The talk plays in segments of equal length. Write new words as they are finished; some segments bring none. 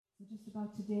just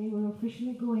about today. We're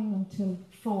officially going until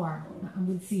 4, and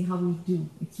we'll see how we do.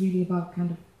 It's really about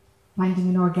kind of finding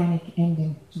an organic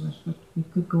ending to it, but we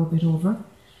could go a bit over.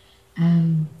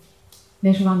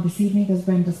 Later on this evening, there's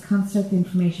Brenda's concert. The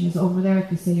information is over there.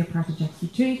 If you say you're part of Jack's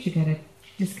Retreat, you get a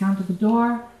discount at the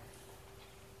door.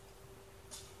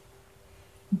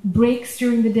 Breaks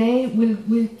during the day, we'll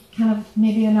kind of,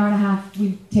 maybe an hour and a half,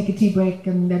 we'll take a tea break,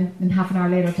 and then in half an hour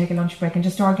later take a lunch break, and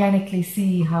just organically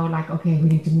see how, like, okay, we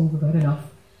need to move about enough.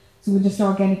 So we'll just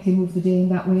organically move the day in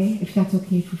that way, if that's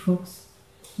okay for folks,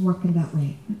 working that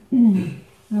way.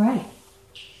 All right.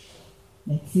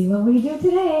 Let's see what we do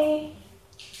today.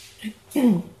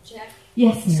 Jack?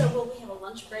 Yes, Mary. So will we have a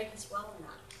lunch break as well or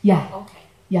not? Yeah. Okay.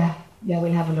 Yeah,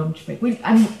 we'll have a lunch break.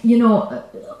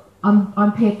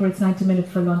 On paper it's 90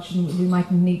 minutes for lunch, and we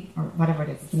mightn't meet, or whatever it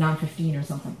is, it's an hour and 15 or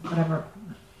something, whatever,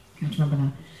 I can't remember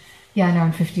now. Yeah, an hour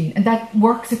and 15. And that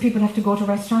works if people have to go to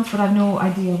restaurants, but I've no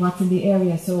idea what's in the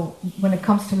area, so when it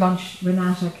comes to lunch,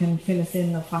 Renata can fill us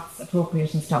in of what's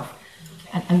appropriate and stuff.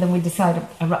 Okay. And then we decide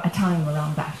a time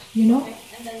around that, you know? Okay.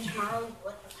 And then tomorrow,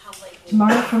 how late?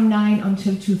 Tomorrow from 9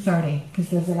 until 2:30, because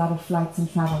there's a lot of flights and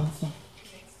travel and stuff.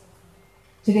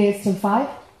 Today it's till 5?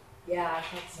 Yeah, I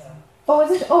think so. Oh,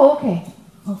 is it? Oh, okay.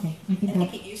 Okay. I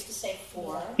think it used to say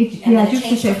 4. It used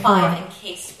to say 4. 5 in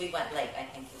case we went late, I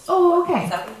think. Oh, okay. Is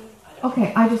that what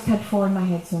Okay, I just had 4 in my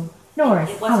head, so no worries.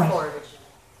 It was all right. 4 originally.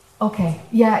 Okay,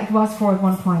 yeah, it was 4 at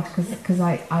one point, because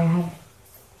I have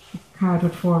a card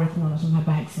with 4 written on it in my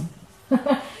bag, so.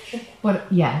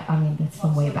 But yeah, I mean, that's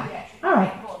from way back. All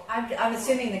right. I'm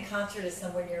assuming the concert is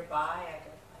somewhere nearby. I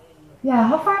didn't look. Yeah,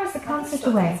 how far is the concert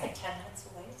away? It's like 10 minutes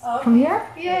away. From here?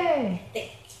 Yay!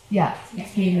 Yeah,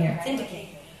 it's near. It's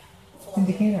indicated.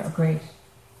 Indicator, or great.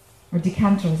 Or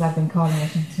decanter, as I've been calling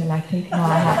it until I think now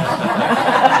I have.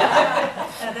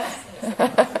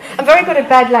 I'm very good at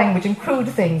bad language and crude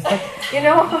things, but you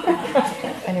know.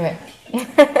 Anyway.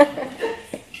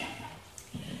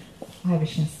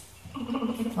 Irishness.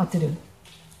 What to do?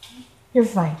 You're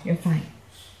fine, you're fine.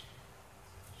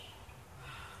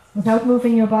 Without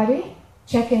moving your body,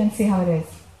 check in and see how it is.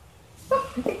 Oh,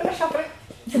 I think I'm gonna shuffle it.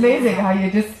 It's amazing how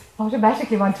you just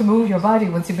automatically want to move your body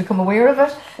once you become aware of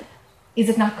it. Is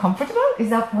it not comfortable? Is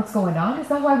that what's going on? Is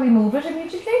that why we move it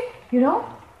immediately? You know?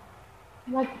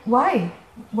 Like, why?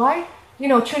 Why? You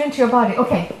know, tune into your body.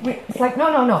 Okay, it's like, no,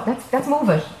 let's move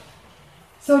it.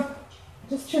 So,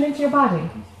 just tune into your body.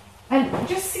 And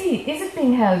just see, is it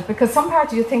being held? Because some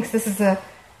part of you thinks this is a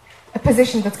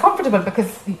position that's comfortable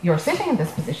because you're sitting in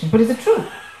this position. But is it true?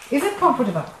 Is it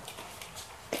comfortable?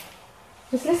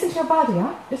 Just listen to your body,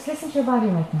 huh? Just listen to your body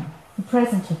right now. Be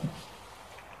present with it.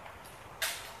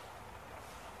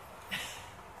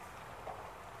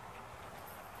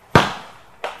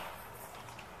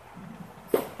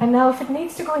 And now if it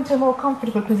needs to go into a more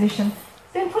comfortable position,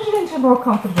 then put it into a more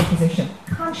comfortable position,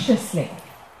 consciously.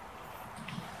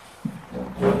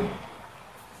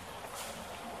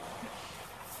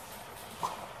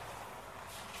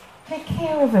 Take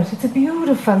care of it. It's a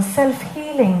beautiful,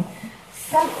 self-healing,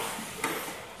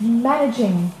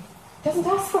 self-managing. It doesn't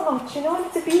ask for much, you know, and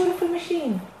it's a beautiful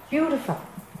machine. Beautiful.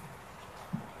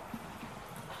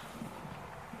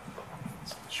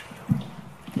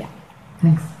 Yeah,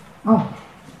 thanks. Oh,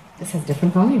 this has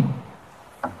different volume.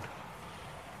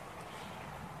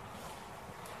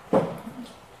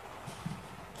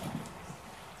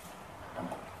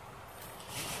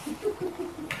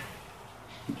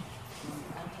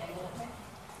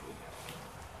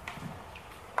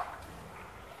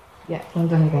 Yeah, well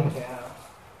done, you got it.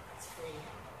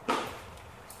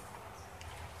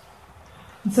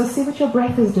 And so see what your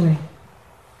breath is doing.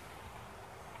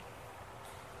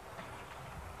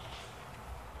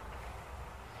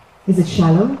 Is it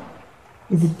shallow?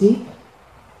 Is it deep?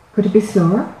 Could it be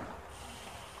slower?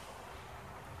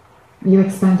 Are you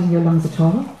expanding your lungs at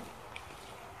all?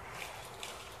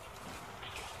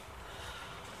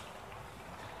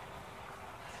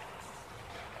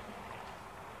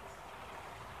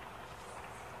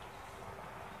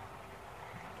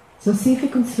 So see if you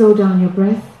can slow down your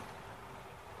breath.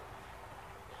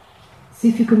 See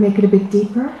if you can make it a bit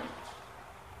deeper.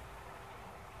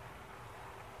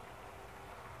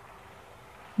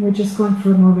 We're just going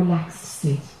for a more relaxed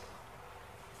state.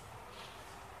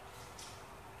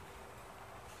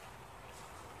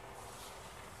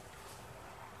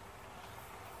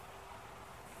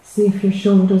 See if your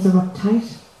shoulders are up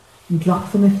tight, and drop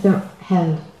them if they're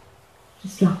held.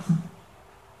 Just drop them.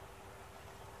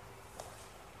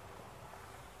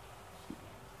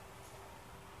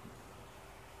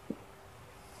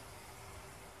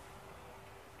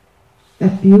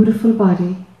 That beautiful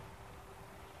body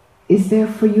is there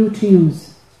for you to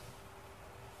use.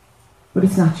 but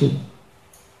it's not you.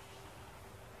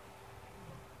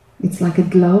 It's like a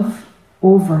glove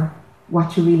over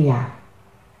what you really are.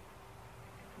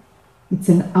 It's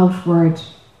an outward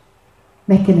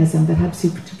mechanism that helps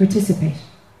you to participate,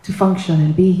 to function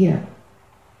and be here.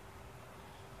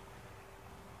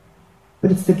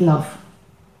 But it's the glove,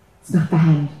 it's not the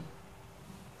hand.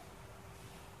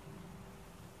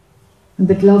 And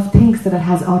the glove thinks that it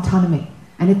has autonomy,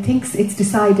 and it thinks it's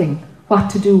deciding what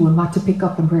to do and what to pick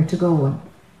up and where to go, and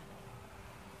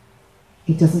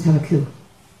it doesn't have a clue.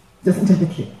 It doesn't have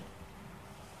a clue.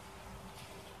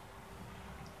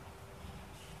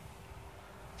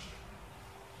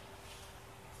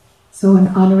 So in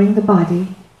honouring the body,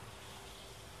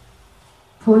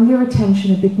 pull your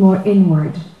attention a bit more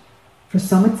inward. For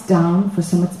some it's down, for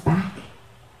some it's back.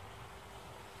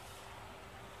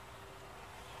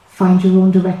 Find your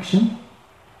own direction,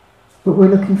 but we're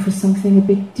looking for something a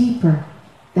bit deeper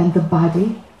than the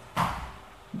body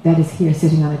that is here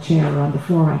sitting on a chair or on the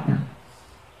floor right now.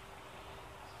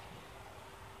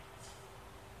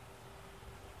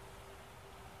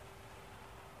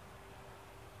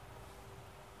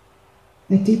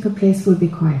 That deeper place will be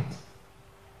quiet,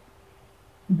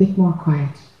 a bit more quiet.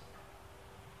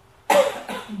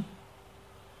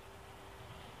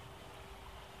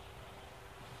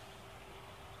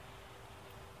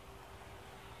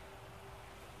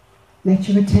 Let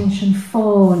your attention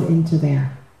fall into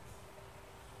there.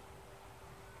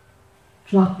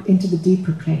 Drop into the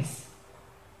deeper place.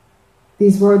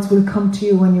 These words will come to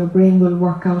you and your brain will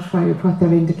work out what they're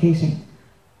indicating.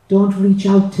 Don't reach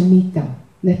out to meet them.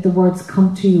 Let the words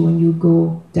come to you and you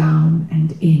go down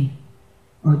and in,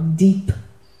 or deep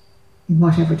in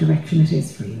whatever direction it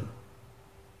is for you.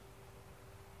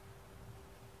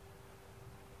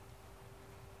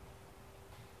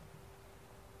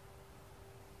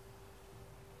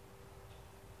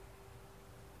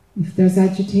 If there's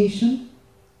agitation,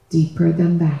 deeper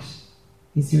than that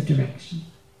is your direction.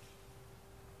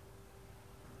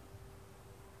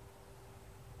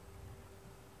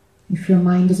 If your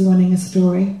mind is running a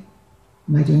story,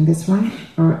 am I doing this right?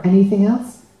 Or anything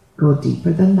else, go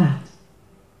deeper than that.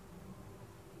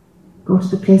 Go to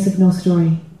the place of no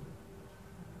story.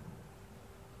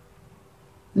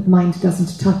 That mind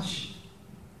doesn't touch.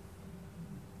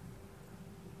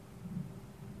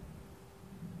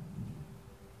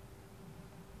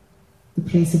 The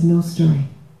place of no story.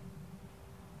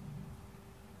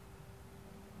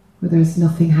 Where there's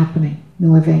nothing happening,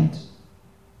 no event.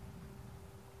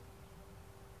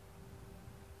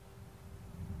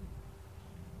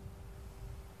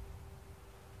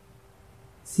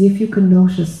 See if you can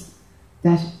notice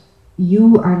that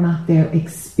you are not there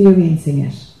experiencing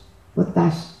it, but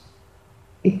that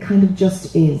it kind of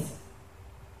just is.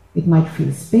 It might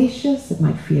feel spacious, it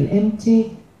might feel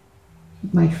empty,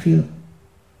 it might feel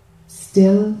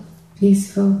still,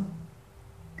 peaceful,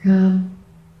 calm,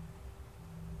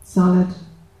 solid,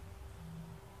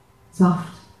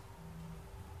 soft.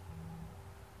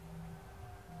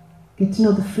 Get to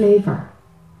know the flavour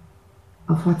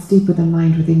of what's deeper than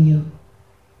mind within you.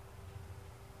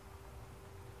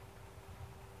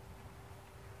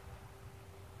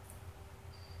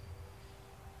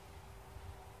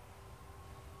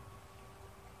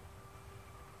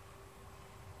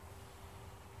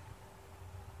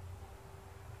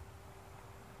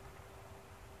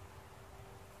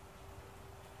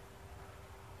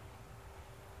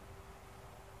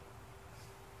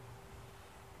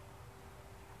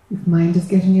 If mind is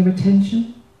getting your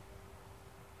attention,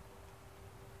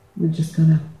 we're just going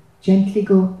to gently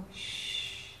go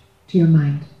shh to your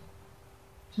mind.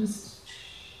 Just shh,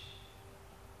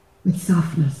 with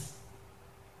softness,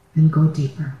 and go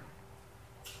deeper.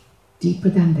 Deeper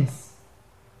than this.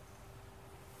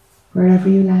 Wherever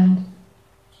you land,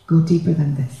 go deeper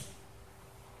than this.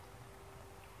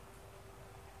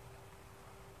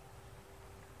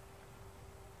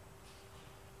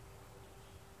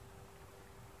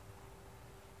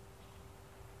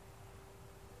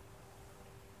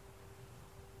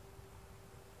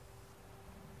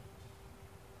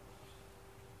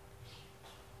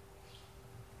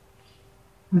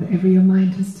 Whatever your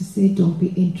mind has to say, don't be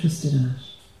interested in it.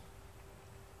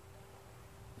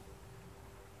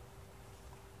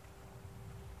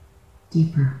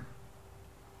 Deeper.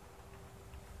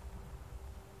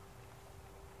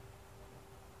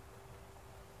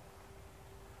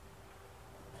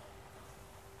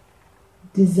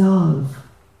 Dissolve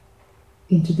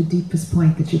into the deepest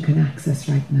point that you can access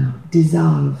right now.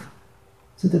 Dissolve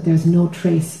so that there's no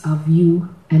trace of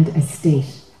you and a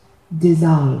state.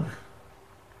 Dissolve.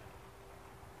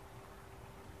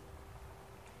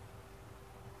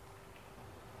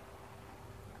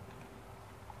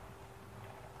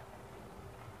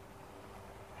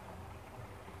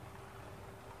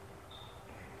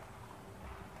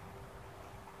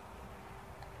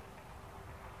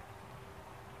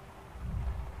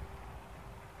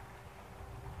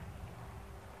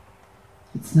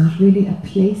 It's not really a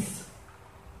place.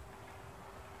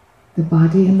 The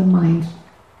body and the mind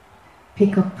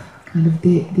pick up kind of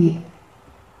they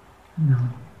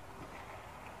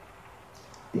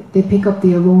pick up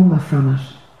the aroma from it.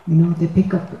 They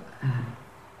pick up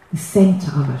the scent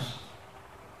of it.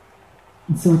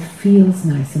 And so it feels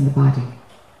nice in the body.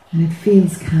 And it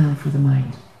feels calm for the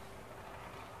mind.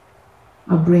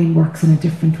 Our brain works in a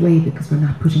different way because we're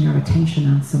not putting our attention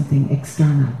on something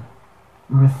external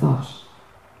or a thought.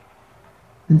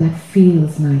 And that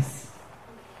feels nice.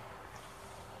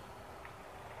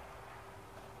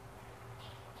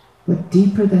 But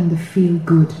deeper than the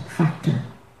feel-good factor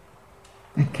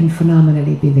that can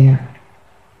phenomenally be there,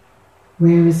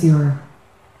 where is the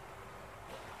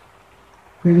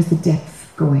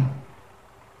depth going?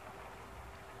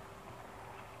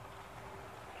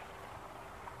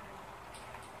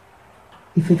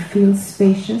 If it feels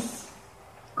spacious,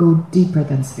 go deeper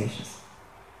than spacious.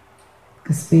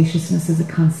 Because spaciousness is a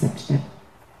concept that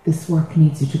this work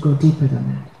needs you to go deeper than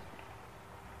that.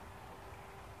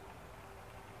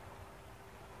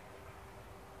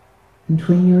 And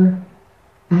when you're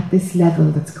at this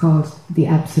level that's called the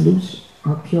absolute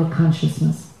or pure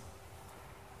consciousness,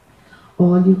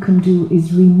 all you can do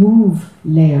is remove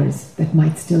layers that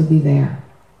might still be there,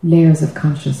 layers of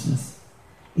consciousness.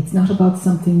 It's not about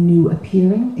something new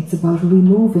appearing, it's about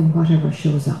removing whatever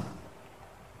shows up.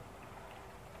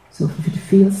 So if it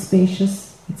feels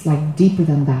spacious, it's like deeper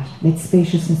than that. Let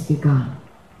spaciousness be gone.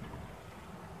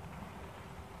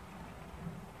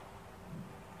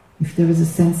 If there is a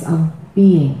sense of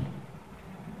being,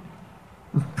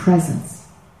 of presence,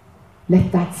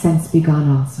 let that sense be gone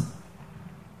also.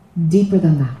 Deeper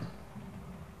than that.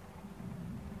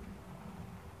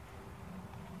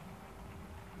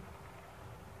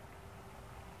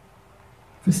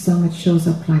 For some it shows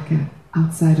up like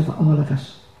outside of all of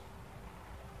it,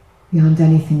 beyond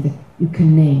anything that you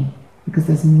can name, because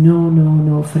there's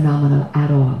no phenomenal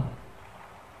at all.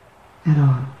 At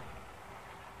all.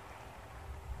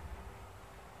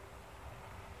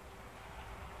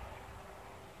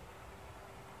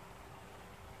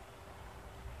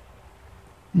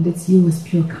 And it's you as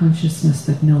pure consciousness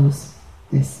that knows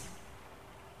this.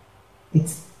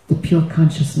 It's the pure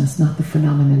consciousness, not the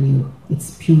phenomenal you.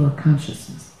 It's pure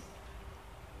consciousness.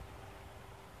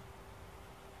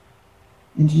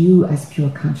 And you as pure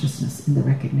consciousness in the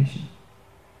recognition.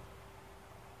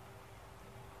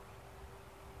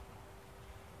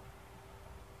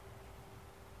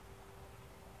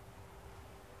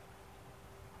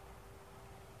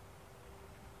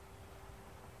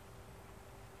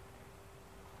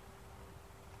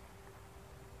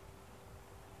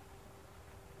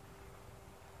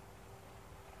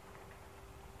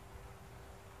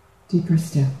 Deeper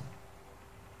still.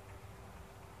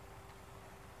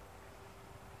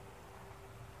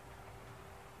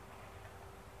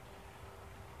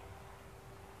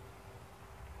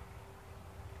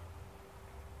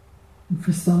 And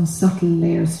for some, subtle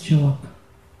layers show up.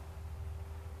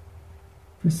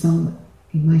 For some,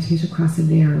 you might hit across a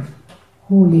layer of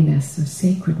holiness or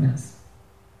sacredness.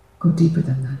 Go deeper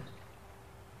than that.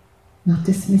 Not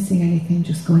dismissing anything,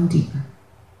 just going deeper.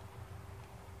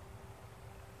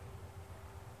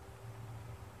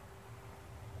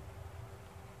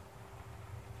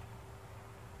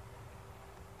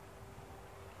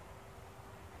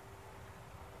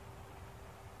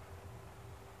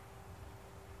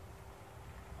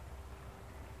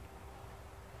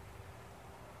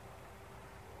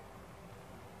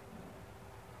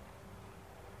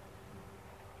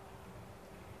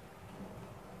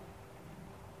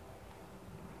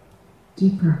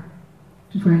 Deeper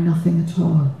to where nothing at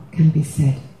all can be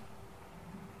said.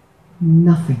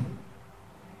 Nothing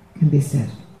can be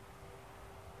said.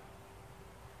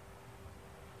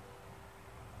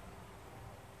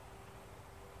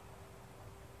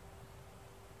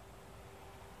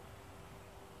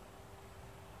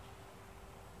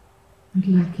 I'd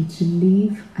like you to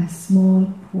leave a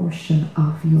small portion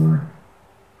of your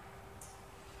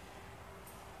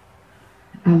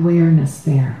awareness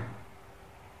there.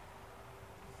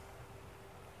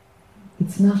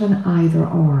 It's not an either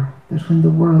or, that when the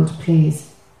world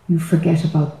plays, you forget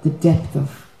about the depth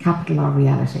of capital R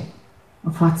reality,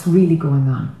 of what's really going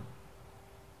on.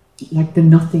 Like the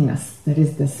nothingness that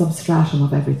is the substratum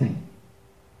of everything.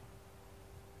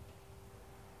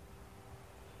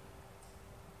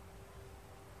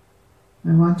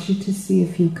 I want you to see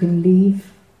if you can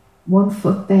leave one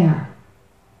foot there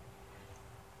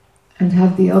and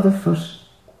have the other foot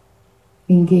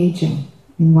engaging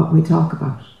in what we talk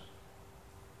about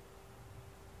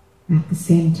at the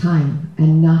same time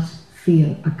and not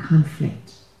feel a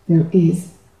conflict. There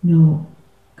is no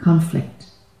conflict.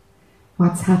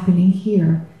 What's happening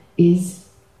here is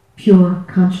pure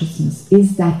consciousness,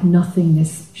 is that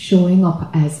nothingness showing up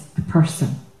as a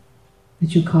person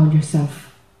that you call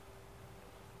yourself.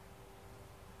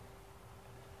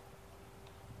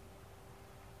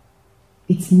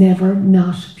 It's never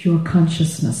not pure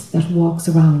consciousness that walks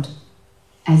around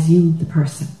as you, the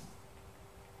person.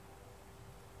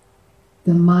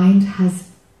 The mind has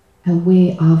a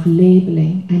way of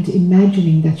labeling and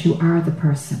imagining that you are the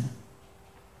person.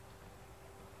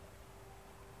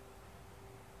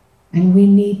 And we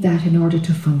need that in order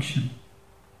to function.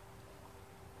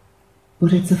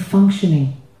 But it's a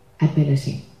functioning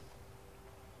ability.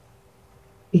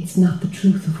 It's not the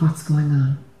truth of what's going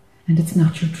on, and it's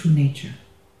not your true nature.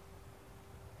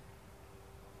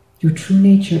 Your true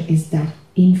nature is that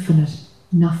infinite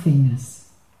nothingness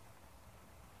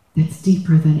that's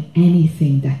deeper than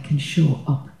anything that can show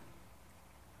up.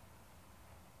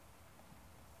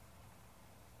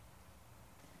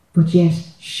 But yet,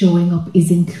 showing up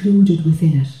is included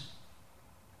within it.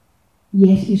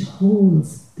 Yet it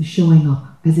holds the showing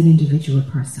up as an individual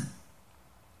person.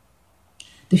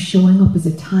 The showing up is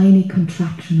a tiny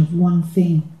contraction of one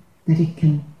thing that it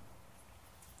can,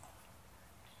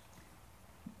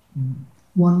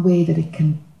 one way that it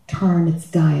can turn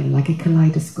its dial like a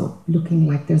kaleidoscope, looking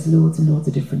like there's loads and loads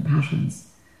of different patterns.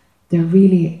 There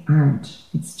really aren't.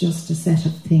 It's just a set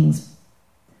of things.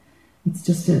 It's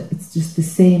just the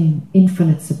same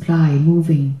infinite supply,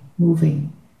 moving,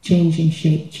 changing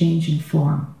shape, changing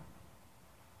form.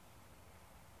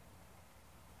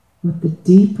 But the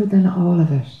deeper than all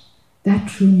of it, that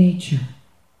true nature,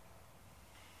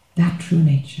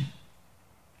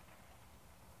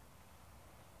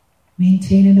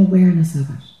 maintain an awareness of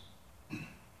it.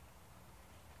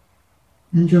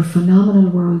 And your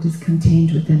phenomenal world is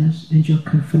contained within it, and your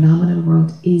phenomenal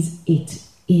world is it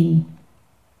in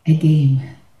a game,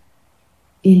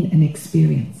 in an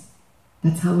experience.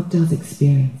 That's how it does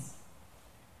experience.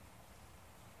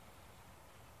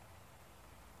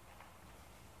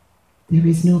 There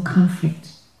is no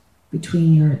conflict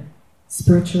between your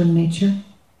spiritual nature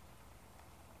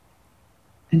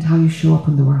and how you show up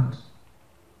in the world.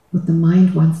 But the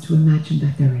mind wants to imagine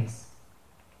that there is.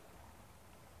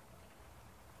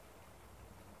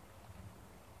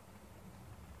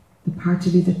 The part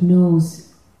of you that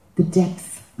knows the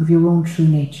depth of your own true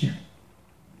nature,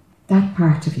 that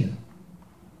part of you,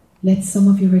 let some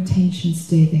of your attention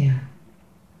stay there.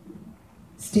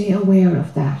 Stay aware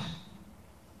of that,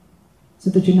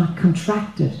 so that you're not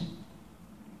contracted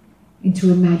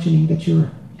into imagining that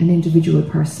you're an individual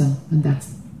person and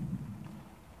that's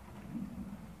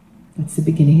the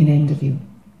beginning and end of you.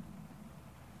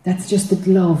 That's just the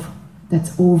glove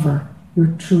that's over your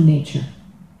true nature.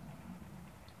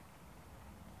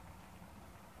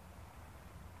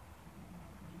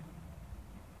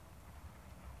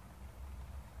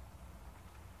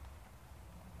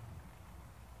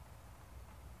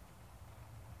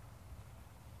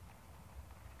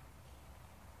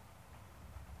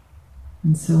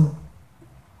 And so,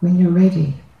 when you're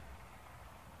ready,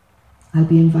 I'll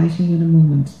be inviting you in a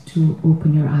moment to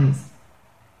open your eyes.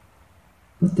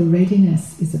 But the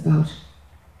readiness is about,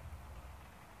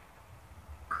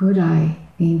 could I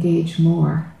engage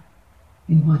more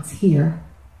in what's here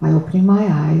by opening my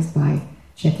eyes, by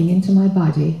checking into my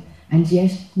body, and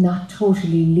yet not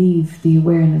totally leave the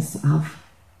awareness of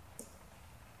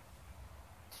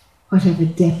whatever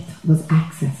depth was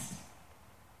accessed?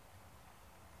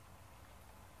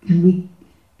 Can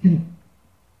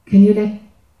you let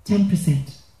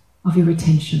 10% of your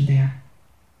attention there?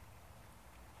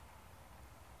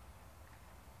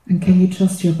 And can you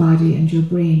trust your body and your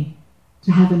brain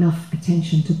to have enough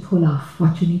attention to pull off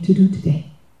what you need to do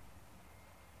today?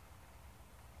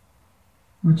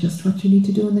 Or just what you need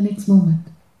to do in the next moment?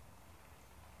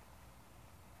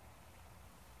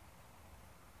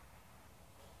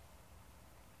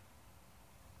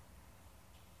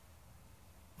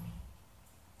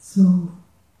 So,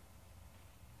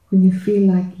 when you feel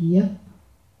like, yep,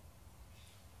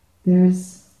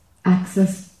 there's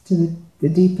access to the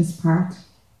deepest part,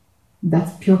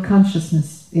 that's pure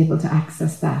consciousness able to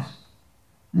access that.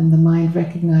 And the mind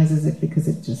recognizes it because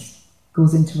it just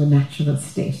goes into a natural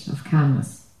state of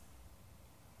calmness.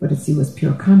 But it's you as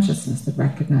pure consciousness that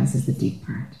recognizes the deep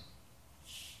part.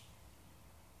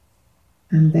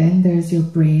 And then there's your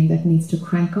brain that needs to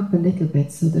crank up a little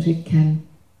bit so that it can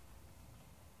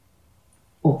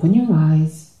open your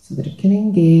eyes, so that it can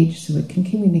engage, so it can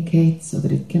communicate, so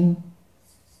that it can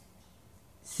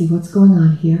see what's going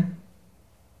on here.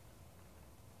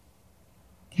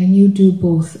 Can you do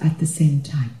both at the same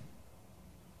time?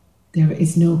 There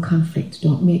is no conflict.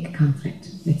 Don't make conflict.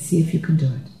 Let's see if you can do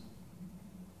it.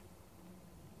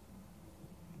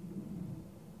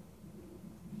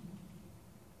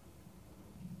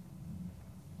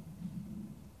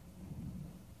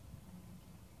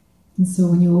 And so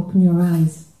when you open your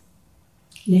eyes,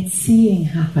 let seeing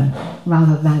happen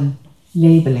rather than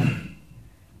labeling.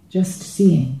 Just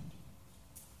seeing.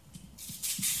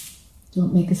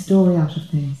 Don't make a story out of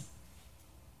things.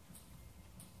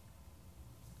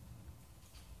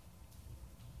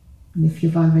 And if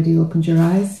you've already opened your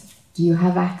eyes, do you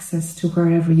have access to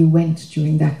wherever you went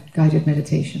during that guided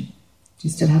meditation? Do you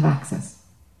still have access?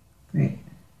 Great.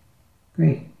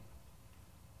 Great.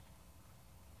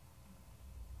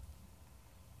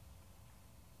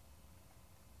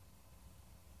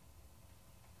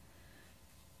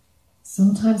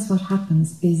 Sometimes what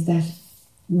happens is that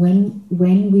when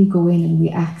we go in and we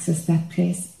access that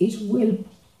place, it will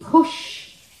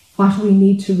push what we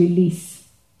need to release,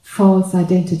 false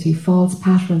identity, false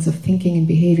patterns of thinking and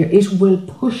behavior. It will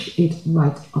push it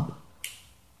right up.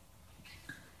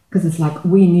 Because it's like,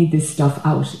 we need this stuff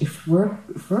out. If we're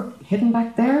hidden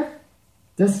back there,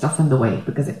 there's stuff in the way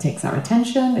because it takes our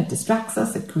attention, it distracts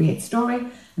us, it creates story,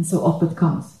 and so up it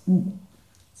comes.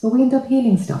 So we end up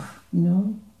healing stuff,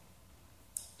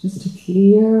 just to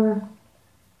clear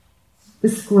the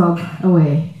scrub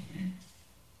away.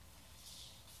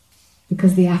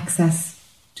 Because the access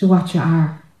to what you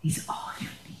are is all you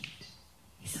need.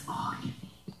 Is all you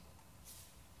need.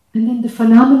 And then the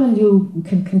phenomenon, you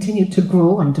can continue to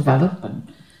grow and develop and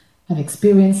have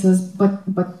experiences, but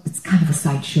it's kind of a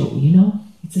sideshow,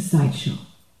 It's a sideshow.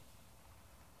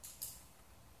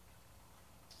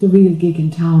 The real gig in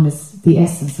town is the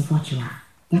essence of what you are.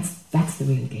 That's the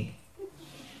real gig.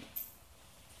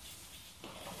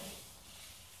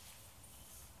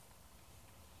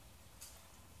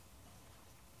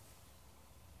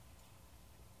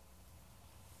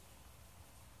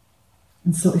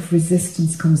 And so if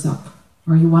resistance comes up,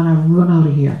 or you want to run out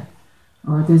of here,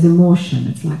 or there's emotion,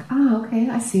 it's like, okay,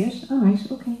 I see it, all right,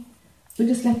 okay. We'll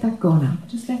just let that go now.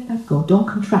 Just let that go. Don't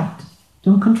contract.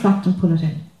 Don't contract and pull it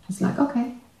in. Just like,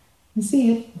 okay, I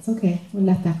see it, it's okay. We'll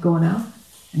let that go now.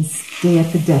 And stay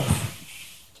at the depth.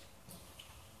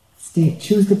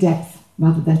 Choose the depth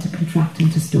rather than to contract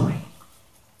into story.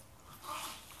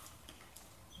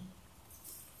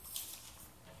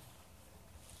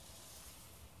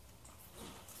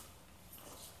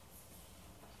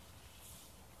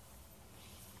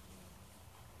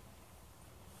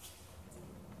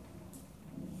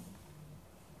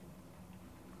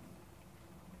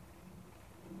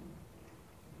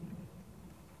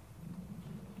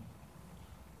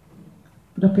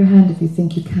 Put up your hand if you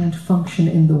think you can't function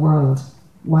in the world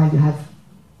while you have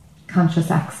conscious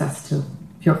access to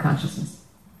pure consciousness.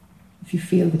 If you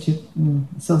feel that you,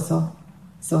 so.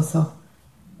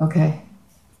 Okay.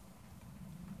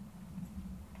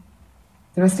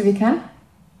 The rest of you can?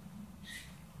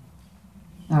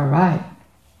 All right.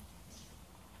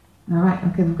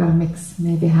 Okay, we've got a mix,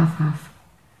 maybe half.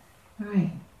 All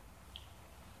right.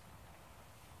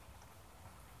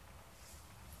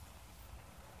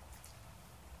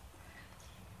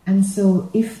 And so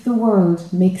if the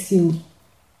world makes you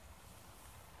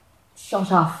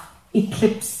shut off,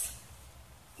 eclipse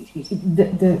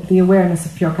the awareness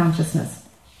of pure consciousness,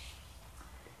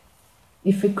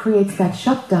 if it creates that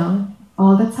shutdown,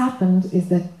 all that's happened is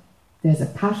that there's a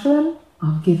pattern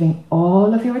of giving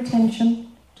all of your attention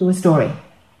to a story.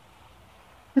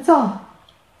 That's all.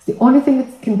 It's the only thing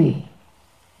it can be.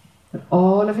 That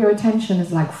all of your attention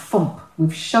is like thump.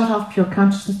 We've shut off pure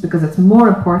consciousness because it's more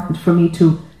important for me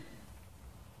to,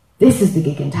 this is the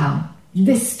gig in town.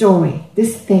 This story,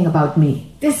 this thing about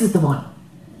me, this is the one.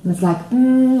 And it's like,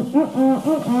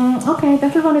 okay,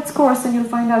 that'll run its course and you'll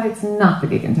find out it's not the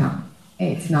gig in town.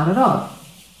 It's not at all.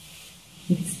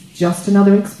 It's just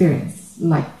another experience,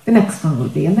 like the next one will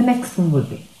be, and the next one will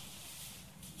be.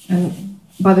 And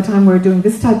by the time we're doing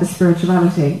this type of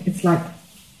spirituality, it's like,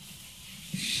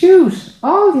 shoot,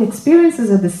 all the experiences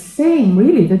are the same,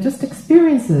 really. They're just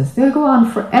experiences. They'll go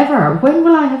on forever. When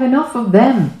will I have enough of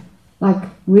them? Like,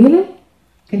 really?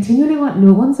 Continually want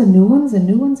new ones and new ones and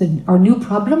new ones, or new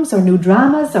problems or new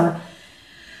dramas, or,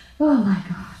 oh my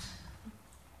God.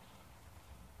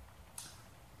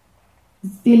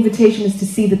 The invitation is to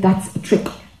see that that's a trick.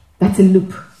 That's a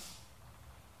loop.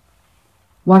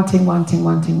 Wanting.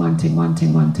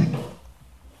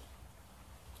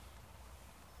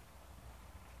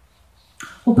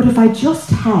 Oh, but if I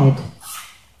just had,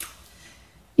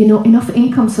 enough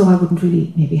income so I wouldn't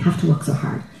really maybe have to work so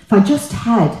hard. If I just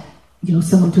had,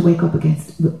 someone to wake up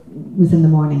against with in the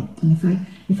morning, and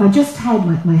if I just had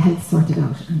my health sorted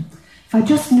out, and If I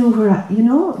just knew where,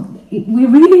 we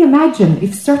really imagine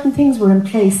if certain things were in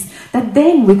place, that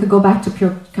then we could go back to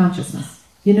pure consciousness.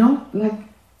 No,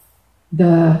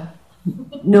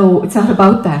 it's not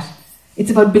about that. It's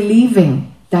about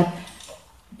believing that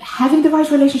having the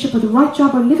right relationship or the right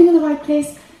job or living in the right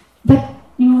place, that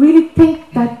you really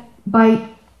think that by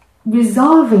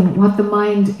resolving what the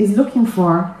mind is looking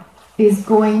for is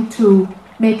going to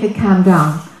make it calm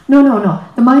down. No.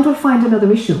 The mind will find another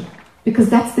issue because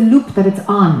that's the loop that it's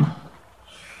on.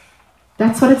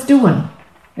 That's what it's doing.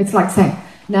 It's like saying,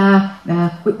 nah,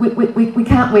 we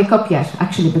can't wake up yet,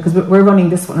 actually, because we're running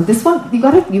this one. And this one, you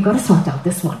gotta sort out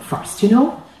this one first,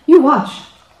 You watch.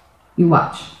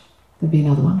 There'll be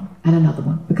another one and another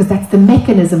one. Because that's the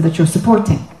mechanism that you're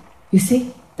supporting. You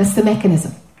see? That's the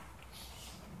mechanism.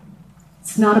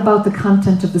 It's not about the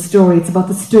content of the story, it's about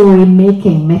the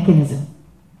story-making mechanism.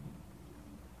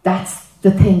 That's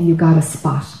the thing you gotta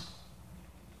spot.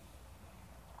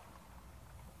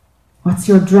 What's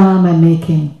your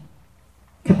drama-making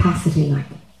capacity like?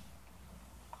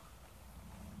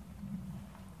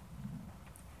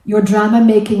 Your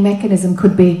drama-making mechanism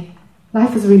could be,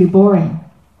 life is really boring.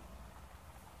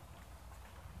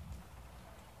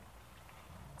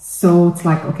 So it's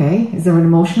like, okay, is there an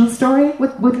emotional story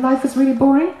with life is really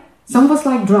boring? Some of us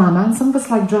like drama, and some of us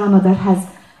like drama that has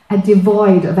a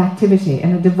devoid of activity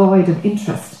and a devoid of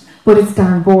interest, but it's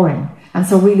darn boring. And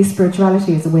so really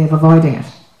spirituality is a way of avoiding it.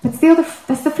 That's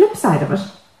the flip side of it.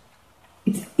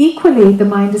 It's equally, the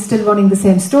mind is still running the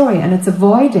same story and it's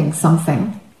avoiding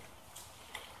something.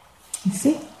 You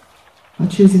see? By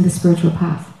choosing the spiritual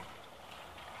path.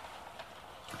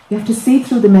 You have to see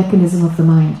through the mechanism of the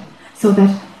mind so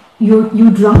that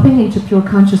you dropping into pure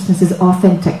consciousness is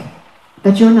authentic.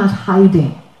 That you're not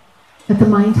hiding. That the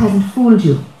mind hasn't fooled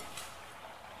you.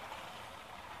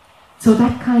 So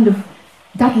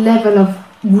that level of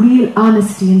real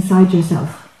honesty inside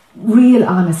yourself. Real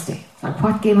honesty. Like,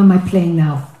 what game am I playing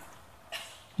now?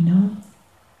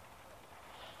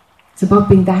 It's about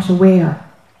being that aware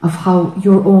of how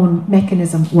your own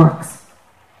mechanism works.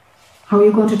 How are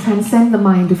you going to transcend the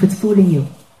mind if it's fooling you?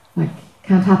 Like,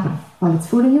 can't happen. While it's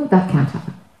fooling you, that can't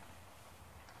happen.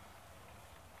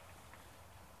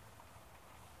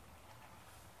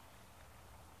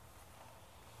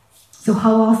 So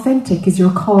how authentic is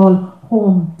your call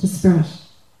home to spirit?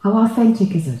 How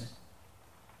authentic is it?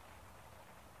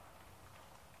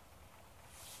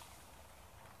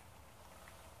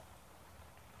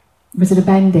 Or is it a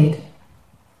band-aid?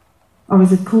 Or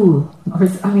is it cool? Or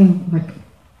is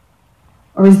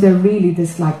there really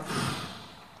this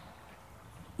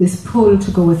this pull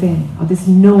to go within, or this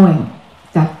knowing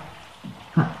that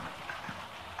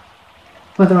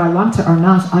whether I want to or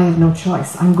not, I have no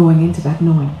choice. I'm going into that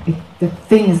knowing. The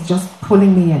thing is just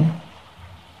pulling me in.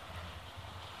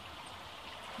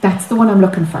 That's the one I'm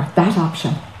looking for, that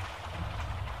option.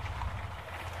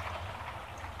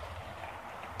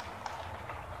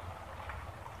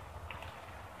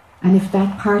 And if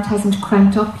that part hasn't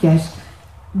cranked up yet,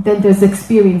 then there's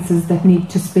experiences that need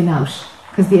to spin out.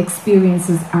 Because the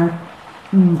experiences are,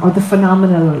 or the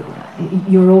phenomenal,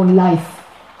 your own life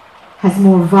has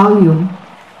more volume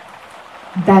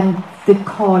than the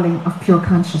calling of pure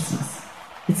consciousness.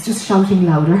 It's just shouting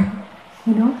louder,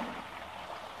 And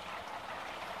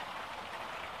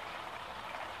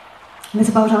it's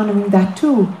about honouring that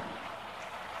too.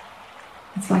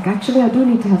 It's like, actually, I do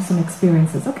need to have some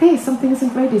experiences. Okay, something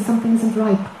isn't ready, something isn't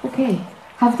ripe. Okay,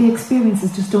 have the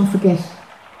experiences, just don't forget.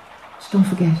 Just don't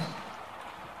forget.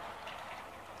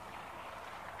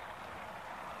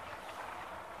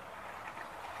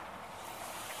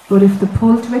 But if the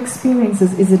pull to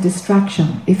experiences is a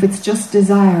distraction, if it's just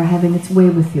desire having its way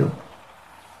with you,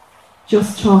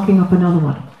 just chalking up another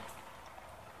one,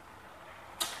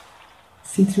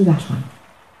 see through that one.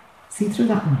 See through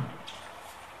that one.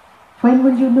 When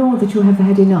will you know that you have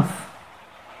had enough?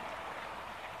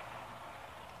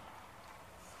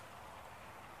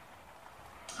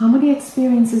 How many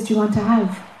experiences do you want to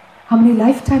have? How many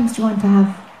lifetimes do you want to have?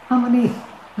 How many,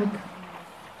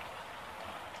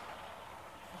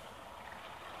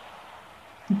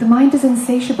 the mind is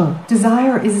insatiable.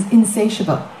 Desire is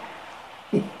insatiable.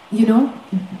 The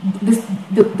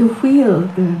wheel,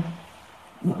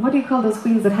 what do you call those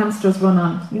wheels that hamsters run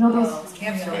on? Those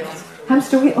Hamster wheels.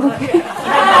 Hamster wheel. Okay.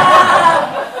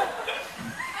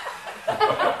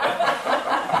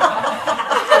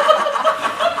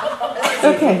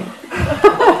 Okay.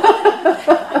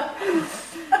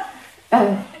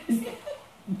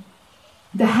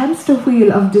 The hamster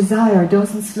wheel of desire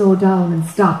doesn't slow down and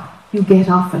stop. You get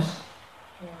off it.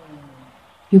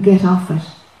 You get off it.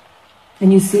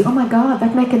 And you see, oh my God,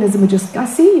 that mechanism would just, I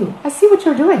see you. I see what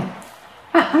you're doing.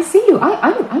 I see you.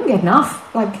 I'm getting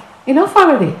off. Like, enough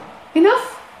already.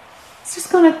 Enough. It's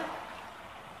going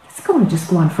to just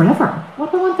go on forever.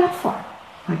 What do I want that for?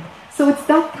 Like, so it's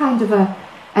that kind of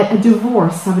a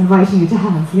divorce I'm inviting you to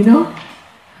have, you know,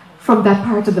 from that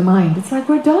part of the mind. It's like,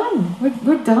 we're done.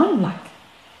 We're done, like.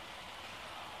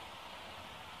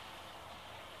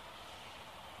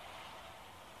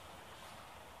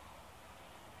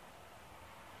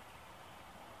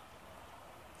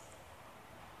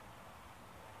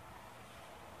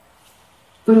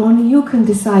 But only you can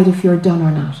decide if you're done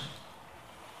or not.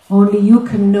 Only you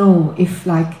can know if,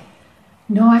 like,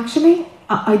 no, actually,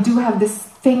 I do have this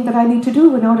thing that I need to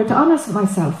do in order to honour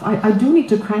myself. I do need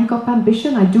to crank up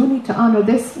ambition. I do need to honour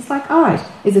this. It's like, all right,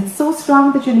 is it so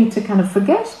strong that you need to kind of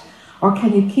forget? Or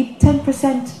can you keep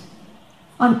 10%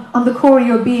 on the core of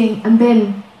your being and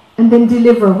then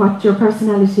deliver what your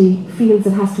personality feels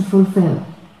it has to fulfill?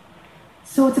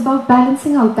 So it's about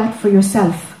balancing out that for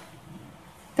yourself.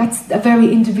 That's a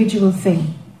very individual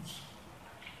thing.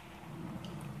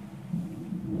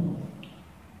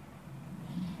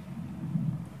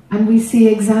 And we see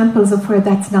examples of where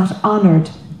that's not honoured.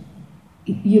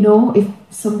 You know, if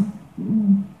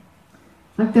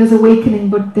like there's awakening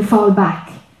but they fall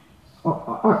back.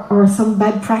 Or some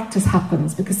bad practice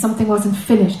happens because something wasn't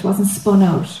finished, wasn't spun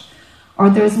out. Or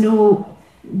there's no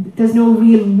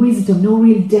real wisdom, no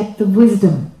real depth of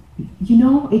wisdom. You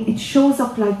know, it shows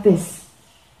up like this.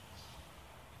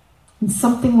 And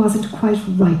something wasn't quite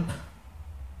ripe.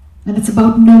 And it's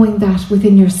about knowing that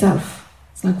within yourself.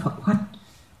 It's like,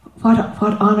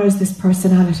 what honours this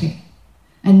personality?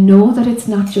 And know that it's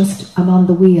not just, I'm on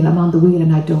the wheel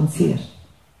and I don't see it.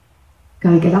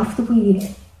 Gotta get off the wheel.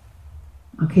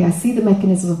 Okay, I see the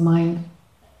mechanism of mind.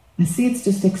 I see it's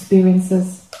just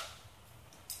experiences.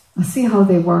 I see how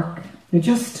they work. They're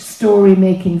just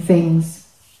story-making things.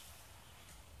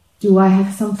 Do I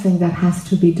have something that has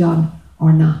to be done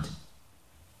or not?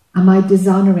 Am I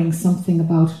dishonouring something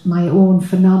about my own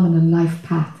phenomenal life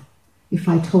path if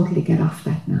I totally get off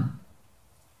that now?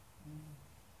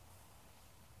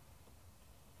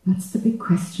 That's the big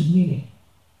question, really.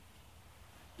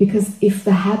 Because if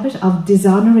the habit of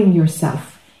dishonouring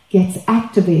yourself gets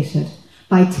activated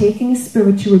by taking a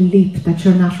spiritual leap that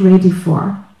you're not ready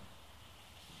for,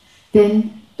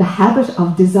 then the habit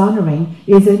of dishonouring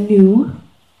is a new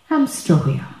hamster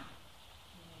wheel.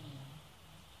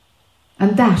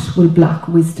 And that will block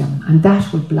wisdom, and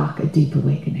that will block a deep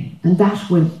awakening, and that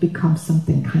will become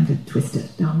something kind of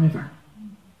twisted downriver.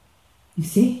 You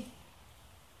see?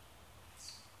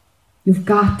 You've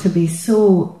got to be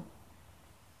so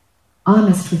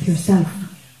honest with yourself.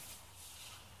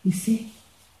 You see?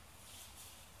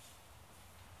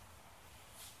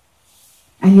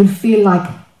 And you'll feel like,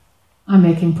 I'm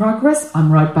making progress,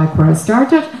 I'm right back where I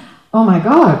started. Oh my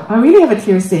God, I really have a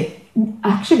clear state.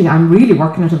 Actually, I'm really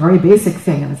working at a very basic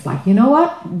thing. And it's like, you know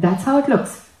what? That's how it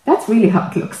looks. That's really how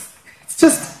it looks. It's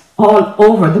just all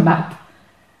over the map.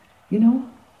 You know?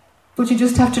 But you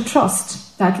just have to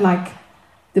trust that, like,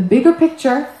 the bigger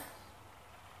picture,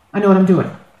 I know what I'm doing.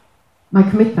 My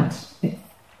commitment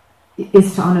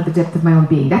is to honour the depth of my own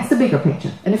being. That's the bigger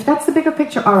picture. And if that's the bigger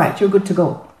picture, all right, you're good to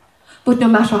go. But no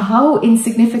matter how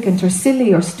insignificant or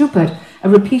silly or stupid a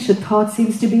repeated thought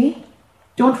seems to be,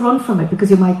 don't run from it because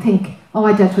you might think, oh,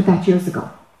 I dealt with that years ago.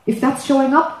 If that's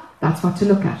showing up, that's what to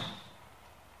look at.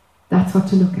 That's what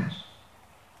to look at.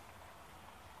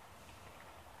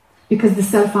 Because the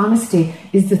self-honesty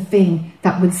is the thing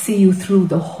that will see you through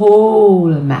the whole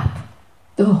map.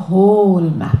 The whole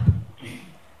map.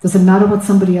 Doesn't matter what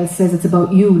somebody else says, it's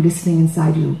about you listening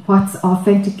inside you. What's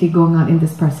authentically going on in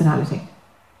this personality?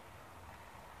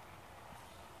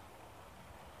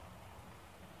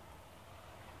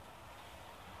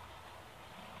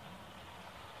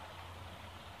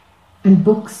 And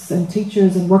books and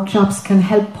teachers and workshops can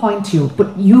help point you,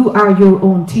 but you are your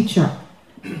own teacher.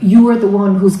 You are the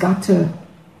one who's got to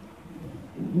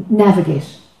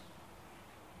navigate.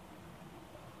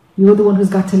 You're the one who's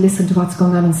got to listen to what's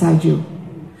going on inside you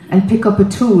and pick up a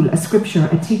tool, a scripture,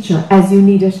 a teacher as you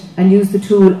need it and use the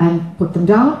tool and put them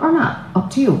down or not,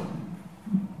 up to you.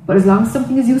 But as long as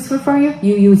something is useful for you,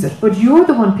 you use it. But you're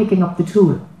the one picking up the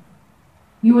tool.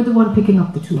 You are the one picking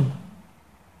up the tool.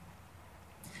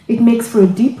 It makes for a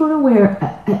deeper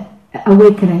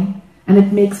awakening, and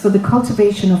it makes for the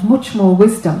cultivation of much more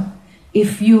wisdom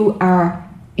if you are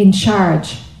in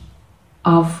charge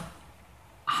of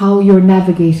how you're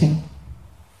navigating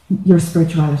your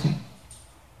spirituality.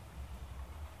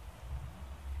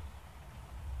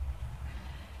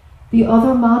 the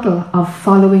other model of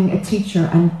following a teacher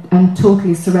and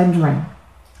totally surrendering.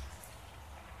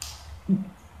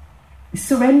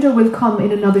 Surrender will come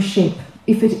in another shape.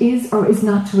 If it is or is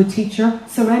not to a teacher,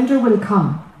 surrender will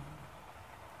come.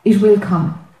 It will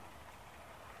come.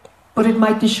 But it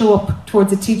mightn't show up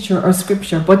towards a teacher or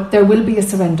scripture, but there will be a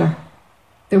surrender.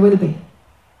 There will be.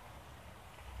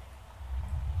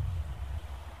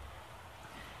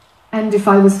 And if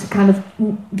I was to kind of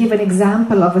give an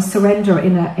example of a surrender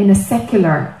in a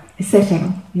secular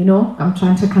setting, you know, I'm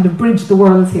trying to kind of bridge the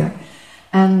worlds here.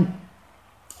 And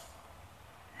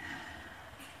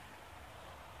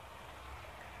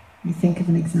let me think of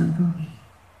an example.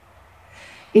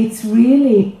 It's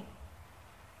really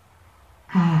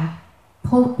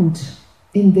potent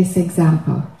in this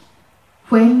example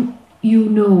when you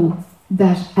know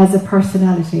that as a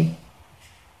personality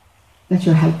that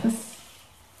you're helpless,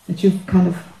 that you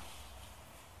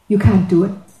can't do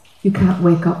it, you can't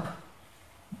wake up.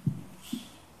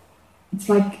 It's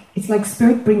like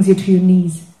spirit brings you to your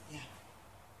knees. Yeah.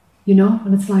 You know,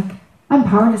 and it's like, I'm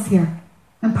powerless here.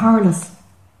 I'm powerless.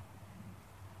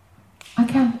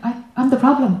 I'm the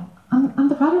problem. I'm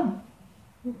the problem.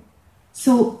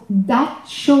 So that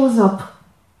shows up.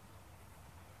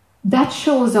 That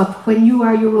shows up when you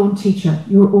are your own teacher,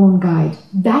 your own guide.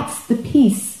 That's the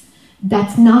piece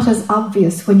that's not as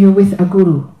obvious when you're with a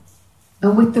guru.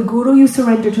 And with the guru, you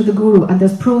surrender to the guru, and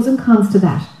there's pros and cons to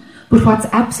that. But what's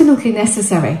absolutely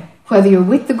necessary, whether you're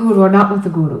with the guru or not with the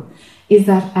guru, is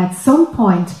that at some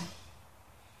point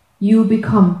you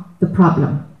become the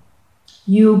problem.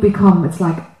 You become, it's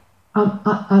like,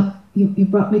 you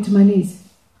brought me to my knees.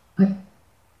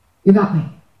 You got me.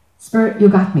 Spirit, you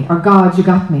got me. Or God, you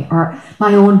got me. Or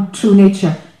my own true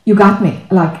nature, you got me.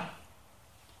 Like,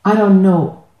 I don't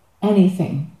know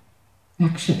anything,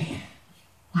 actually.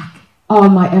 Like, all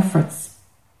my efforts.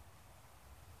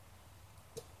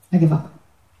 I give up.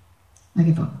 I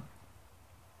give up.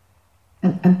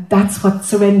 And that's what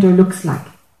surrender looks like.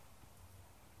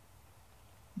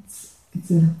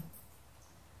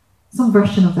 Some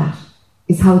version of that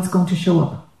is how it's going to show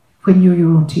up when you're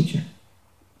your own teacher.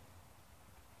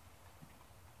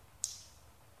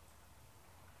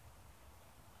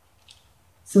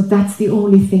 So that's the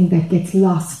only thing that gets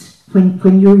lost.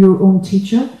 When you're your own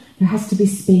teacher, there has to be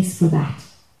space for that.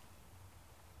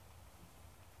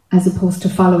 As opposed to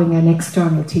following an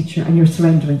external teacher and you're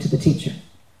surrendering to the teacher.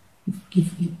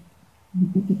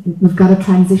 We've got to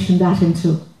transition that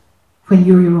into when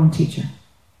you're your own teacher.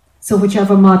 So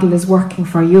whichever model is working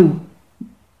for you,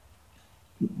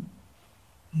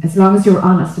 as long as you're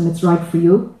honest and it's right for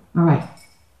you, all right,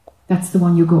 that's the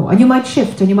one you go. And you might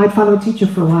shift and you might follow a teacher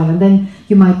for a while and then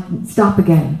you might stop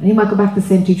again. And you might go back to the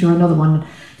same teacher or another one.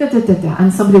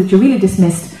 And somebody that you really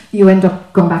dismissed, you end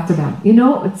up going back to them. You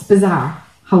know, it's bizarre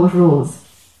how it rolls.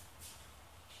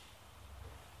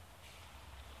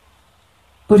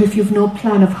 But if you've no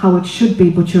plan of how it should be,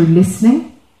 but you're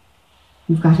listening,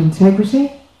 you've got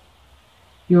integrity,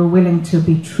 you're willing to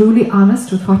be truly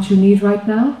honest with what you need right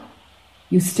now,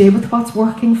 you stay with what's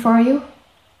working for you,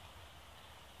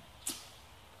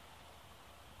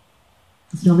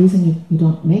 there's no reason you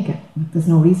don't make it. There's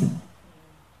no reason.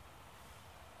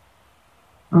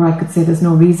 Or I could say there's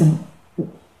no reason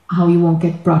how you won't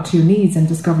get brought to your knees and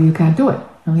discover you can't do it.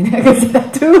 I mean, I could say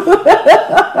that too.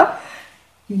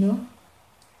 You know?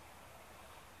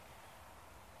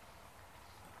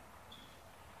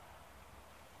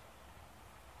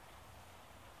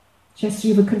 Chester,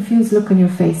 you have a confused look on your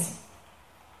face.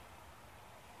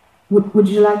 Would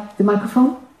you like the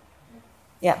microphone?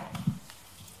 Yeah.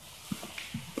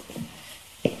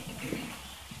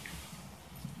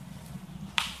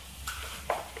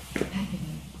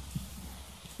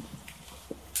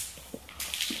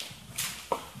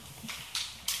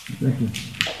 Thank you.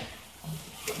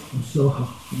 So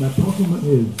my problem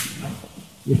is,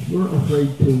 if we're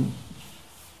afraid to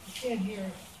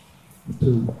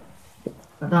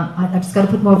Hold on, I just got to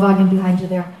put more volume behind you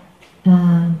there.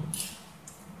 I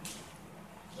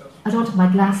don't have my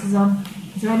glasses on.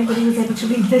 Is there anybody who's able to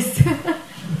read this?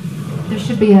 There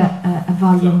should be a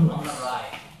volume. On the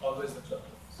right. Always the closest.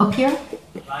 Up here?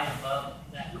 Right above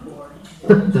that cord.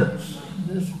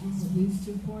 These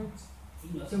 2 ports?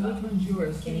 So which one's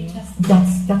yours? Can you test?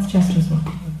 That's Chester's one.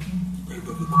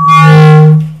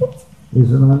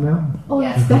 Is it on now? Oh,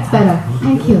 yes, that's better.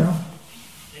 Thank you.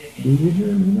 Do you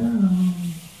hear me now?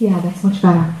 Yeah, that's much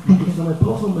better. Thank you. So my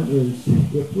problem is,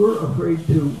 if we're afraid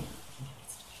to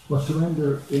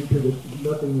surrender into the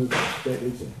nothingness that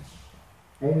is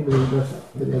animating us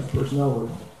as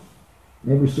personality,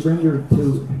 and we surrender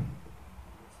to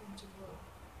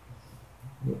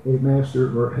a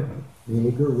master or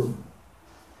A guru.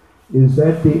 Is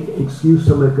that the excuse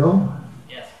to let go?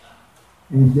 Yes.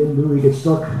 And then do we get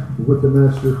stuck with the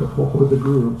master or the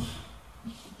gurus?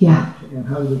 Yeah, And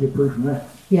how do we get free from that?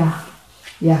 yeah,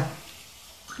 yeah.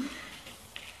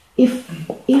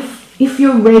 If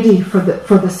you're ready for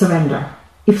the surrender,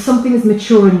 if something is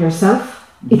mature in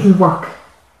yourself, it'll work.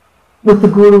 With the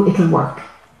guru, it'll work.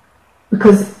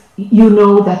 Because you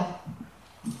know that.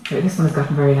 Sorry, this one has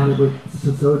gotten very loud.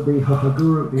 So the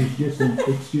guru is just an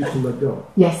excuse to let go.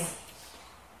 Yes,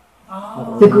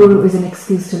 Oh. the guru is an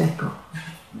excuse to let go.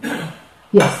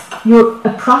 Yes, you're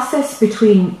a process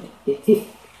between.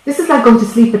 This is like going to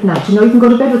sleep at night. You know, you can go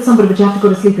to bed with somebody, but you have to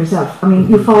go to sleep yourself. I mean,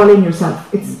 you fall in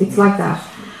yourself. It's like that.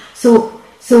 So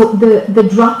the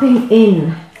dropping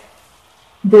in,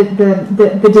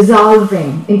 the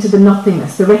dissolving into the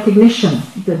nothingness, the recognition,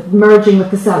 the merging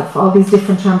with the self, all these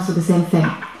different terms for the same thing.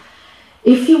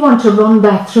 If you want to run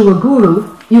back through a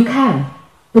guru, you can,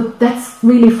 but that's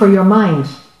really for your mind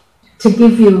to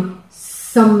give you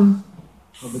some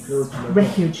Of the courage to let go.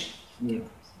 refuge. Yeah.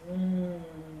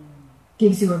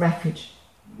 Gives you a refuge.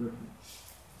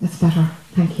 That's better.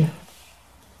 Thank you.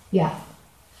 Yeah.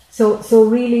 So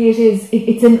really,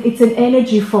 it's an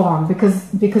energy form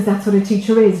because that's what a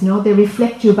teacher is. No, they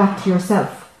reflect you back to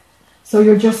yourself. So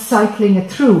you're just cycling it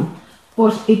through,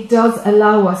 but it does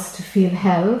allow us to feel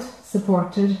held,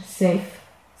 supported, safe.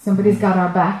 Somebody's got our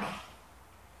back,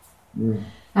 Yeah.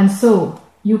 and so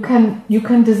you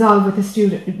can dissolve with a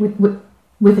student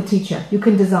with a teacher. You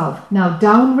can dissolve. Now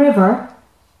downriver,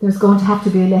 there's going to have to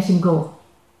be a letting go,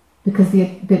 because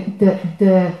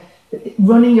the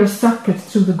running your circuit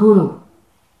through the guru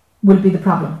will be the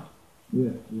problem. Yeah.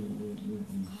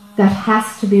 That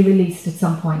has to be released at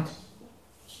some point.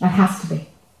 That has to be.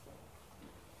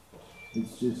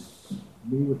 It's just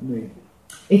me with me.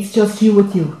 It's just you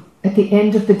with you. At the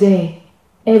end of the day,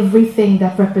 everything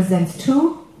that represents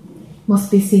two must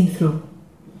be seen through.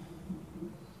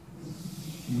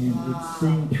 And it's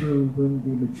seen through when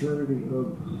the maturity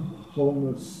of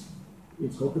wholeness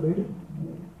is cultivated.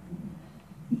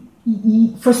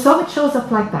 For some, it shows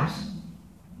up like that.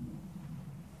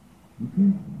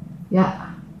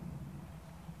 Yeah.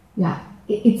 Yeah.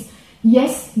 It's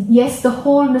yes, the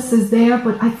wholeness is there,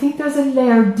 but I think there's a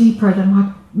layer deeper than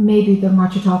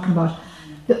what you're talking about.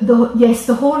 Yes,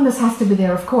 the wholeness has to be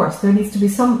there, of course. There needs to be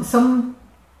some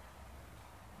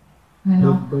I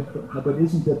know. But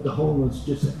isn't that the wholeness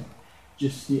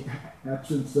just the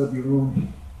absence of your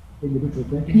own individual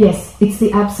thinking? Yes, it's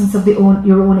the absence of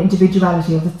your own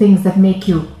individuality, of the things that make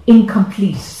you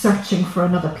incomplete, searching for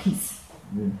another piece.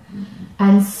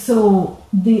 And so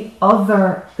the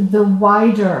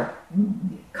wider,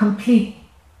 complete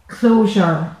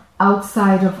closure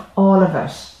outside of all of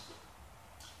it.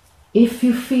 If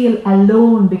you feel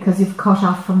alone because you've cut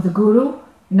off from the guru, you're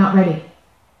not ready.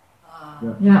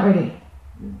 You're not ready.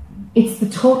 It's the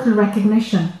total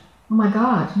recognition. Oh my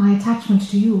God, my attachment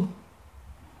to you.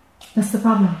 That's the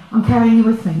problem. I'm carrying you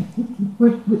with me.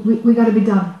 We got to be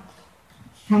done.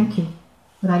 Thank you,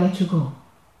 but I let you go.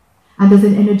 And there's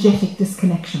an energetic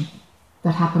disconnection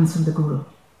that happens from the guru.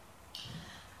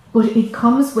 But it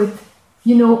comes with,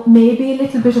 maybe a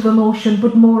little bit of emotion,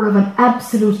 but more of an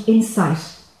absolute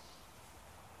insight.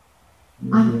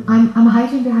 I'm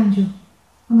hiding behind you.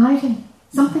 I'm hiding.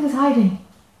 Something is hiding.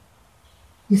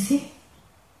 You see?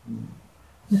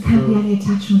 There can't be any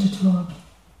attachment at all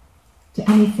to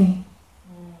anything.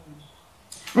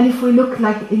 And if we look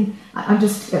I'm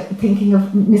just thinking of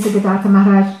Nisargadatta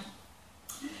Maharaj.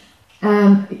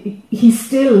 He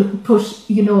still put,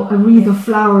 a wreath of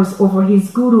flowers over his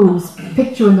guru's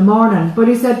picture in the morning. But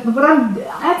he said, but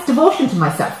that's devotion to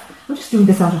myself. I'm just doing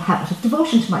this out of habit. It's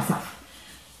devotion to myself.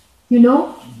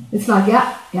 It's like,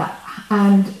 yeah.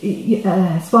 And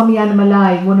Swami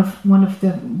Annamalai, one of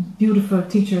the beautiful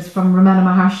teachers from Ramana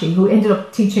Maharshi, who ended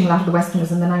up teaching a lot of the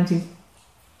Westerners in the 90s,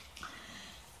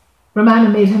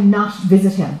 Ramana made him not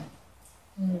visit him.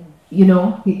 He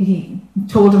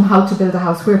told him how to build a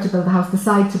house, where to build a house, the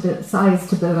size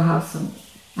to build a house. And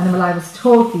Annamalai was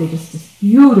totally just this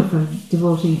beautiful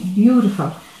devotee,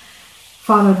 beautiful.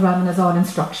 Followed Ramana's all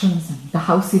instructions, and the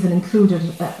house even included,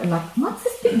 what's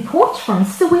this big porch for?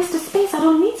 It's a waste of space. I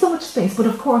don't need so much space. But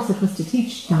of course it was to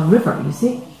teach downriver, you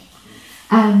see.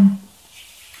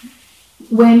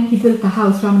 When he built the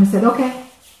house, Ramana said, okay,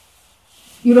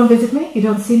 you don't visit me, you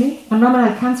don't see me. And Ramana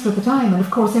had cancer at the time, and of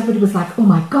course everybody was like, oh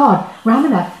my God,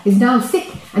 Ramana is now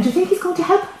sick, and do you think he's going to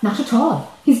help? Not at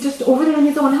all. He's just over there in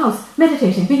his own house,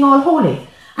 meditating, being all holy.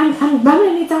 And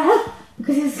Ramana needs our help,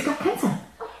 because he's got cancer.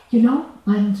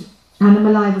 And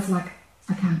Annamalai was like,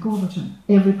 I can't go over to him.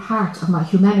 Every part of my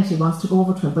humanity wants to go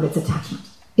over to him, but it's attachment.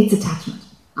 It's attachment.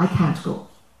 I can't go.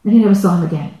 And he never saw him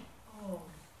again.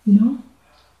 You know?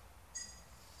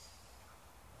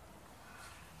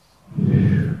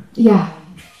 Yeah.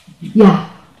 Yeah.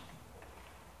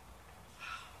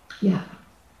 Yeah.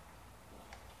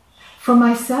 For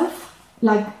myself,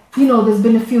 like, you know, there's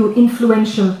been a few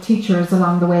influential teachers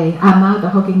along the way. Amma, the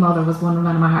hugging mother, was one of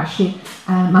Ramana Maharshi.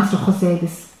 Master Jose,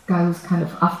 this guy who's kind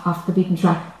of off the beaten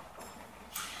track.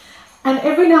 And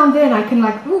every now and then I can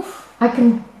I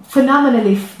can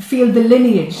phenomenally feel the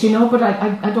lineage, you know, but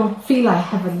I don't feel I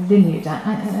have a lineage.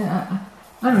 I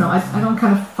don't know, I don't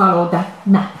kind of follow that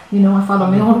map, you know, I follow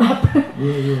my own map.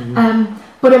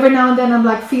 But every now and then I'm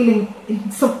like feeling,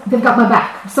 they've got my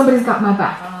back, somebody's got my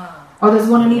back. Or there's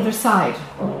one on either side,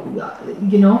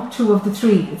 you know, 2 of the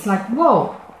 3. It's like,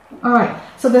 whoa, all right.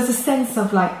 So there's a sense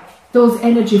of like those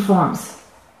energy forms.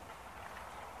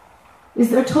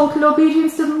 Is there total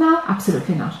obedience to them now?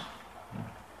 Absolutely not.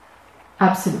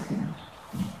 Absolutely not.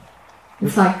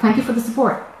 It's like, thank you for the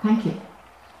support. Thank you.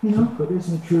 You know? But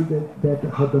isn't it true that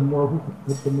the more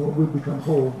we become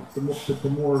whole, the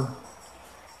more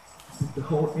the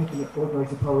whole infinite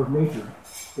organizing power of nature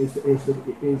is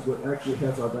what actually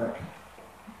has our back.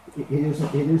 It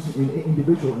isn't an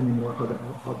individual anymore how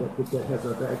that has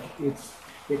our back. It's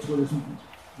what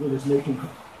is making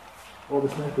all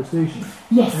this manifestation.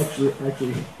 Yes.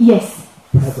 Actually. Yes.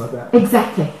 Has our back.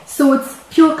 Exactly. So it's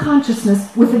pure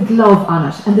consciousness with a glove on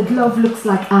it, and the glove looks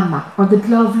like Amma, or the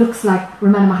glove looks like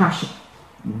Ramana Maharshi.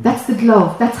 Mm-hmm. That's the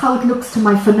glove. That's how it looks to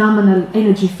my phenomenal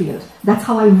energy field. That's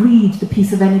how I read the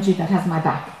piece of energy that has my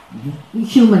back. Mm-hmm.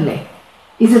 Humanly.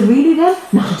 Is it really them?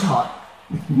 Not at all.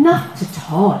 Not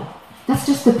at all. That's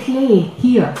just the play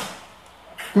here.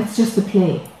 That's just the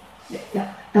play.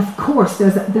 Of course,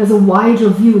 there's a wider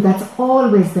view that's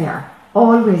always there.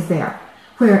 Always there.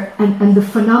 Where, and the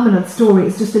phenomenal story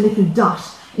is just a little dot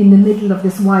in the middle of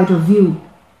this wider view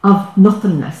of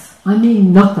nothingness. I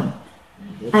mean nothing.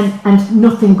 And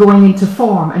nothing going into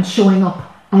form and showing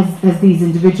up as these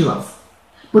individuals.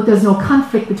 But there's no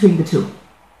conflict between the two.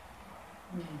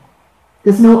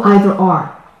 There's no either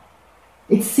or.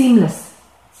 It's seamless.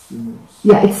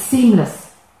 Yeah, it's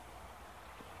seamless.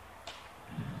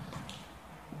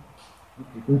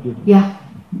 Okay, thank you. Yeah,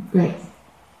 great.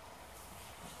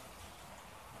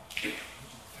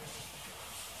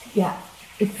 Yeah,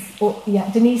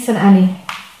 Denise and Annie,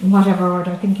 in whatever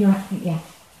order. I think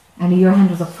Annie, your hand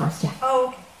was up first, yeah. Oh,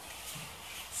 okay.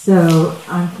 So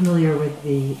I'm familiar with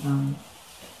the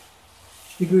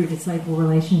guru-disciple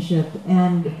relationship,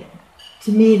 and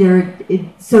to me,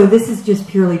 so this is just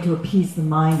purely to appease the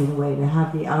mind in a way, to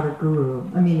have the outer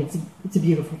guru. I mean, it's a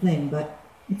beautiful thing, but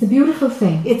it's a beautiful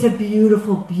thing. It's a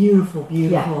beautiful, beautiful,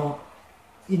 beautiful.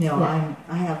 Yeah. You know, yeah.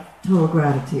 I have total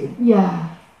gratitude.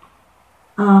 Yeah.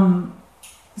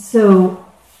 So,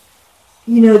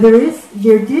 you know,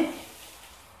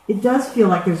 it does feel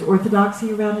like there's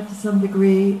orthodoxy around it to some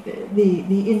degree. The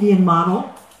Indian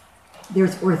model,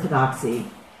 there's orthodoxy.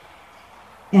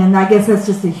 And I guess that's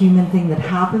just a human thing that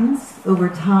happens over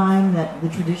time, that the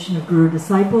tradition of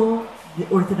guru-disciple, the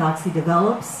orthodoxy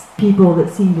develops. People that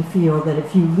seem to feel that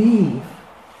if you leave,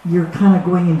 you're kind of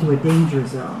going into a danger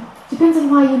zone. Depends on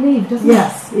why you leave, doesn't it?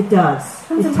 Yes, it does.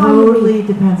 Depends it totally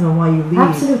depends on why you leave.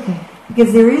 Absolutely.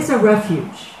 Because there is a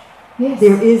refuge. Yes.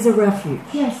 There is a refuge.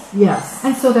 Yes. Yes.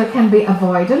 And so there can be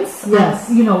avoidance. Yes.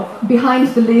 And, you know, behind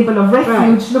the label of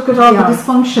refuge, right. Look at all the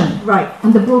dysfunction. Right.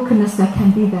 And the brokenness that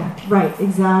can be there. Right,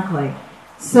 exactly.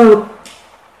 So,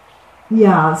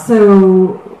 yeah,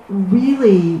 so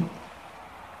really,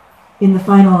 in the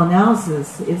final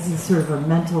analysis, is sort of a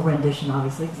mental rendition,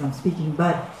 obviously, because I'm speaking,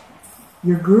 but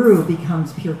your guru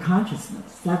becomes pure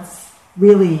consciousness. That's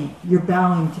really, you're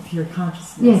bowing to pure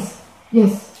consciousness. Yes,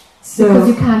 yes. So, because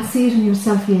you can't see it in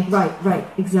yourself yet. Right,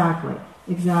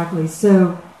 exactly.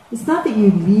 So it's not that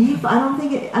you leave. I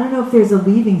don't know if there's a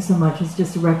leaving so much as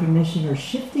just a recognition or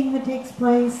shifting that takes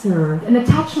place, or an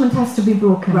attachment has to be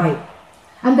broken. Right.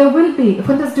 And there will be.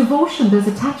 When there's devotion, there's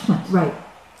attachment. Right.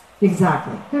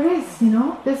 Exactly. There is, you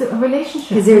know. There's a relationship.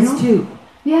 Because there's two.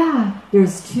 Yeah.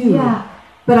 There's two. Yeah.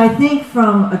 But I think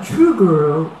from a true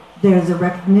guru, there's a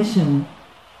recognition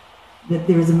that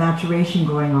there's a maturation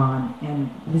going on, and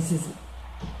this is,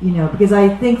 you know, because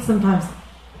I think sometimes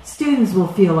students will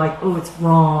feel like, oh, it's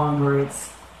wrong, or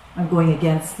I'm going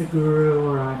against the guru,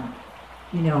 or I'm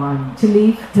to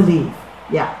leave.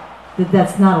 Yeah,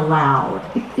 that's not allowed.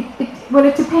 Well,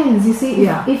 it depends. You see,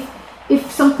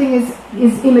 if something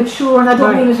is immature, and I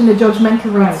don't right. mean it in a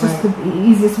judgmental way. Right, it's just the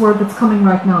easiest word that's coming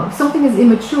right now. If something is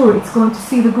immature, it's going to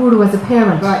see the guru as a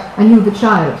parent, right. and you the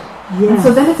child. And Yes.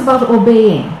 so then it's about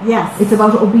obeying. Yes. It's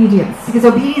about obedience. Because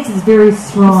obedience is very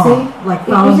strong. See? Like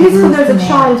It following is the when rules there's a command.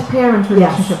 child-parent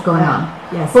relationship Yes. going Yeah. on.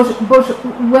 Yes. But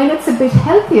when it's a bit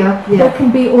healthier, Yeah. there can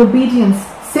be obedience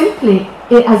simply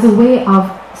as a way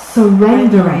of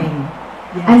surrendering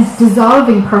Yes. and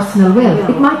dissolving personal will. Will.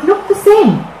 It might look the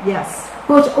same, Yes.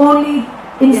 but only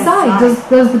inside Yes,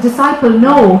 does the disciple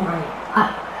know Right.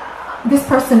 this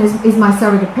person is my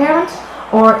surrogate parent,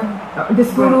 or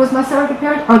this guru Right. is my surrogate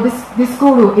parent, or this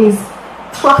guru is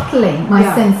throttling my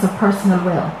Yeah. sense of personal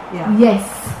will. Yeah. Yes,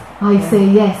 I Yeah. say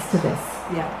yes to this.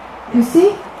 Yeah. You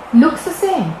see, looks the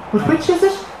same, but Right. which is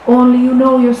it? Only you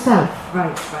know yourself.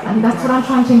 Right. Right. And that's what I'm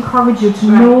trying to encourage you to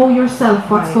Right. know yourself,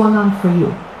 what's Right. going on for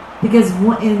you. Because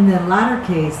in the latter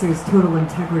case, there's total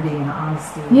integrity and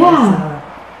honesty. Yeah.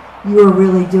 There's, you are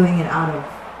really doing it out of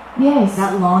Yes.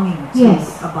 that longing to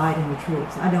Yes. abide in the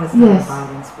truths. I know it's not Yes.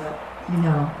 abidance, but you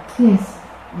know, Yes.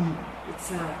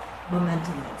 it's a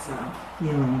momentum. It's a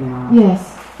healing there. Yes.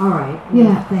 All right. Well,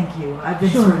 Yeah. Thank you. I've been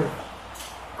Sure. sort of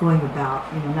going about,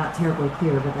 not terribly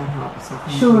clear, but that helps. So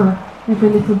thank Sure. you. Every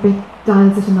little bit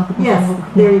dials it another bit. Yes.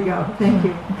 There you go. Thank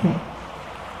you. Okay.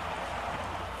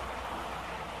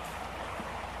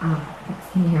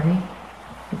 Can you hear me?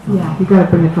 Yeah, you got to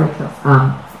bring it very close.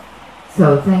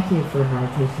 So thank you for the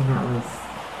meditation. That was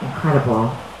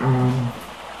incredible. And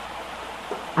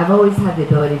I've always had the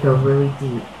ability to go really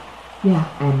deep Yeah.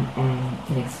 and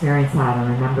can experience that and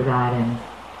remember that. And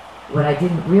what I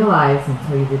didn't realize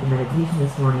until you did the meditation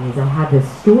this morning is I had this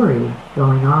story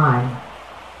going on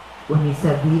when you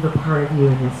said leave a part of you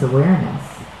in this awareness.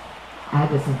 I had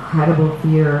this incredible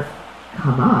fear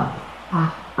come up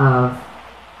of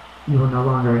you will no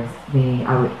longer me.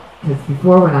 I would, because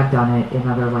before when I've done it in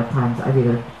other lifetimes, I've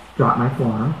either dropped my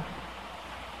form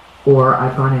or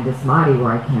I've gone into samadhi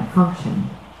where I can't function,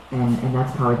 and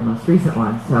that's probably the most recent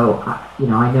one. So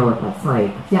I know what that's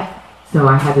like. Yeah. So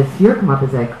I had this fear come up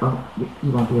as like, oh,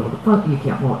 you won't be able to function.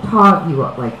 You won't talk. You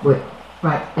won't what.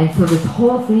 Right. And so this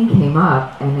whole thing came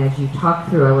up, and as you talked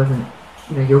through, I wasn't,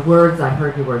 your words. I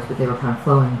heard your words, but they were kind of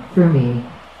flowing through me.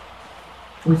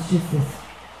 Was just this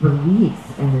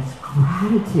release and this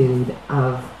gratitude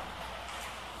of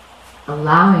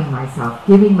allowing myself,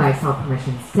 giving myself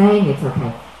permission, saying it's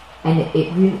okay, and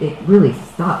it really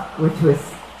stuck, which was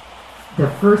the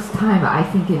first time I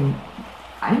think in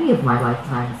any of my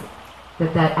lifetimes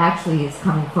that actually is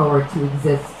coming forward to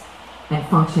exist and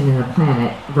function in the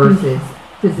planet versus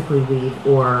physically leave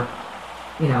or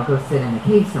go sit in a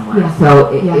cave somewhere. Yeah.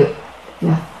 So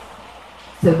Yeah.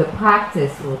 So the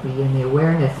practice will be, and the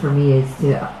awareness for me is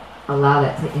to allow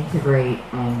that to integrate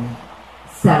and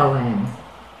settle in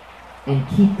and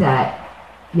keep that,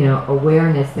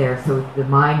 awareness there so the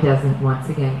mind doesn't once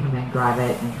again come and grab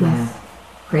it and kind Yes.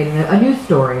 of create a new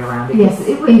story around it. Yes,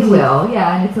 It indeed. will,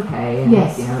 yeah, and it's okay. And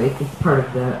Yes. it's part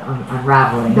of the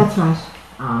unraveling. That's right.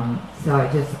 So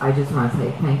I just want to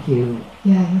say thank you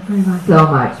Yeah, you're very right. so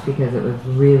much because it was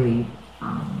really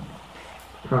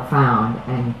profound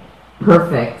and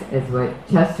perfect as what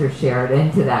Chester shared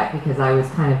into that, because I was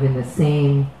kind of in the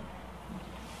same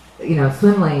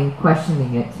swim lane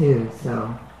questioning it too.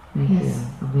 So thank Yes.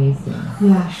 you. Amazing.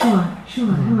 Yeah, sure.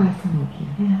 You're welcome.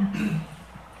 Thank you. Yeah.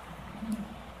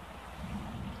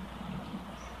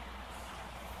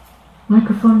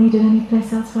 Microphone needed any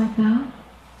place else right now?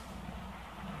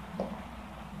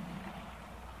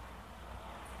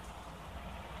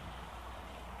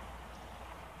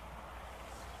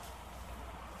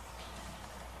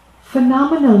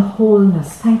 Phenomenal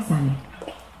wholeness. Thanks, Annie.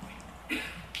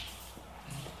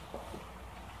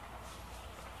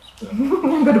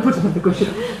 I'm going to put it on the cushion.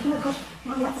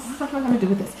 What am I going to do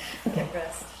with this? Okay.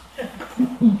 Rest.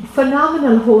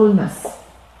 Phenomenal wholeness.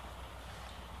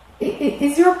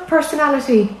 Is your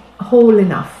personality whole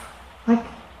enough? Like,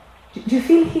 do you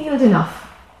feel healed enough?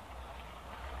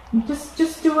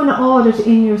 Just do an audit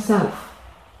in yourself.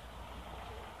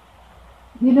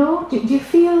 Do you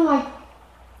feel like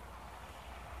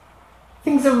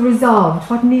things are resolved?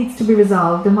 What needs to be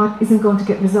resolved and what isn't going to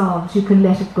get resolved, you can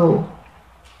let it go.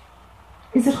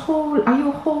 Is it whole? Are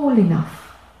you whole enough?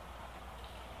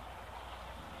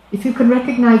 If you can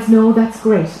recognize, no, that's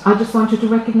great. I just want you to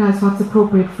recognize what's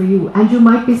appropriate for you. And you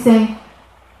might be saying,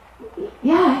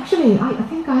 yeah, actually, I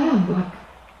think I am.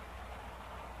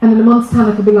 And in a month's time,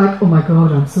 I could be like, oh my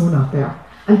God, I'm so not there.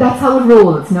 And that's how it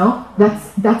rolls, no?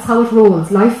 That's how it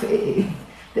rolls. Life,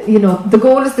 the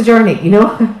goal is the journey,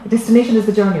 the destination is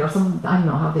the journey, or some, I don't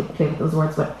know how they play with those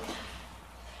words, but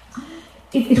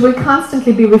it will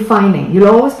constantly be refining. You'll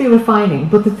always be refining.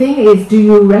 But the thing is, do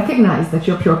you recognize that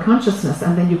you're pure consciousness,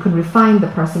 and then you can refine the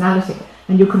personality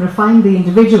and you can refine the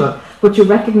individual. but you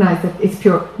recognize that it's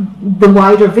pure. The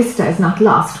wider vista is not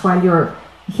lost while you're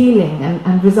healing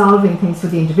and resolving things for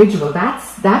the individual.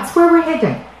 That's where we're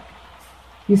heading.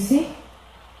 You see?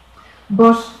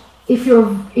 But if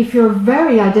you're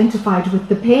very identified with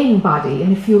the pain body,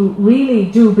 and if you really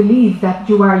do believe that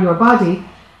you are your body,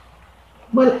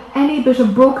 well, any bit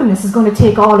of brokenness is going to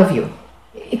take all of you.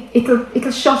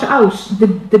 It'll shut out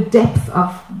the depth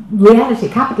of reality,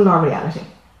 capital R reality.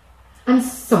 And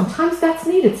sometimes that's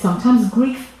needed. Sometimes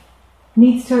grief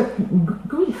needs to...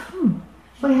 Grief?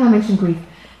 Funny how I mentioned grief.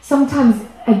 Sometimes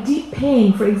a deep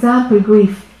pain, for example,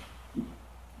 grief,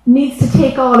 needs to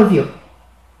take all of you.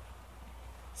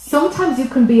 Sometimes you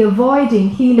can be avoiding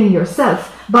healing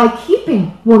yourself by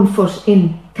keeping one foot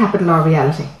in capital R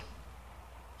reality.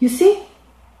 You see?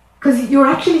 Because you're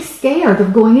actually scared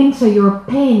of going into your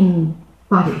pain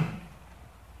body.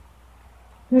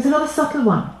 There's another subtle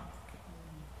one.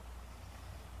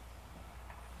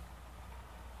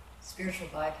 Spiritual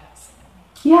bypassing.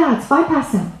 Yeah, it's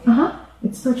bypassing.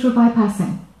 It's spiritual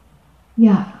bypassing.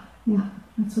 Yeah,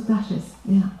 that's what that is.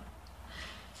 Yeah.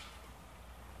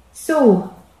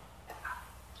 So,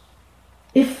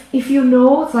 if you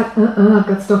know it's like, I've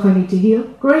got stuff I need to heal,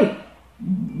 great.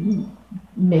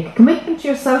 Make a commitment to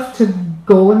yourself to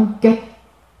go and get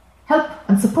help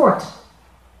and support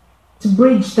to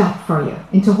bridge that for you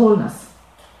into wholeness.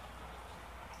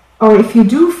 Or if you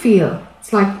do feel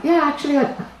it's like, yeah, actually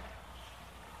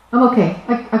I'm okay.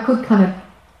 I could kind of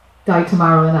die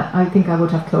tomorrow and I think I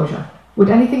would have closure. Would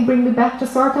anything bring me back to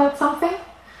sort out something?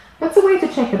 That's a way to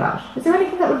check it out. Is there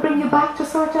anything that would bring you back to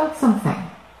sort out something?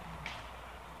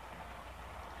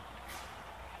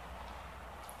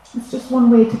 It's just one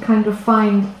way to kind of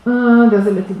find, there's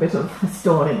a little bit of a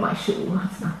stone in my shoe.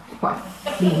 It's not quite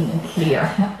clean and clear.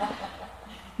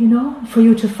 You know, for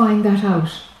you to find that out.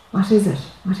 What is it?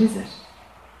 What is it?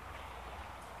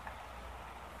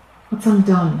 What's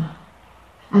undone?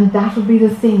 And that will be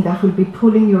the thing that will be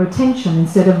pulling your attention.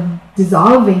 Instead of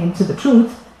dissolving into the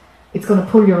truth, it's going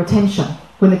to pull your attention.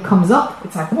 When it comes up,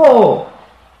 it's like, whoa!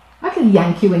 I can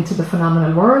yank you into the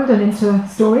phenomenal world and into a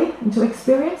story, into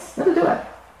experience. That'll do it.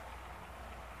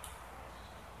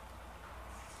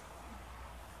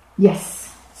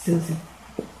 Yes, Susan.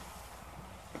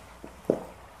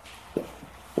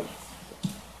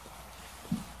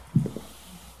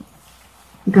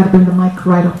 You got to bring the mic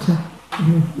right up to.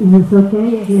 Is this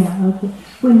okay? Yeah, okay.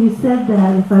 When you said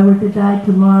that, if I were to die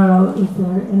tomorrow, is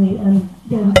there any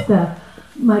undone stuff?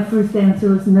 My first answer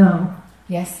was no.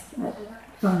 Yes.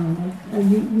 Fine.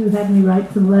 You had me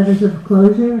write some letters of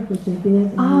closure, which I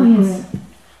did. Oh, yes.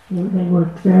 They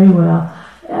worked very well.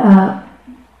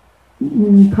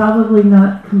 Probably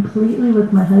not completely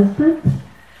with my husband.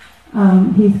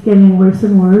 He's getting worse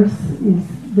and worse. He's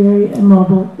very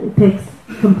immobile. It takes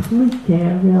complete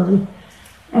care, really.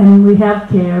 And we have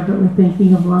care, but we're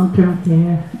thinking of long-term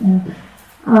care.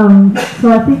 And,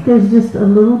 so I think there's just a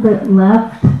little bit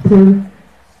left to...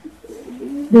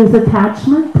 There's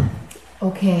attachment.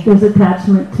 Okay. There's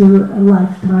attachment to a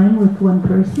lifetime with one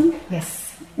person.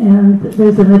 Yes. And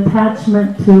there's an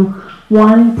attachment to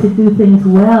wanting to do things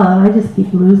well, and I just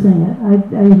keep losing it.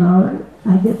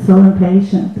 I get so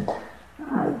impatient.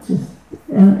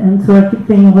 And so I keep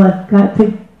thinking, well, I've got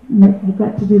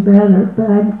to do better, but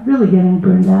I'm really getting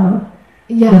burned out.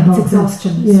 Yeah, it's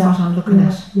exhaustion. Is what I'm looking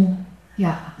at.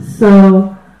 Yeah.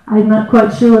 So I'm not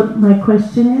quite sure what my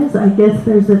question is. I guess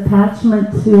there's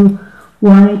attachment to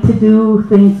wanting to do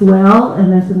things well, and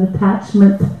there's an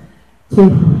attachment to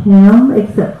him,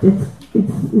 except it's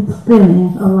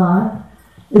spinning a lot.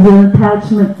 There's an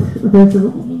attachment, there's a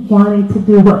wanting to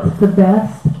do what's the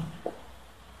best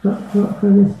for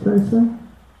this person.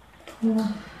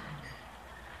 Yeah.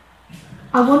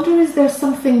 I wonder, is there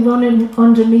something running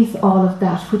underneath all of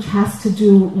that which has to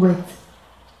do with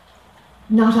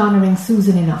not honouring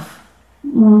Susan enough?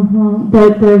 Mm-hmm.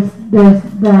 There's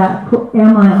that.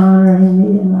 Am I honouring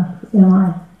me enough? Am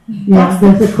I? Yeah,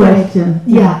 there's a question.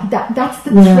 Yeah, that's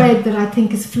the thread that I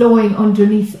think is flowing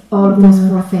underneath all of those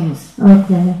four things.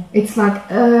 Okay. It's like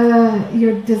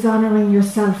you're dishonouring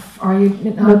yourself, or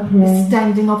you're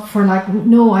standing up for like,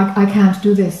 no, I can't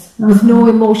do this. With no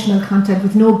emotional content,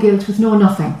 with no guilt, with no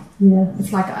nothing. Yes.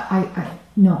 It's like,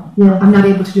 no, I'm not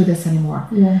able to do this anymore.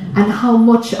 Yeah. And how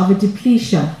much of a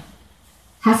depletion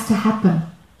has to happen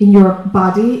in your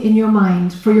body, in your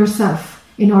mind, for yourself,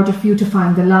 in order for you to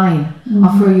find the line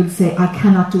of where you'd say, I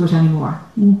cannot do it anymore.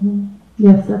 Mm-hmm.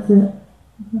 Yes, that's it.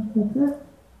 That's it.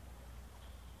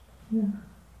 Yeah.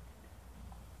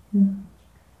 Yeah.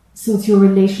 So it's your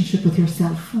relationship with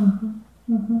yourself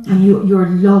and your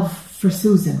love for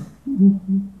Susan.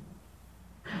 And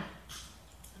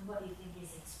what do you think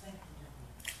is expected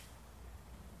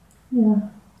Yeah.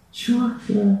 Sure.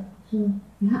 Sure.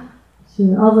 Yeah.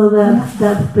 Sure. Although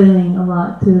that's spinning a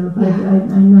lot too. Yeah.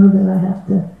 I know that I have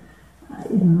to. I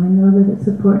know that it's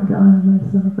important to honor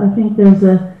myself. I think there's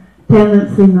a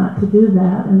tendency not to do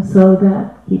that, and so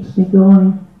that keeps me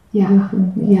going. Yeah.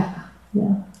 Yeah.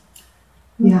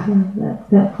 Yeah. Okay,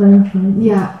 that clarifies.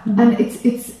 Yeah. And it's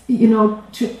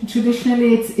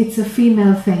traditionally it's a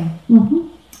female thing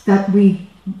that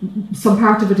some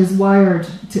part of it is wired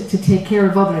to take care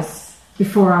of others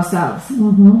before ourselves.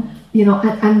 And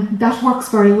that works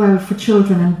very well for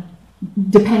children and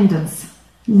dependence.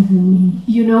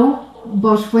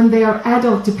 But when they are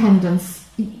adult dependents,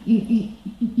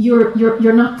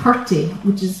 you're not 30,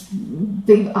 which is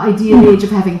the ideal age of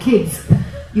having kids.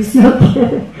 You see, but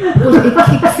it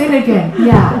kicks in again.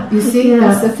 Yeah, you see,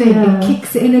 that's the thing. Yeah. It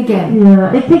kicks in again.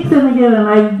 Yeah, it kicks in again, and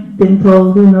I've been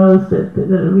told, who knows, that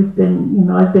we've been,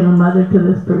 I've been a mother to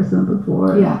this person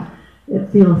before. Yeah. It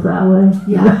feels that way.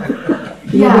 Yeah.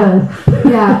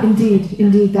 Yeah,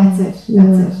 indeed, that's it. That's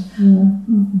it. Yeah.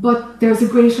 But there's a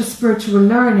greater spiritual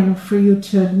learning for you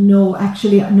to know,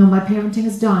 actually, no, my parenting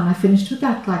is done. I finished with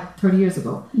that like 30 years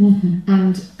ago.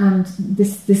 And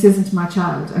this isn't my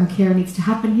child, and care needs to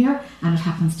happen here, and it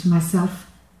happens to myself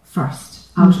first,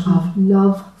 out of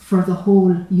love for the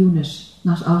whole unit,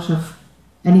 not out of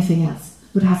anything else.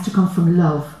 But it has to come from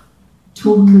love.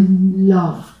 Total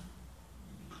love.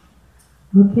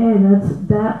 Okay,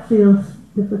 that feels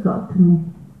difficult to me.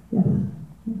 Yes.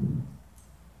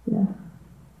 Yeah.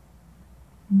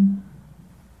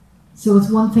 So it's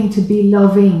one thing to be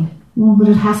loving, but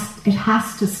it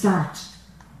has to start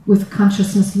with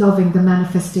consciousness loving the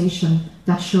manifestation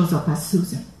that shows up as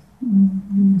Susan.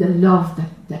 The love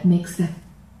that makes that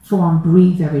form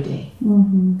breathe every day.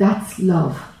 That's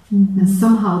love. And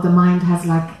somehow the mind has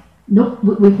like, nope,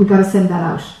 we got to send that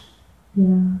out.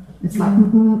 Yeah. It's like,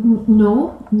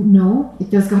 no,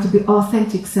 there's got to be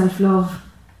authentic self-love,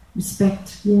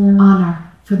 respect,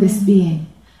 honor for this being.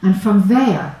 And from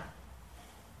there,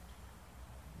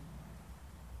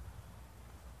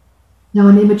 now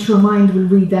an immature mind will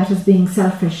read that as being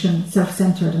selfish and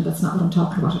self-centered, and that's not what I'm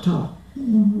talking about at all.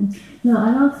 No,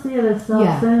 I don't see it as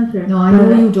self-centered. No, I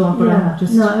know you don't, but I'm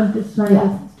just... No, I'm just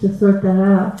trying to sort that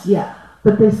out. Yeah.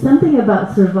 But there's something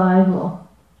about survival.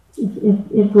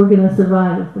 If we're going to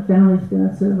survive, if the family's going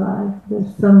to survive,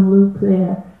 there's some loop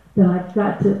there that I've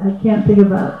got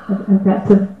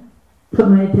to put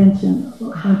my attention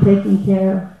on taking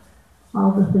care of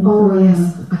all the things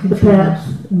around, I can the feel pets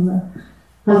that. and the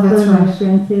That's husband and right. the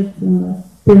grandkids and the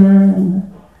dinner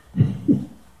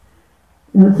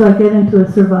and so I get into a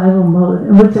survival mode,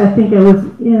 in which I think I was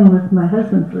in with my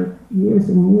husband for years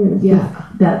and years. Yeah.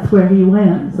 That's where he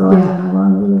went, so I went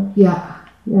along with it. Yeah.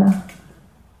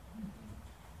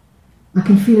 I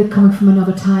can feel it coming from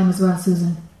another time as well,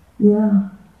 Susan. Yeah.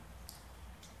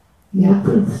 Yeah.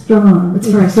 It's strong. It's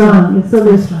very strong. So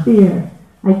there's Very strong. fear.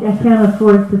 I can't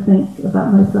afford to think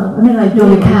about myself. I mean, I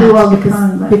No, you do. I do all can't, the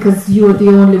time. But because you're the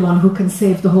only one who can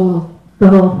save the whole the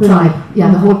whole thing. tribe.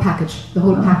 Yeah, the whole package. The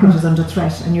whole package is under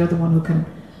threat, and you're the one who can.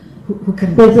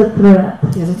 There's a threat.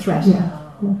 There's a threat. Yeah.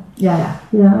 Yeah.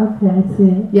 Yeah. Okay, I see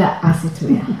it. Yeah, I see too.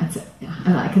 Yeah, that's it. Yeah.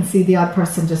 And I can see the odd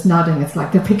person just nodding. It's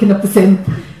like they're picking up the same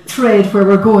thread where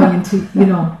we're going into,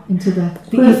 into the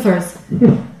ethers.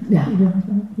 Yeah.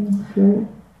 Great.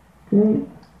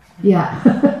 Yeah.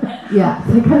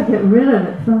 I gotta get rid of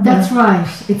it somehow. That's right.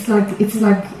 It's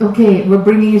like okay, we're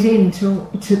bringing it into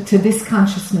to this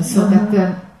consciousness, so that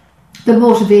the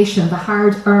motivation, the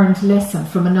hard-earned lesson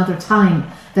from another time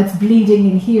that's bleeding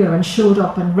in here and showed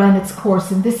up and ran its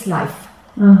course in this life.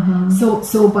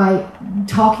 So by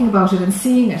talking about it and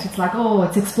seeing it, it's like,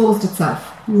 it's exposed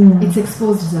itself. It's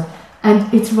exposed itself.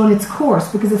 And it's run its course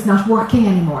because it's not working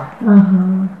anymore.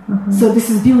 So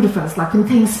this is beautiful. It's like when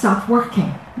things stop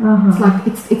working. It's like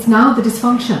it's now the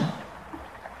dysfunction.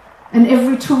 And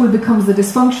every tool becomes the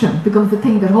dysfunction, becomes the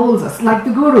thing that holds us. Like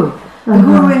the guru. The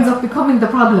guru ends up becoming the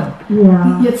problem.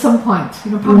 Yeah. At some point.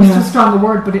 Probably too strong a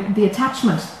word, but the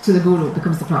attachment to the guru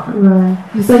becomes the problem. Right.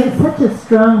 You But see? it's such a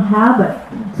strong habit.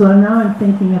 So now I'm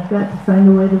thinking I've got to find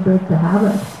a way to break the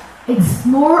habit. It's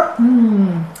more...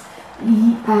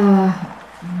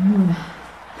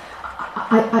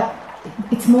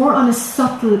 it's more on a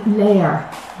subtle layer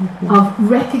of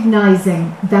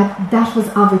recognizing that was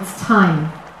of its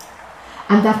time,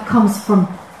 and that comes from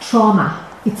trauma.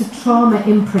 It's a trauma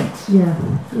imprint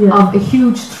of a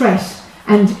huge threat,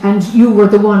 and you were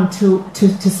the one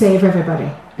to save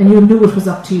everybody, and you knew it was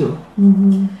up to you.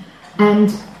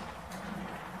 And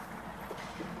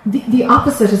the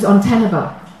opposite is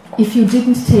untenable. If you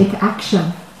didn't take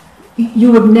action,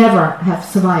 you would never have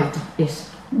survived it.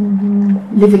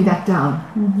 living that down.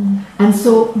 And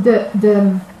so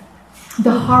the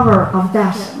horror of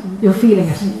that, you're feeling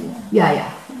it.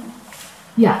 Yeah.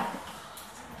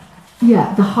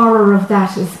 The horror of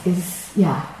that is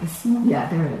there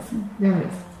it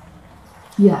is.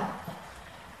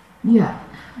 Yeah.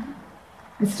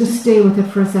 Let's just stay with it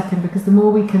for a second, because the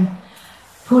more we can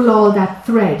pull all that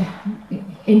thread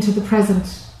into the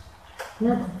present.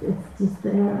 Yes, it's just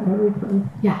there every place.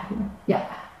 Yeah.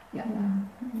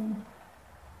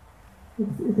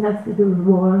 It has to do with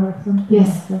war or something.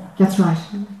 Yes, that's right.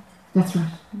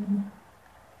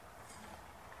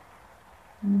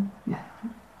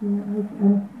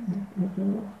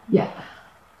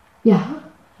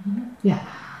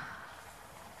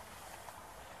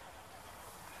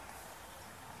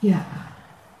 Yeah.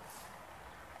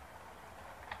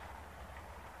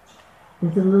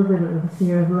 There's a little bit of a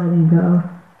fear of letting go.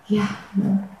 Yeah.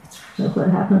 That's what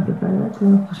happens if I let go.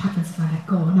 What happens if I let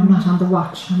go? And I'm not on the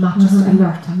watch. I'm not just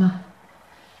alert. I'm not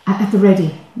at the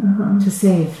ready to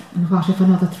save. And what if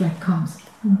another threat comes?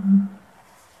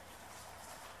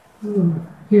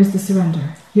 Here's the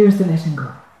surrender. Here's the letting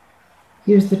go.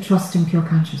 Here's the trust in pure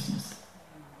consciousness.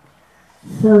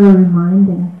 So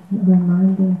reminding.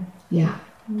 Yeah.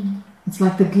 It's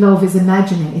like the glove is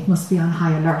imagining it must be on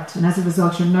high alert, and as a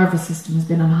result your nervous system has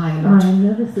been on high alert. My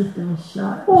nervous system is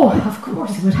shot. Oh, of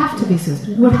course, it would have to be,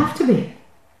 Susan. It would have to be.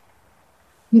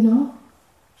 You know?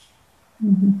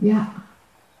 Yeah.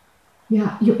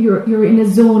 You're in a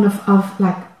zone of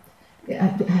like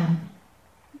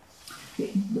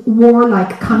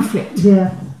warlike conflict.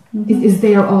 Yeah. Is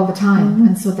there all the time,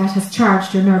 and so that has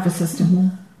charged your nervous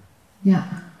system.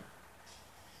 Yeah.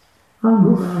 How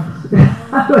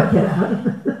do I get out of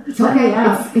it? It's okay.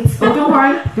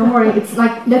 Don't worry. It's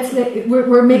like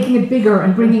we're making it bigger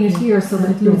and bringing it here so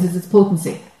that it loses its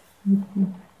potency.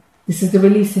 This is the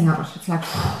releasing of it. It's like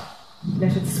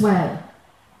let it swell,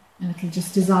 and it'll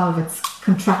just dissolve its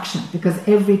contraction, because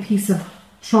every piece of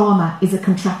trauma is a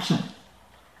contraction,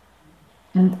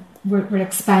 and we're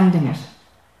expanding it.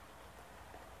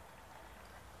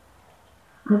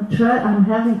 I'm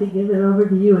having to give it over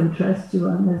to you and trust you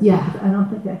on this. Yeah. Because I don't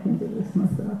think I can do this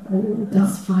myself. I really don't.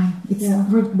 That's fine.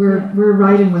 We're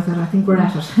riding with it. I think we're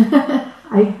at it.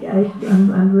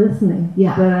 I'm listening.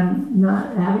 Yeah. But I'm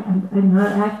not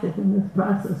active in this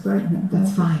process right now.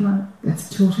 That's fine. That's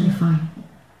totally fine.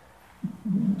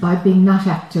 By being not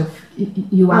active,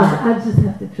 you are. I just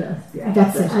have to trust.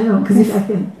 That's it. I don't think I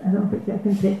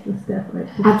can take the step right.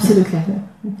 Absolutely. Okay.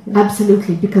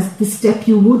 Absolutely, because the step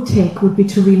you would take would be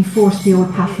to reinforce the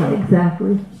old pattern.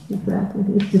 Exactly.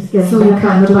 It's just getting so back you can't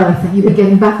on the do bus. anything. You'd be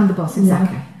getting back on the bus,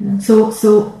 exactly. Yeah.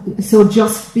 So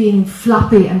just being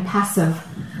floppy and passive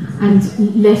and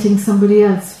letting somebody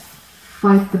else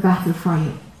fight the battle for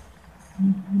you.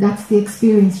 That's the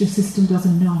experience your system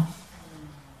doesn't know.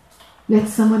 Let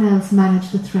someone else manage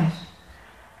the threat.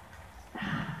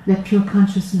 Let pure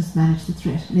consciousness manage the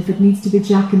threat. And if it needs to be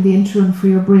Jack in the interim for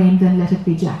your brain, then let it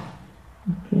be Jack.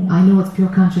 Okay. I know it's pure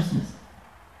consciousness.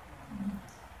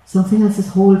 Something else is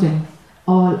holding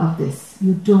all of this.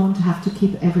 You don't have to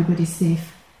keep everybody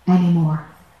safe anymore.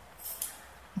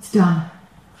 It's done.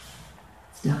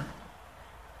 It's done.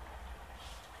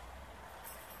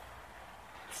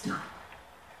 It's done.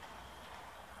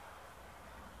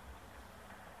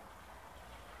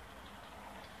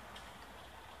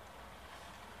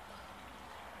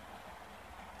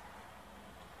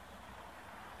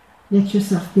 Let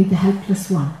yourself be the helpless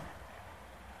one,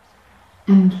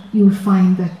 and you'll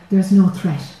find that there's no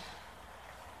threat.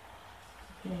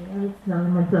 Okay, I was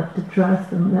telling myself to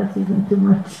trust, and that's even too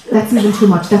much. That's even too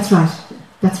much. That's right.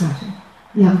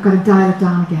 Yeah, we've got to dial it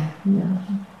down again. Yeah.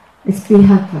 It's be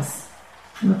helpless.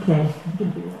 Okay, I can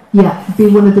do that. Yeah, be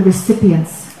one of the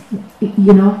recipients.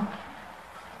 You know.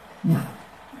 Yeah.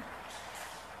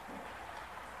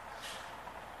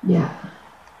 Yeah.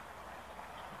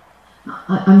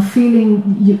 I'm feeling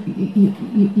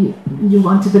you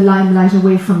wanted the limelight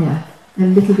away from you a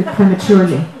little bit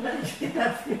prematurely.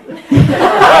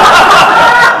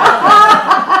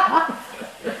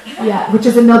 Yeah, which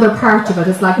is another part of it.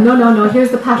 It's like, no,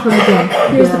 here's the pattern again.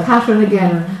 Here's the pattern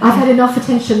again. I've had enough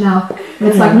attention now. And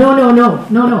it's like, no,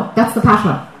 that's the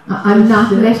pattern. I'm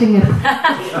not letting it.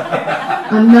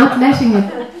 I'm not letting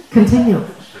it continue.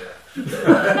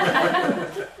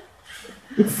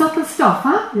 It's subtle stuff,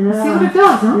 huh? Yeah. See what it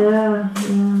does, huh?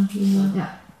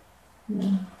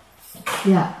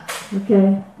 Yeah.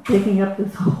 Okay, taking up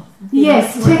this whole...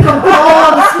 Yes, take up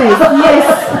all the space.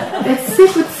 Yes. Let's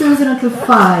sit with Susan until 5.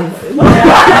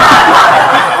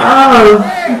 Oh,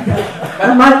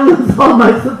 I might lose all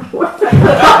my support.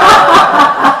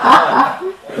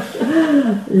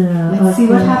 See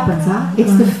what happens, huh?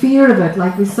 It's the fear of it,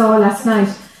 like we saw last night.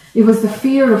 It was the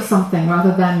fear of something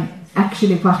rather than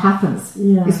actually what happens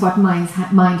is what mind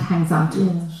hangs on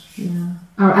to. Yeah.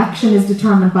 Our action is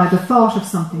determined by the thought of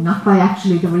something, not by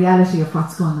actually the reality of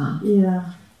what's going on. Yeah.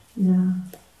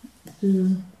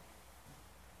 True.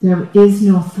 There is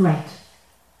no threat.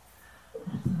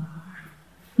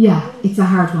 Yeah, it's a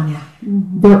hard one, yeah.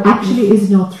 Mm-hmm. There actually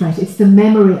is no threat. It's the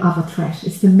memory of a threat.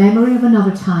 It's the memory of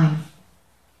another time.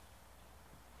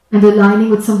 And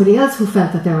aligning with somebody else who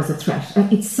felt that there was a threat.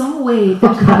 It's some way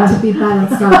that had to be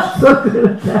balanced out. So good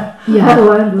at that. Yeah. I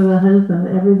went with a husband.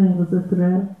 Everything was a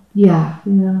threat. Yeah.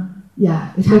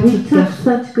 It had But he to took get,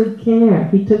 such good care.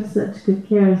 He took such good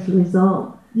care as a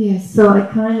result. yes. So I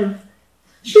kind of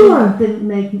Sure. I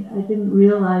didn't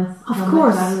realize Of how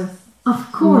course. much I was.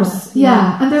 Of course,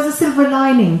 Yeah. And there's a silver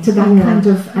lining to that Yeah. kind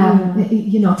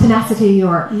of, tenacity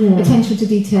or Yeah. attention to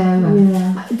detail. And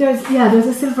Yeah. there's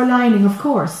a silver lining, of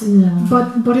course. Yeah.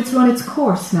 But it's run its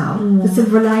course now. Yeah. The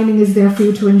silver lining is there for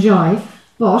you to enjoy,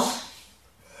 but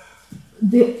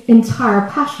the entire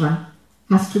pattern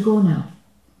has to go now.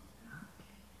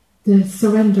 The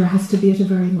surrender has to be at a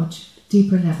very much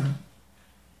deeper level.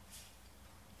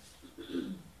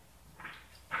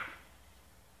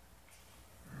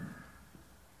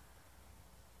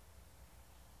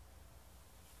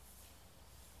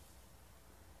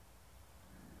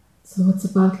 So it's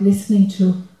about listening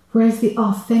to where's the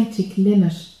authentic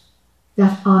limit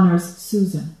that honours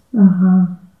Susan?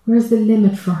 Where's the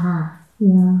limit for her?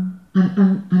 Yeah.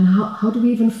 And how do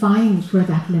we even find where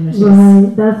that limit is?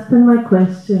 Right. That's been my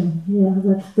question. Yeah.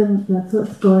 That's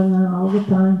what's going on all the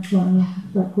time for me.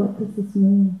 Like, what does this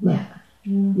mean? But,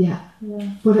 Yeah.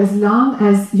 But as long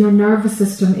as your nervous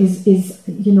system is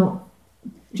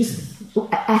just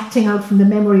acting out from the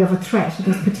memory of a threat,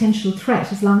 there's potential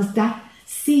threat, as long as that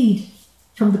seed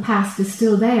from the past is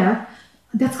still there,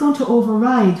 that's going to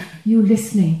override you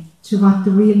listening to what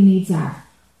the real needs are.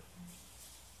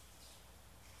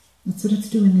 That's what it's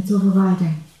doing, it's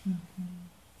overriding.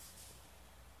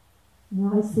 Yeah,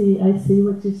 I see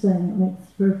what you're saying. It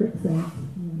makes perfect sense.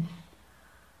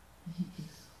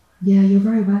 Yeah, you're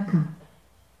very welcome.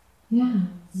 Yeah.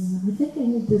 I think I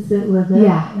need to sit with it.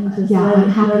 And just let I'm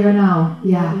it- happier let it- now. let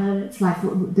Yeah. it- It's like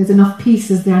there's enough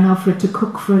pieces there now for it to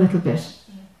cook for a little bit.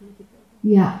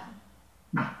 Yeah.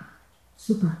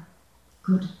 Super.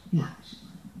 Good. Yeah.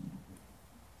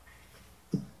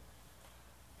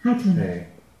 Hi, Clint. Hey.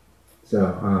 So,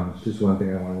 just one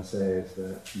thing I want to say is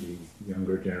that the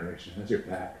younger generation has your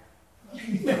back.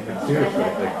 Seriously,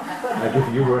 like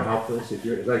if you were helpless,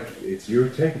 it's you're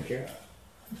taken care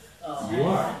of. You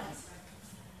are,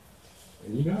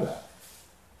 and you know that.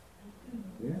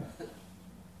 Yeah.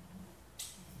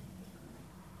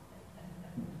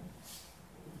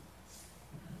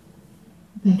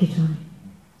 Thank you, Tony.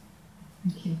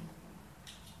 Thank you.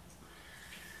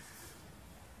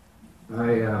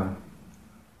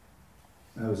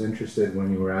 I was interested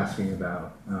when you were asking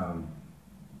about, are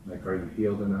you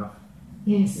healed enough?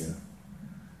 Yes.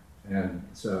 Yeah. And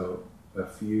so a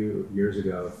few years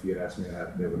ago, if you had asked me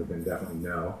that, there would have been definitely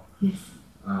no. Yes.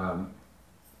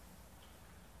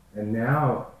 And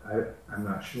now I'm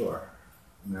not sure.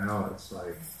 Now it's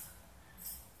like,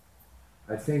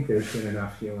 I think there's been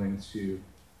enough healing to,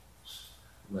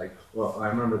 I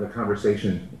remember the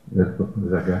conversation, is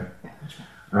that good?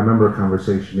 I remember a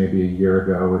conversation maybe a year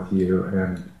ago with you,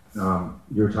 and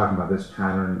you were talking about this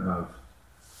pattern of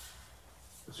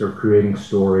sort of creating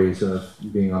stories of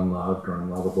being unloved or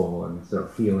unlovable, and sort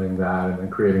of feeling that, and then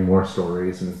creating more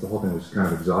stories, and the whole thing was kind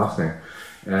of exhausting.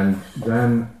 And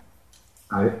then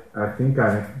I think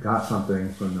I got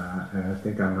something from that, and I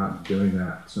think I'm not doing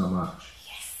that so much.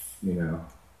 Yes.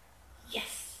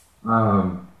 Yes.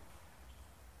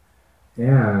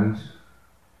 And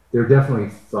there are definitely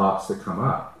thoughts that come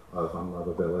up of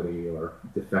unlovability or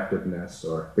defectiveness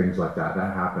or things like that.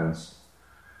 That happens.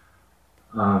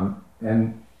 And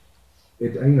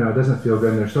it doesn't feel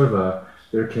good. And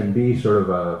there can be sort of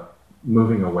a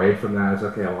moving away from that. It's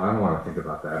okay, well, I don't want to think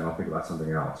about that. I'll think about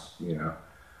something else,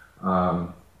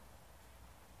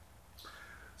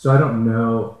 So I don't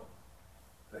know.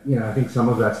 I think some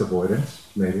of that's avoidance,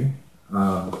 maybe.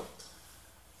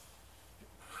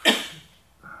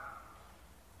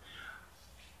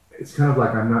 It's kind of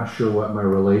like I'm not sure what my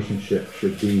relationship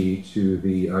should be to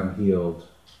the unhealed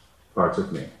parts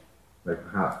of me. Like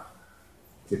how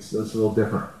it's a little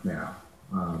different now,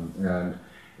 and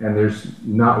there's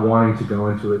not wanting to go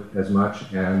into it as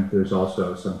much, and there's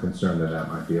also some concern that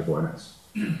might be avoidance.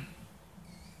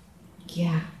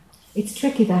 Yeah. It's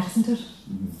tricky, that, isn't it?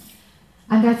 Mm-hmm.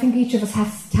 And I think each of us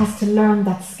has to learn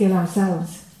that skill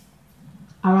ourselves.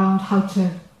 around how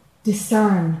to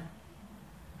discern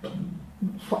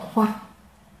what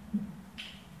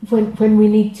when we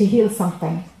need to heal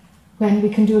something, when we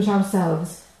can do it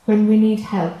ourselves, when we need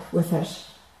help with it,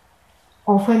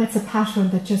 or when it's a pattern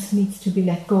that just needs to be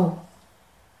let go.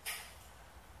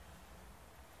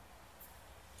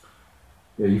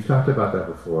 Yeah, you've talked about that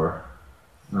before.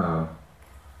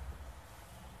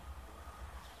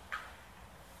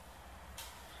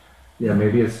 Yeah,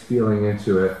 maybe it's feeling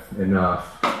into it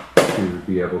enough to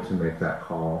be able to make that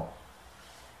call.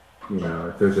 You know,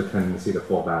 if there's a tendency to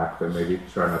pull back, then maybe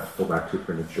try not to pull back too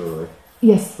prematurely.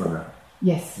 Yes. From it.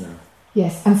 Yes. Yeah.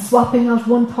 Yes. And swapping out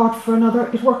one thought for another,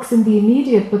 it works in the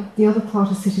immediate, but the other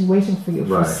thought is sitting waiting for you.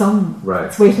 Right. For some, Right.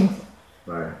 it's waiting.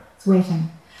 Right. It's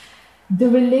waiting. The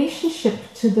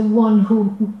relationship to the one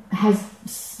who has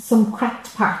some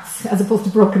cracked parts as opposed to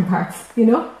broken parts, you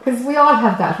know, because we all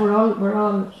have that. We're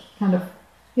all kind of,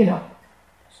 you know,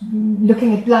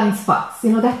 looking at blind spots.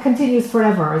 You know, that continues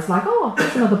forever. It's like, oh,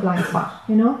 there's another blind spot.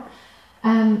 You know,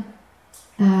 and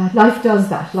life does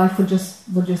that. Life will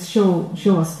just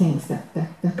show us things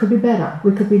that could be better.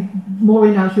 We could be more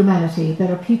in our humanity,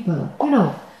 better people. You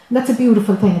know, and that's a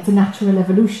beautiful thing. It's a natural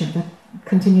evolution that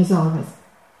continues always.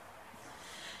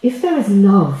 If there is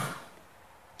love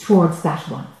towards that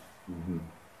one,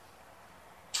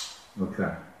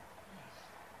 Okay.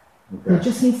 there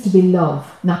just needs to be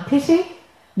love, not pity,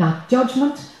 not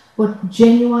judgment, but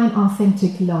genuine,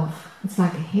 authentic love. It's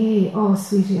like, hey, oh,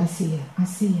 sweetie, I see you.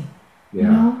 Yeah. You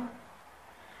know?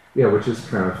 Yeah, which is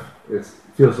kind of, it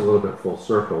feels a little bit full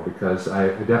circle because I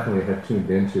definitely had tuned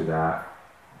into that,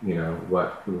 you know,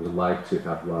 what it was like to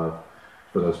have love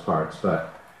for those parts,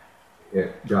 but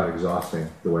it got exhausting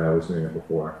the way I was doing it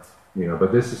before, you know,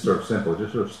 but this is sort of simple,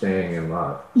 just sort of staying in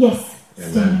love. Yes.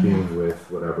 And then being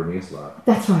with whatever needs love.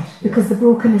 That's right, because the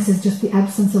brokenness is just the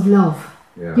absence of love.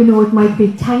 Yeah. You know, it might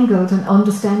be tangled and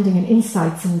understanding and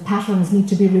insights and patterns need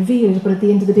to be revealed, but at the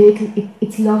end of the day,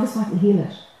 it's love is what will heal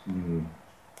it. Mm-hmm.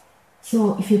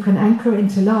 So if you can anchor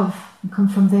into love and come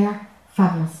from there,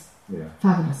 fabulous. Yeah.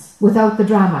 Fabulous. Without the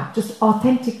drama, just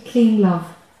authentic, clean love,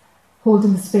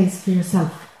 holding the space for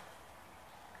yourself.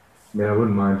 I mean, I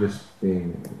wouldn't mind just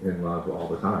being in love all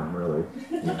the time, really.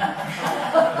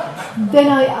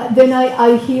 Then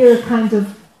I hear kind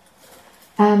of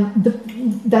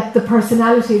that the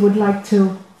personality would like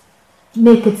to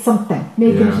make it something,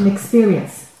 make it an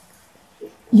experience.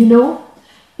 You know,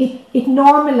 it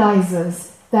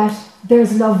normalizes that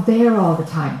there's love there all the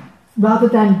time, rather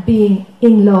than being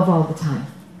in love all the time.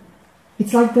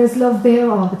 It's like there's love there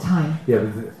all the time. Yeah,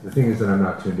 but the thing is that I'm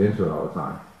not tuned into it all the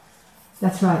time.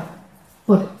 That's right.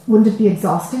 But wouldn't it be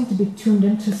exhausting to be tuned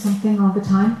into something all the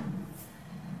time?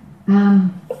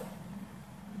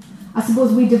 I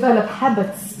suppose we develop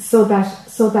habits so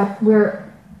that we're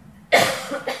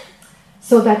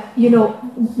you know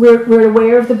we're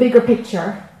aware of the bigger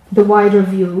picture, the wider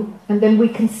view, and then we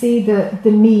can see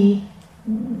the me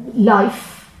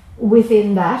life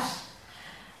within that.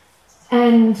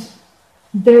 And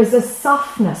there's a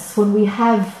softness when we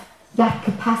have that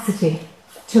capacity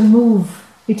to move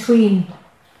between,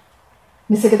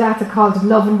 Nisargadatta called it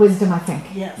love and wisdom, I think.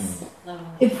 Yes.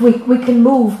 If we can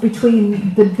move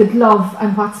between the glove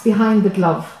and what's behind the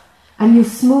glove, and you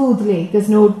smoothly, there's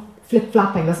no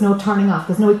flip-flopping, there's no turning off,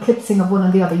 there's no eclipsing of one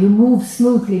and the other, you move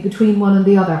smoothly between one and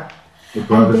the other. The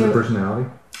glove is the personality?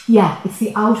 Yeah, it's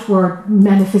the outward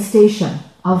manifestation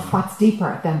of what's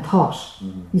deeper than thought.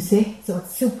 Mm-hmm. You see? So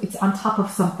it's on top of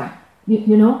something,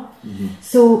 you know? Mm-hmm.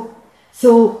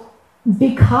 So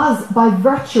because by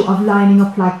virtue of lining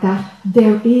up like that,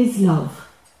 there is love.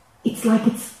 It's like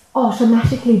it's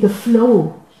automatically the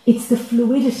flow. It's the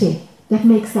fluidity that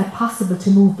makes that possible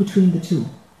to move between the two.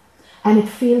 And it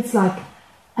feels like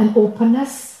an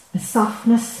openness, a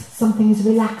softness, something is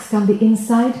relaxed on the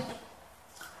inside.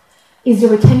 Is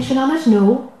there a tension on it?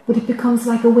 No, but it becomes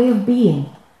like a way of being.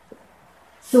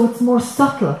 So it's more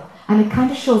subtle, and it kind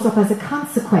of shows up as a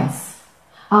consequence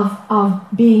of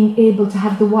being able to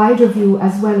have the wider view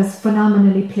as well as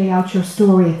phenomenally play out your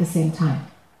story at the same time.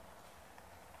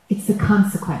 It's the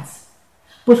consequence.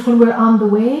 But when we're on the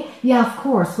way, yeah, of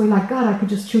course, we're like, God, I could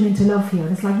just tune into love here.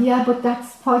 And it's like, yeah, but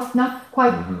that's not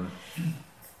quite... Mm-hmm.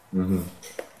 Mm-hmm.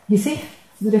 You see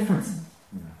the difference?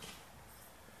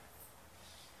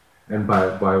 And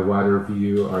by wider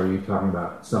view, are you talking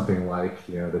about something like,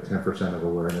 you know, the 10% of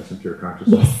awareness and pure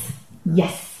consciousness?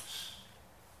 Yes.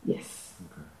 Okay.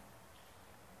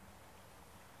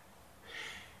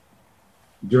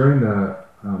 During the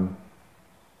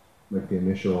the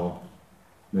initial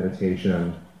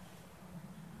meditation,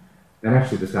 and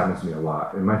actually this happens to me a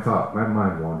lot, and my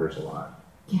mind wanders a lot,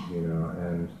 you know,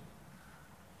 and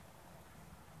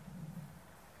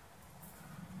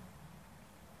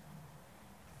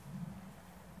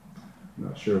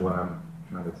not sure what I'm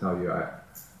trying to tell you.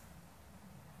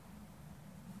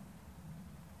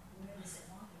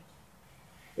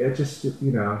 It just,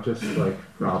 just like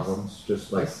problems,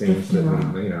 just like things that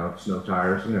need, snow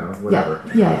tires, whatever.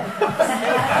 Yeah.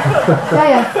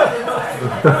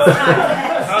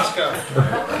 Costco.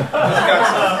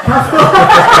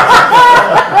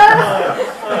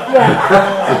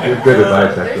 Yeah. Good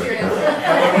advice, actually. We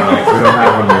don't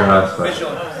have one near us, but.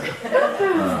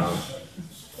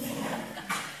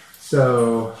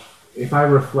 So, if I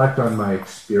reflect on my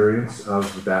experience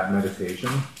of that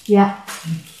meditation, yeah.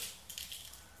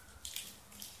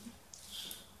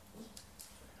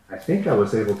 I think I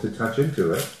was able to touch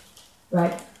into it.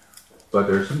 Right. But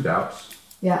there's some doubts.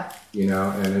 Yeah.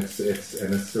 And it's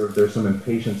sort of, there's some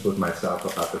impatience with myself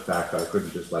about the fact that I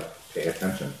couldn't just like pay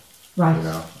attention. Right.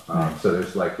 Right. So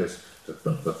there's like this the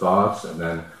thoughts, and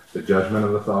then the judgment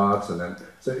of the thoughts, and then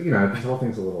this whole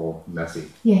thing's a little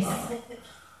messy. Yes.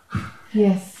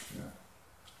 Yes.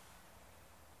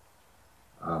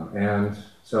 And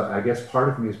so I guess part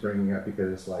of me is bringing it up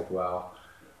because it's like, well,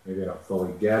 maybe I don't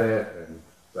fully get it,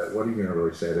 but what are you going to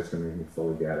really say that's going to make me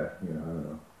fully get it? I don't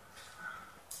know.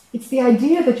 It's the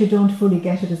idea that you don't fully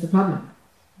get it is the problem.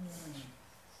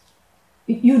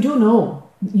 You do know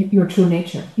your true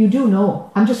nature. You do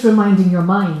know. I'm just reminding your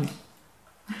mind.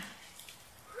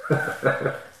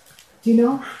 Do you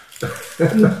know?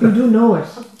 You do know it.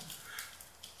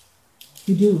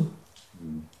 You do.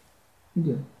 You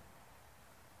do.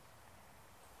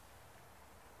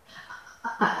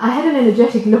 I had an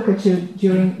energetic look at you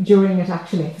during it,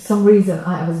 actually. For some reason,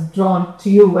 I was drawn to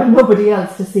you and nobody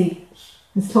else to see.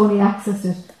 As Tony accessed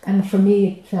it, and for me,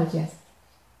 it felt yes.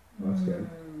 That's good.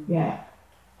 Yeah.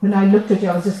 When I looked at you,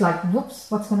 I was just like, whoops,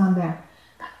 what's going on there?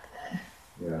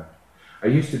 Yeah. I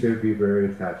used to be very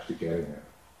attached to getting it.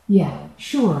 Yeah,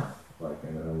 sure. Like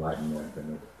an enlightenment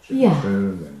and a Yeah.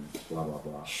 spoon and blah, blah,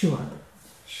 blah. Sure.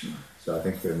 So I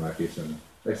think there might be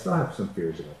I still have some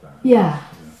fears about that. Yeah.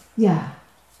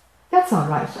 That's all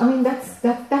right. I mean,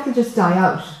 that'll just die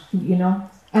out,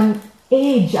 And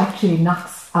age actually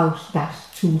knocks out that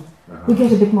too. We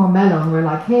get a bit more mellow and we're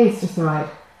like, hey, it's just all right.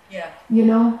 Yeah. We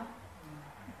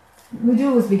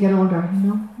do as we get older,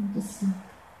 Just,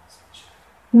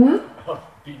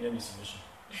 Beating any submission.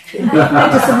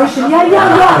 Into submission. Yeah,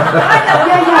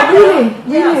 really.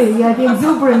 Yeah, the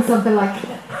exuberance of the like,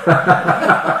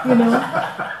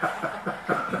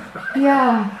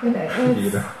 Yeah, and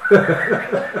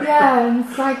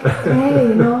it's like,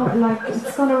 hey, like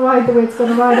it's gonna ride the way it's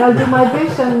gonna ride. I'll do my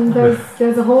bit, and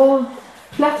there's a whole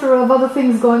plethora of other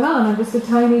things going on. I'm just a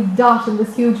tiny dot in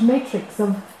this huge matrix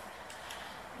of,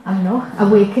 I don't know,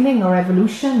 awakening or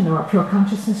evolution or pure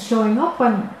consciousness showing up.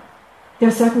 And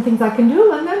there's certain things I can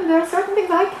do, and then there are certain things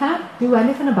I can't do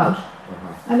anything about.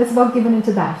 And it's about giving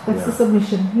into that. That's the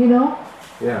submission,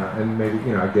 Yeah, and maybe,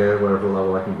 I get it whatever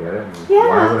level I can get it. And Yeah.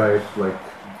 why would I,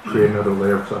 create another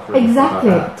layer of suffering?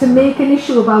 Exactly. About that? To make an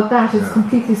issue about that is Yeah.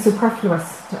 completely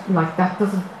superfluous. That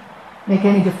doesn't make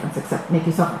any difference except make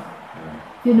you suffer.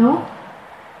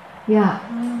 Yeah.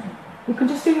 You can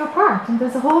just do your part, and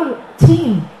there's a whole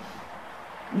team,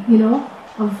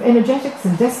 of energetics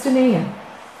and destiny, and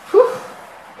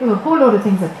a whole load of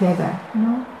things at play there,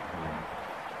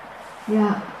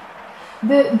 Yeah.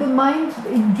 The mind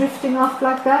drifting off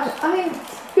like that, I mean,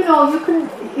 you can,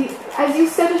 as you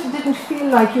said it didn't feel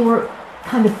like you were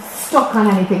kind of stuck on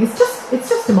anything. It's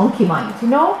just a monkey mind,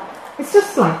 It's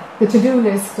just like the to-do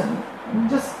list and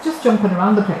just jumping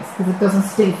around the place because it doesn't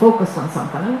stay focused on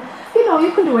something. And,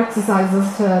 you can do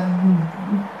exercises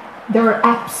there are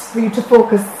apps for you to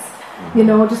focus,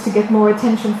 just to get more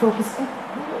attention focused.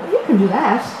 You can do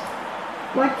that.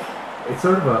 It's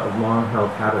sort of a long-held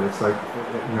habit. It's like,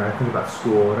 I think about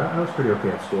school, and I was pretty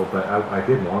okay at school, but I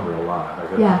did wander a lot. That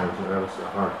was a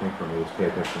hard thing for me, was pay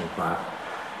attention in class.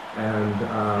 And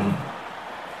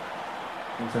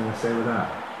what's I going to say with that?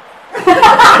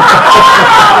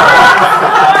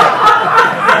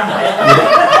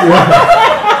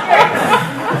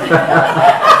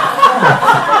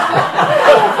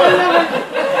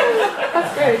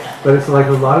 That's great. But it's like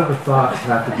a lot of the thoughts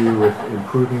have to do with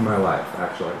improving my life,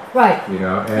 actually. Right.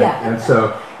 And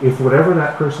so if whatever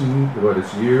that person, whether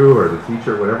it's you or the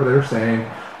teacher, whatever they're saying,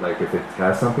 if it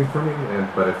has something for me,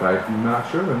 but if I'm not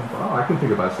sure, then I can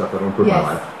think about stuff that'll improve my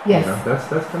life. Yes.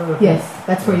 That's kind of the Yes,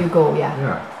 that's where you go. Yeah.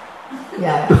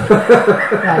 Yeah.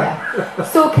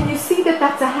 So can you see that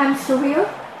that's a hamster wheel?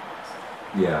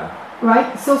 Yeah.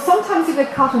 Right. So sometimes you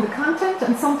get caught in the content,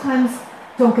 and sometimes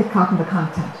don't get caught in the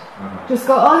content. Just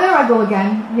go, there I go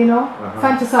again,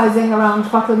 fantasizing around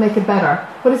what will make it better.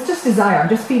 But it's just desire. I'm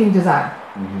just feeding desire.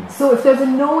 So if there's a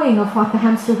knowing of what the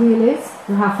hamster wheel is,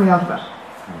 you're halfway out of it.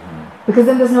 Because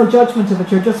then there's no judgment of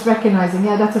it. You're just recognizing,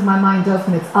 yeah, that's what my mind does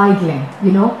when it's idling.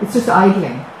 You know, it's just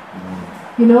idling.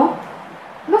 You know,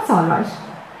 and that's all right.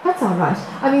 That's all right.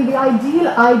 I mean, the ideal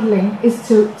idling is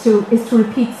to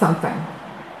repeat something,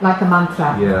 like a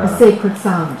mantra, a sacred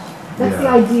sound. That's the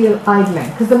ideal idling,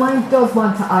 because the mind does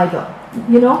want to idle.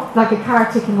 You know, like a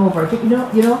car ticking over. You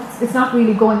know, it's not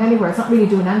really going anywhere. It's not really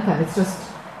doing anything. It's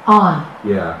just on.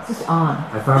 Yeah. It's just on.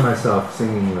 I found myself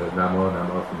singing the Namo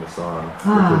Namo from the song, which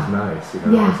was nice. You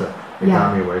know, it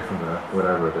got me away from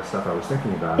the stuff I was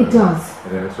thinking about. It does.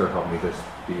 And then it sort of helped me just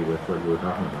be with what you were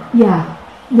talking about.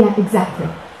 Yeah, exactly.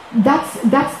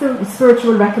 That's the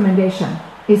spiritual recommendation,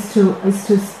 is to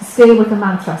stay with the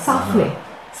mantra softly.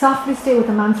 Softly stay with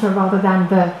the mantra rather than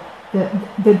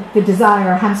the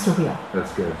desire hamster wheel.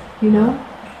 That's good. You know,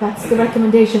 that's the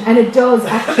recommendation, and it does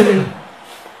actually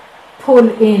pull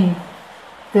in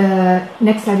the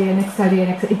next idea.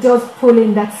 It does pull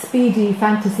in that speedy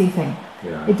fantasy thing.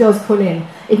 Yeah. It does pull in.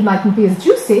 It mightn't be as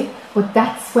juicy, but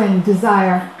that's when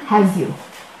desire has you,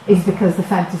 is because the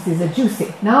fantasies are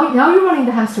juicy. Now you're running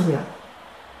the hamster wheel.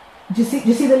 Do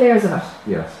you see the layers of it?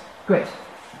 Yes. Great.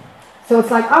 So it's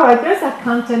like, all right, there's that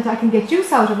content, I can get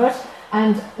juice out of it,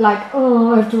 and like,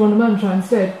 oh, I have to run a mantra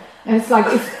instead. And it's like,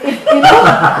 if if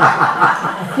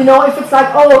it's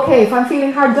like, oh, okay, if I'm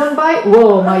feeling hard done by,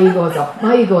 whoa, my ego's up.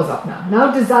 My ego's up now.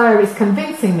 Now desire is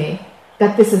convincing me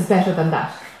that this is better than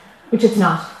that, which it's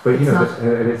not. But it's not.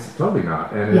 And it's totally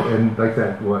not. And like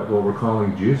that, what we're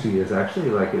calling juicy is actually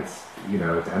like it's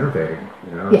enervating.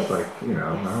 You know, yes. It's like I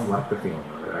don't like the feeling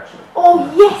of it actually.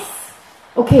 Oh yes.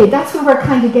 Okay, that's when we're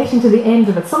kind of getting to the end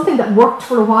of it. Something that worked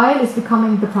for a while is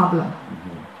becoming the problem.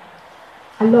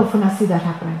 I love when I see that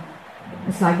happening.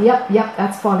 It's like, yep,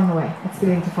 that's falling away. It's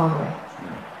beginning to fall away.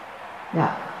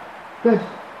 Yeah. Good.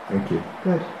 Thank you.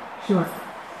 Good. Sure.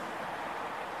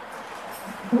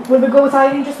 Will we go with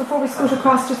Eileen just before we scoot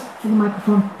across, just from the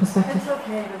microphone perspective? It's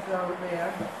okay to go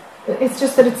there. It's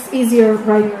just that it's easier,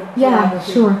 right? Yeah,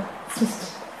 sure. It's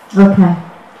just... Okay.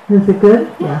 Is it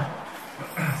good? Yeah.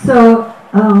 So,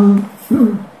 I'm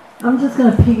just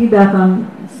going to piggyback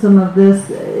on some of this.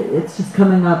 It's just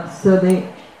coming up. So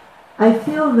I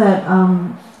feel that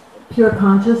pure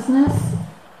consciousness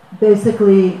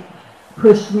basically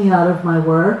pushed me out of my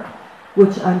work,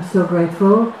 which I'm so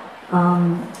grateful.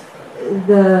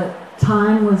 The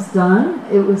time was done.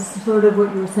 It was sort of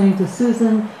what you were saying to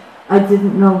Susan. I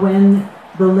didn't know when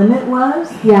the limit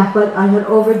was, but I had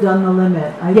overdone the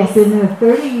limit. I'd been there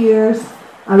 30 years.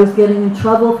 I was getting in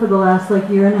trouble for the last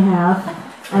year and a half,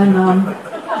 and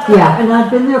and I'd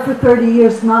been there for 30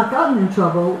 years, not gotten in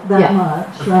trouble that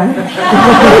much, right?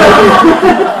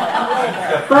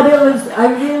 But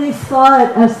I really saw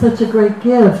it as such a great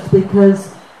gift because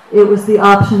it was the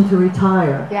option to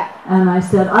retire. Yeah. And I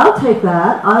said, I'll take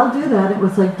that, I'll do that. It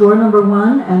was like door number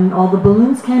 1, and all the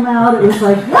balloons came out. It was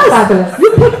like, yes,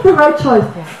 you picked the right choice.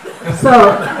 Yeah. So,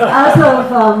 as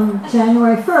of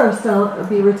January 1st, I'll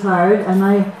be retired, and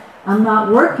I'm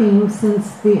not working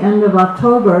since the end of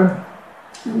October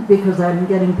because I'm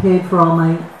getting paid for all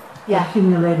my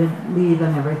accumulated leave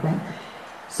and everything.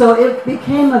 So it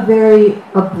became a very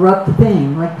abrupt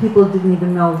thing. Like, people didn't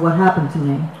even know what happened to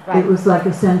me. Right. It was like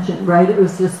ascension, right? It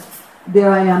was just,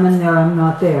 there I am and there I'm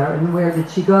not there, and where did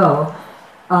she go?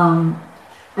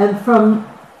 And from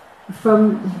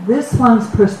this one's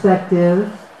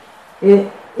perspective,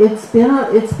 it's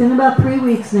been about 3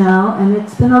 weeks now, and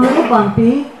it's been a little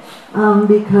bumpy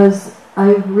because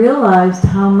I've realized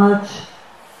how much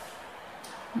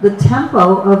the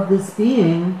tempo of this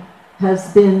being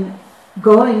has been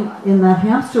going in that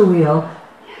hamster wheel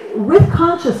with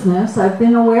consciousness. I've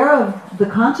been aware of the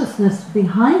consciousness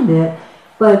behind it,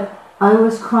 but I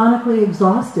was chronically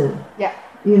exhausted. Yeah.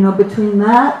 Between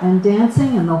that and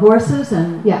dancing and the horses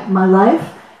and my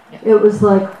life. It was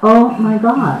like, oh my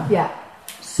God. Yeah.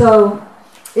 So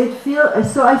I feel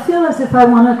as if I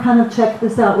want to kind of check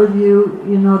this out with you,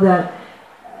 that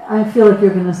I feel like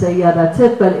you're going to say, yeah, that's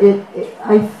it. But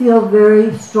I feel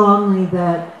very strongly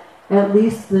that at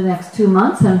least the next 2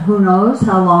 months, and who knows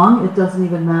how long, it doesn't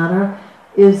even matter,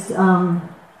 is a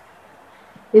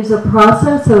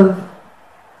process of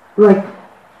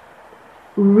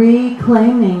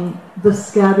reclaiming the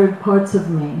scattered parts of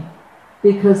me,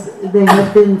 because they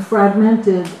have been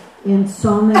fragmented in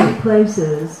so many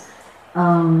places,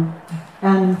 and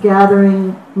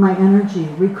gathering my energy,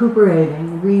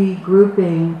 recuperating,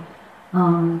 regrouping.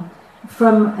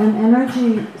 From an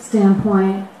energy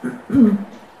standpoint,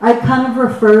 I kind of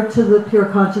refer to the pure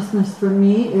consciousness. For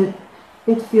me,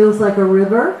 it feels like a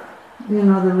river, the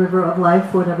river of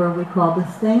life, whatever we call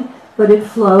this thing. but it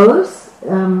flows.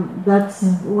 That's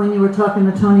when you were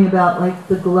talking to Tony about like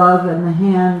the glove and the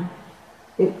hand.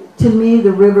 To me,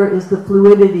 the river is the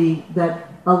fluidity that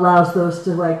allows those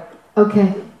to like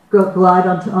glide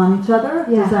on each other.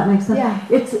 Yeah. Does that make sense? Yeah.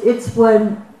 It's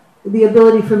when the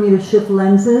ability for me to shift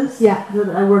lenses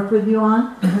that I worked with you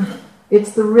on.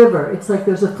 It's the river. It's like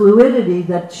there's a fluidity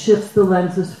that shifts the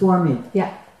lenses for me.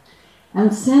 Yeah.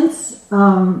 And since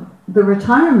the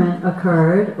retirement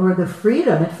occurred, or the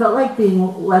freedom, it felt like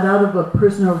being let out of a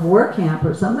prisoner of war camp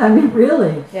or something. I mean,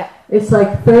 really. Yeah. It's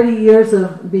like 30 years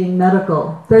of being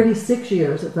medical, 36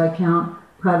 years if I count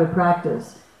private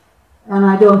practice. And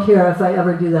I don't care if I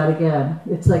ever do that again.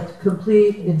 It's like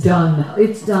complete. It's done.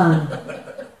 It's done.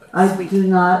 I do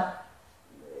not.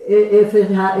 If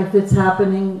it's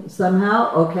happening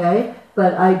somehow, okay.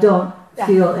 But I don't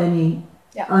feel any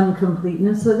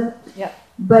uncompleteness with it. Yeah.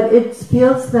 But it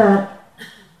feels that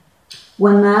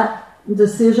when that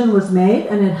decision was made,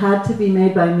 and it had to be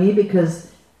made by me because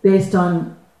based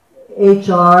on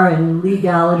HR and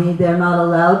legality, they're not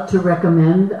allowed to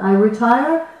recommend I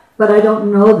retire. But I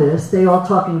don't know this. They all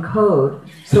talk in code.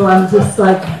 So I'm just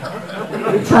like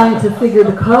trying to figure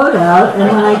the code out. And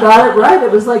when I got it right,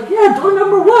 it was like, yeah, door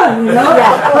number 1, you know?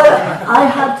 Yeah. But I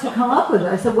had to come up with it.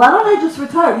 I said, why don't I just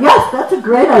retire? Yes, that's a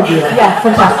great idea. Yeah,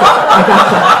 fantastic. I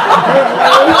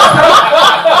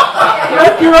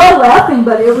Like, you're all laughing,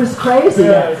 but it was crazy.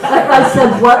 Like I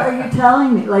said, what are you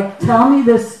telling me? Like, tell me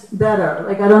this better.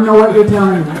 Like, I don't know what you're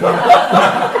telling me.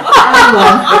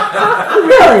 Anyway,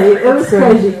 really, it was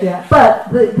crazy. Yeah.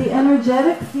 But the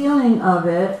energetic feeling of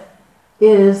it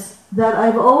is that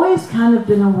I've always kind of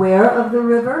been aware of the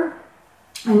river,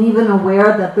 and even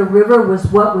aware that the river was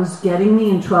what was getting me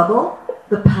in trouble.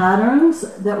 The patterns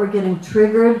that were getting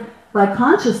triggered by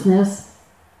consciousness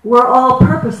were all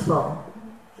purposeful.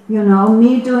 You know,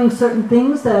 me doing certain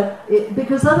things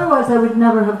because otherwise I would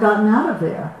never have gotten out of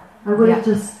there. I would have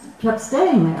just kept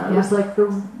staying there. It was like the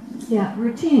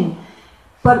routine.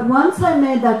 But once I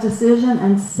made that decision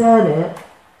and said it,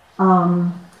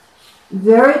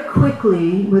 very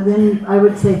quickly, within, I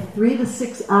would say, 3 to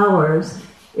 6 hours,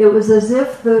 it was as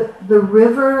if the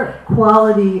river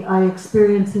quality I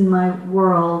experience in my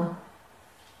world,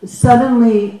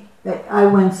 suddenly I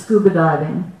went scuba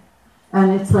diving.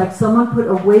 And it's like someone put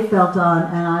a weight belt on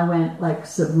and I went like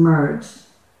submerged.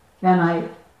 And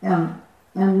now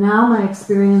my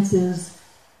experience is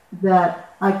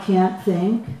that I can't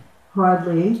think,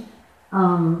 hardly.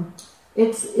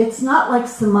 It's not like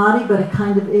samadhi, but it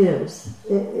kind of is.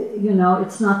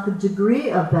 It's not the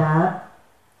degree of that.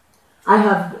 I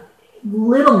have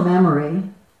little memory,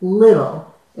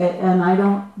 and I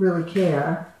don't really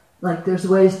care. Like, there's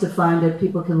ways to find it.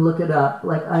 People can look it up.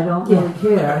 Like, I don't really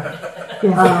care.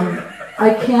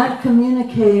 I can't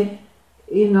communicate,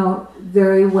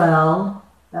 very well.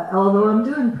 Although I'm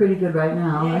doing pretty good right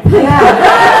now.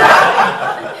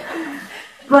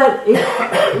 But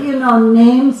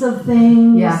names of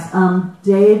things,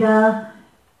 data,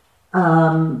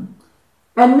 and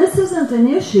this isn't an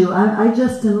issue. I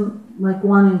just am like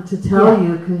wanting to tell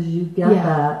you because you get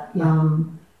that.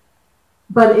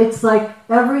 But it's like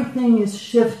everything is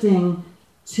shifting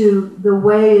to the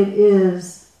way it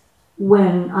is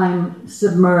when I'm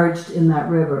submerged in that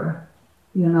river.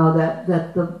 That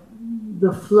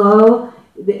the flow.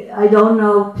 I don't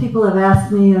know. People have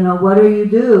asked me, what do you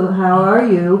do? How are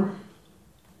you?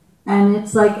 And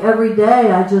it's like every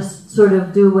day I just sort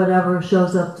of do whatever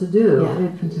shows up to do.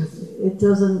 It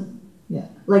doesn't.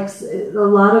 Like a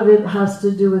lot of it has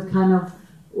to do with kind of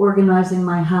organizing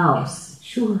my house.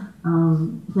 Sure.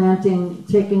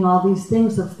 Taking all these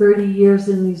things of 30 years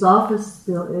in these offices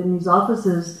and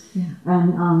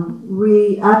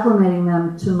reacclimating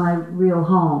them to my real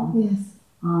home. Yes.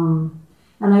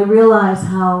 And I realize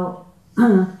how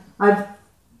I've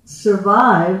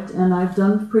survived and I've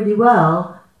done pretty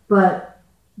well, but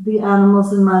the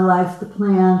animals in my life, the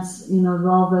plants,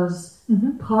 all those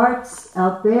parts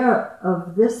out there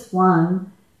of this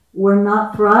one were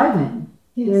not thriving.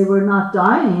 Yes. They were not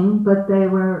dying, but I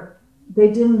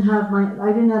didn't have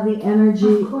the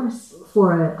energy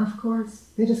for it. Of course.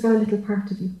 They just got a little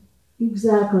part of you.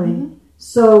 Exactly. Mm-hmm.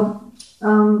 So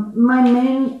my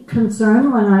main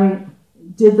concern when I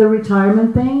did the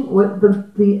retirement thing,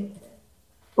 the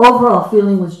overall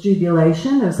feeling was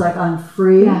jubilation. It was like I'm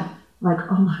free. Yeah. Like,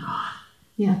 oh my God.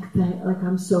 Yeah. Like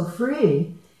I'm so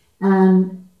free.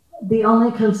 And the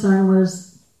only concern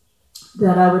was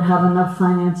that I would have enough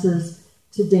finances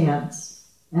to dance.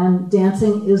 And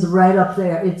dancing is right up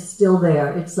there. It's still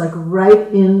there. It's like right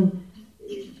in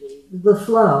the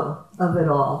flow of it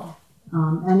all.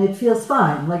 And it feels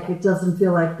fine. Like it doesn't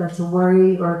feel like that's a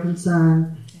worry or a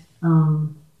concern.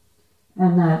 and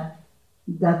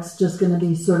that's just going to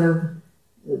be sort of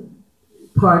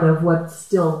part of what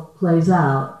still plays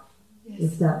out,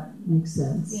 if that makes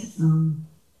sense. Yes.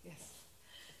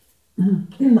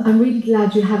 I'm really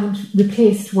glad you haven't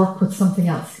replaced work with something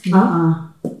else. You know?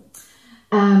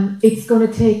 It's going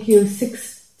to take you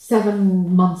 6-7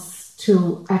 months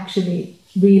to actually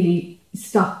really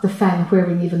stop the fan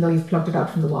whirring, even though you've plugged it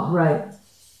out from the wall. Right.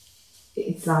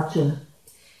 It's Gotcha.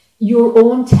 your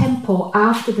own tempo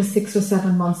after the 6 or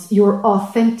 7 months, your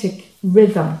authentic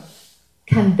rhythm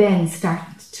can then start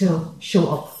to show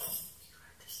up.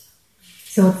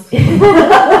 So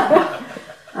it's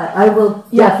I will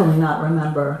definitely not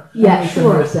remember anything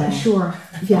you're saying.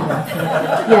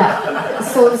 Yeah.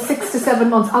 So 6 to 7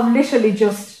 months of literally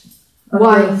just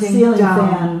winding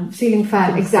down. Ceiling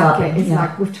fan, exactly. It's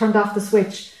like we've turned off the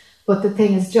switch, but the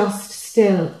thing is just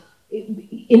still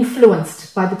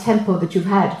influenced by the tempo that you've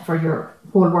had for your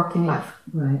whole working life.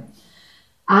 Right.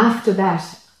 After that,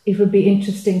 it would be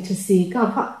interesting to see,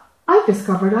 God, what I've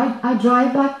discovered, I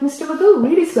drive like Mr. Magoo,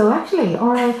 really slow actually,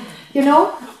 or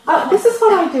this is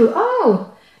what I do.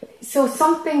 Oh, so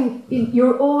something in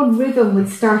your own rhythm would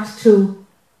start to,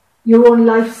 your own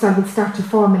lifestyle would start to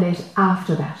formulate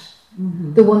after that.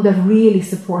 Mm-hmm. The one that really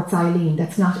supports Eileen,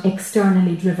 that's not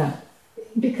externally driven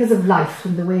because of life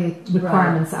and the way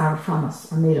requirements are from us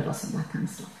or made of us and that kind of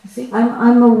stuff. You see?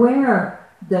 I'm aware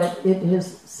that it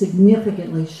has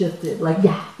significantly shifted. I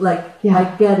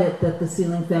get it that the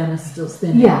ceiling fan is still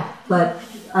spinning. Yeah. But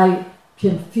I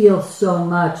can feel so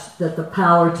much that the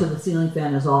power to the ceiling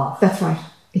fan is off. That's right.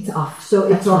 It's off. So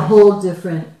it's a whole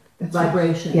different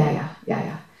vibration. Right.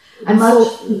 Yeah. And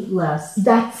much less.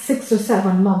 That 6 or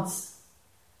 7 months,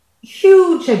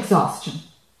 huge exhaustion.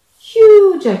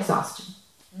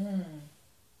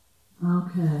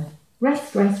 Okay.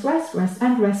 Rest,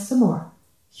 and rest some more.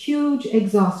 Huge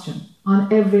exhaustion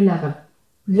on every level.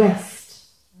 Rest.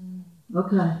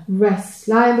 Okay. Rest.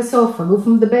 Lie on the sofa. Move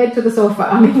from the bed to the sofa.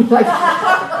 I mean, it's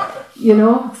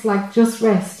like just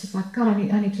rest. It's like, God,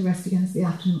 I need to rest again. It's the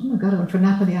afternoon. Oh my God, I went for a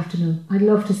nap in the afternoon. I'd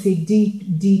love to see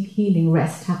deep healing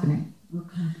rest happening.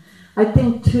 Okay. I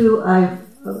think too,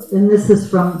 and this is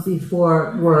from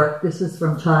before work, this is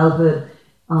from childhood,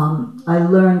 I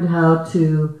learned how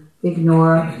to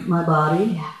ignore my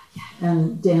body.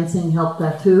 And dancing helped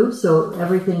that too. So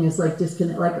everything is like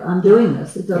disconnect. Like I'm doing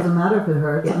this. It doesn't matter if it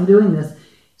hurts. I'm doing this.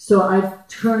 So I've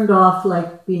turned off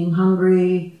like being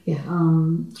hungry,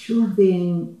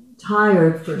 being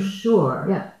tired for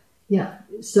sure. Yeah.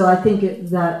 So I think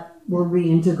that will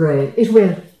reintegrate. It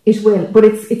will. But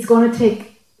it's going to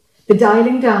take the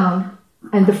dialing down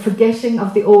and the forgetting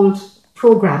of the old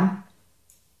program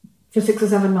for 6 or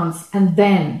 7 months, and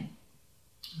then,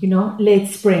 late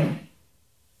spring.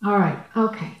 All right,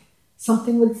 okay.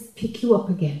 Something will pick you up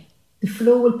again. The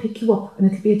flow will pick you up, and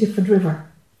it'll be a different river.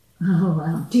 Oh,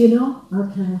 wow. Do you know?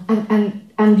 Okay.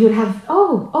 And you'll have,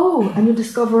 and you'll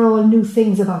discover all new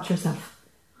things about yourself.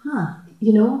 Huh.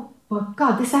 But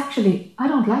God, this actually, I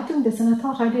don't like doing this, and I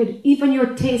thought I did. Even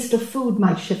your taste of food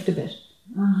might shift a bit.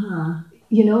 Uh-huh.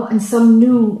 And some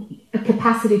new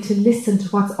capacity to listen to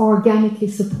what's organically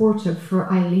supportive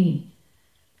for Eileen.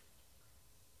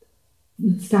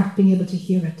 You'll start being able to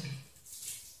hear it.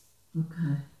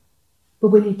 Okay. But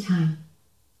we need time.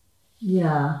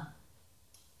 Yeah.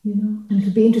 And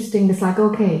it'll be interesting. It's like,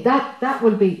 okay, that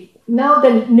will be, now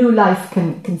then new life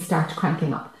can start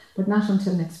cranking up, but not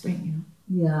until next spring,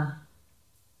 Yeah.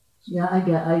 Yeah,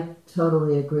 I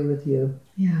totally agree with you.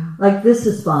 Yeah. Like this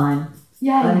is fine.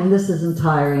 Yeah. I mean, this isn't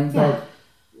tiring, but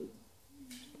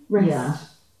rest. Yeah.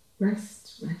 Rest.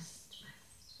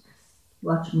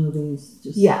 Watch movies.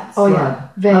 Just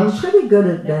Veg. I'm pretty good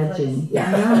at vegging.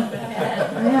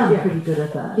 Yeah. I am pretty good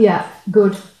at that. Yeah,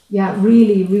 good. Yeah,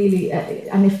 really.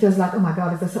 And if there's like, oh my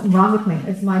God, is there something wrong with me?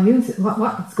 Is my immune system,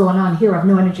 what's going on here? I have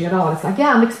no energy at all. It's like,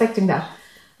 I'm expecting that.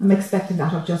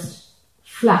 of just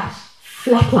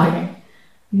flatlining,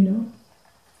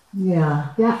 Yeah.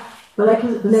 Yeah. But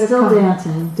it's still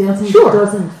dancing. Dancing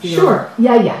doesn't feel... Sure.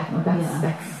 Yeah. No,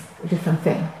 that's a different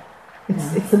thing.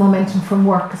 It's the momentum from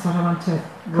work is what I want to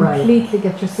completely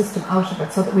get your system out of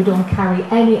it so that we don't carry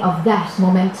any of that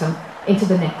momentum into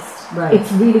the next. Right.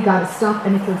 It's really got to stop,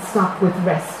 and it will stop with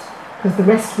rest, because the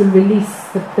rest will release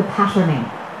the patterning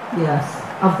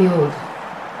of the old.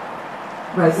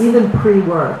 Right, even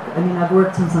pre-work. I mean, I've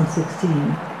worked since I'm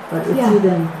 16, but it's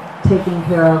even taking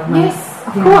care of my... Yes,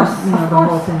 of course. The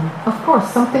whole thing. Of course,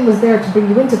 something was there to bring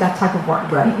you into that type of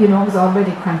work. Right. It was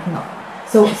already cranking up.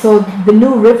 So the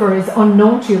new river is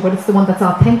unknown to you, but it's the one that's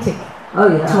authentic to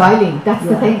Eileen. That's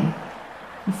the thing.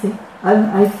 You see?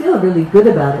 I feel really good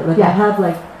about it. Like I have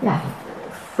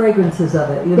fragrances of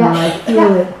it. You Yeah. know, I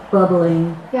feel it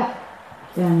bubbling. Yeah.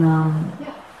 And Yeah.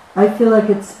 I feel like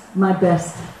it's my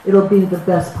best. It'll be the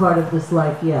best part of this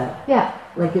life yet. Yeah.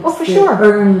 Like it's Oh, for the sure.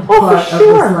 earned Oh, for part sure.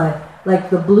 of this life. Like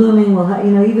the blooming will,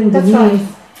 even That's Denise,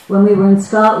 right. when we were in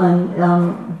Scotland,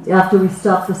 after we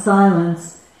stopped the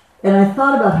silence, and I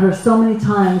thought about her so many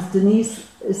times. Denise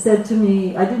said to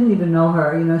me, I didn't even know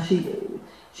her.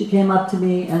 She came up to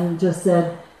me and just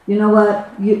said, "You know what?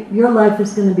 Your life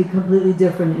is going to be completely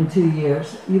different in 2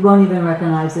 years. You won't even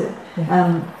recognize it."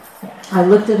 I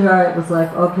looked at her. It was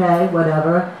like, okay,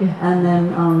 whatever. Yeah. And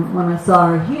then when I saw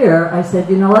her here, I said,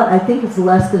 "You know what? I think it's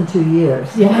less than 2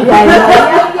 years." Yeah.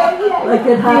 Like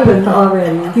it happened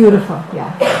already. Beautiful.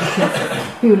 Yeah.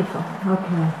 Beautiful.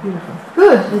 Okay, beautiful.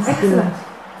 Good. It's Excellent.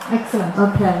 Excellent.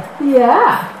 Okay,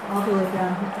 Yeah. all the way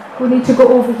down here. We need to go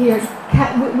over here.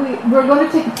 We're going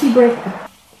to take a tea break.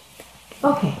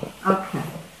 Okay. Okay.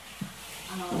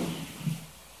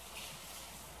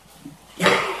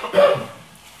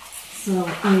 So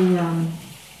I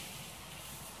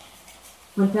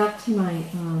went back to my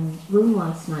room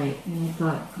last night and I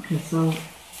thought, okay, so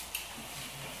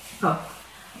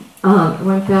I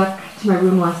went back to my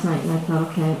room last night and I thought,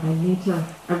 okay,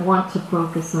 I want to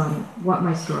focus on what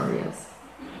my story is.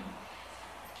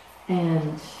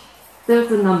 And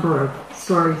there's a number of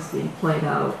stories being played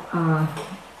out,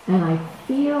 and I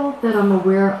feel that I'm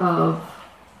aware of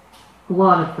a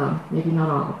lot of them, maybe not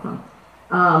all of them.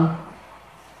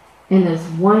 And there's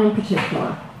one in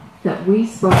particular that we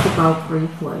spoke about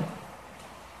briefly,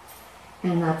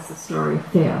 and that's the story of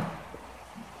Fear.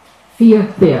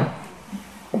 Fear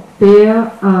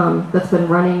that's been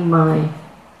running my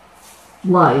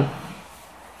life,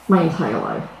 my entire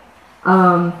life.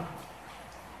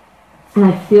 And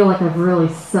I feel like I've really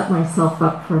set myself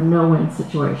up for a no-win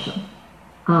situation.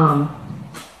 And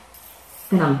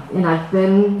I've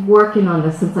been working on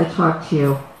this since I talked to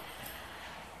you,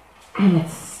 and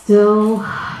it's still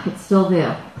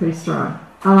there, pretty strong.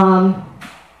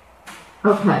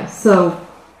 Okay, so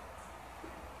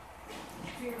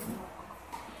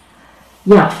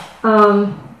yeah,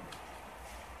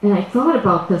 and I thought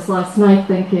about this last night,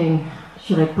 thinking,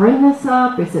 should I bring this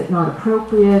up? Is it not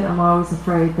appropriate? I'm always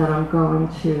afraid that I'm going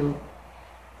to,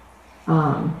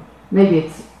 maybe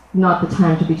it's not the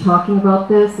time to be talking about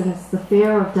this, and it's the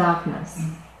fear of darkness.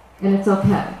 And it's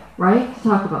okay, right, to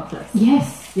talk about this?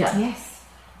 Yes. Yeah. Yes.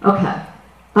 Okay.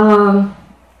 I'm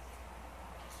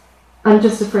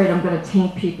just afraid I'm going to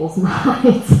taint people's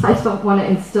minds. I don't want to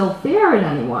instill fear in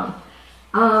anyone.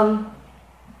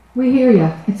 We hear you.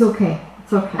 It's okay.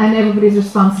 It's okay. And everybody's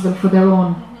responsible for their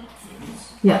own.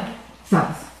 Yeah.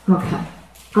 Sounds okay.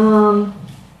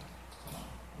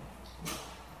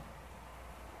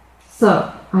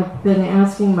 So I've been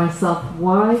asking myself,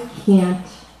 why can't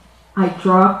I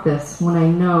drop this when I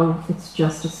know it's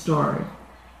just a story?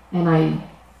 And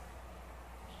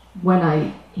when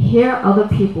I hear other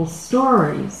people's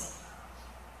stories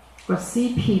or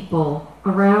see people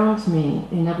around me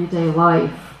in everyday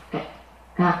life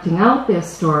acting out their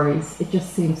stories, it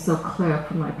just seems so clear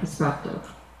from my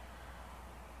perspective.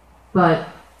 But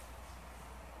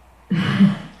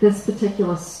this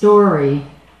particular story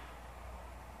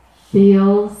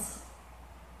feels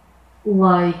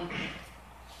like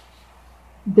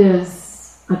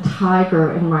there's a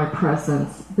tiger in my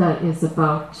presence that is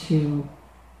about to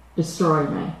destroy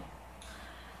me.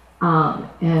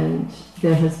 And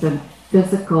there has been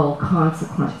physical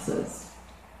consequences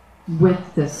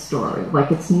with this story.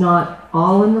 Like, it's not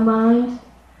all in the mind.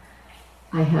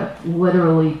 I have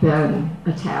literally been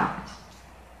attacked.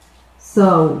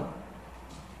 So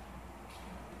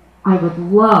I would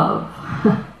love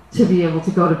to be able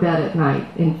to go to bed at night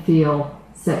and feel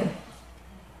safe.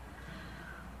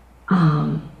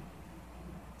 So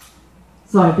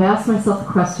I've asked myself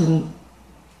the question,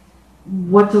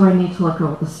 what do I need to let go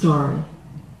of the story?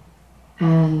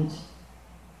 And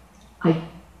I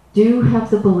do have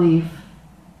the belief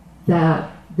that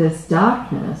this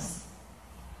darkness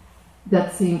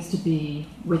that seems to be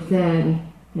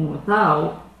within and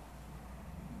without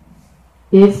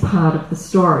is part of the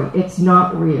story. It's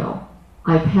not real.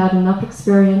 I've had enough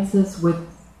experiences with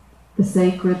the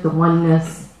sacred, the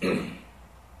oneness,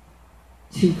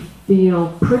 to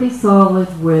feel pretty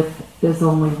solid with there's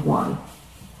only one.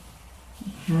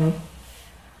 Okay?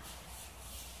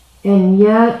 And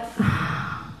yet,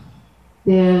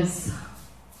 there's,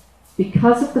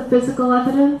 because of the physical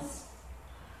evidence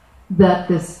that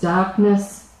this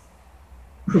darkness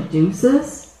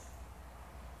produces,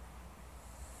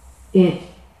 it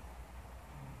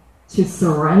to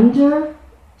surrender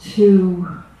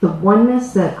to the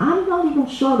oneness that I'm not even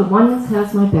sure the oneness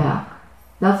has my back.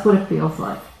 That's what it feels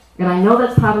like. And I know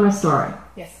that's part of my story.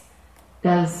 Yes.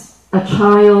 As a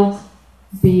child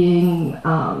being,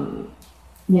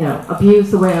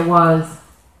 abused the way I was,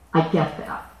 I get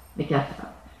that.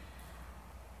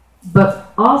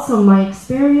 But also my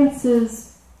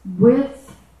experiences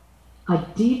with a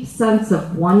deep sense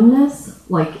of oneness,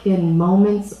 like in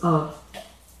moments of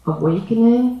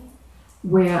awakening,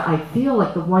 where I feel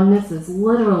like the oneness is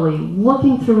literally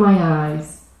looking through my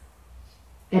eyes,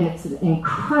 and it's an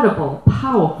incredible,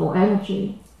 powerful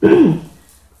energy.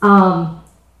 I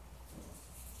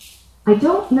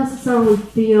don't necessarily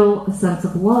feel a sense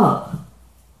of love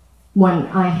when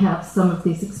I have some of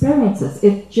these experiences.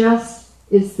 It just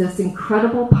is this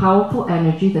incredible, powerful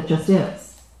energy that just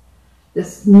is.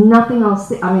 There's nothing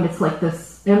else. It's like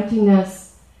this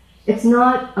emptiness. It's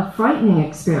not a frightening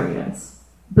experience,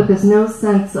 but there's no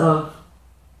sense of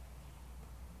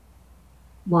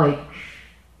like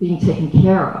being taken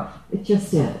care of. It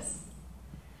just is.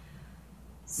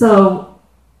 So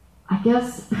I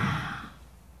guess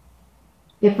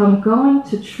if I'm going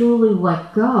to truly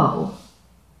let go,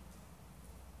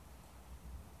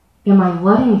 am I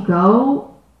letting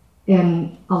go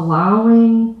and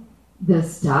allowing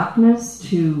this darkness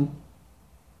to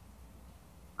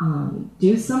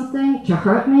do something, to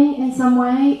hurt me in some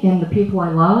way, in the people I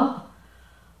love,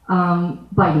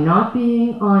 by not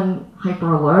being on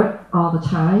hyper alert all the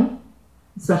time,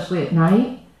 especially at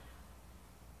night?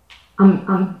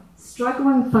 I'm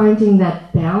struggling finding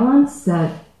that balance,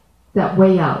 that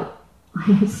way out. I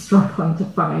am struggling to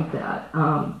find that.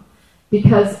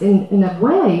 Because in a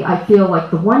way, I feel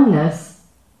like the oneness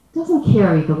doesn't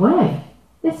carry the way.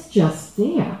 It's just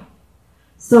there.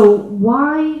 So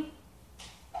why,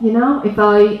 if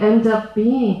I end up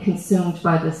being consumed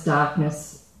by this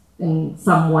darkness in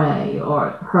some way,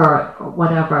 or hurt, or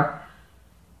whatever,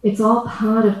 it's all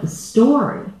part of the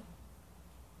story.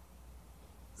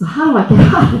 So how do I get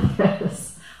out of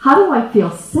this? How do I feel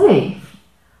safe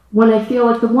when I feel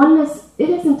like the oneness, it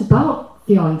isn't about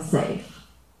feeling safe.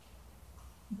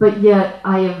 But yet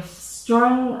I have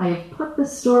put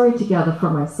this story together for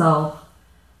myself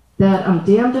that I'm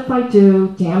damned if I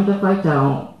do, damned if I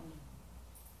don't.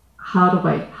 How do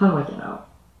I get out?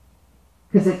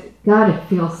 Because it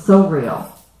feels so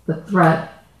real. The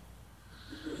threat,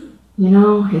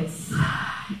 this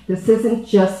isn't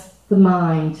just the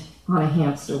mind on a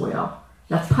hamster wheel.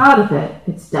 That's part of it.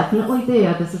 It's definitely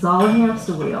there. This is all a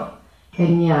hamster wheel.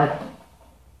 And yet,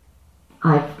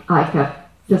 I've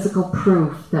got physical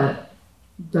proof that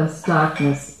this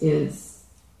darkness is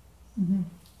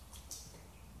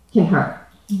can hurt.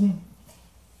 Mm-hmm.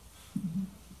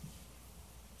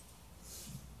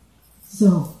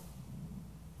 So,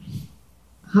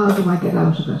 how do I get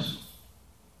out of it?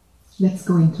 Let's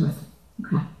go into it.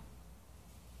 Okay.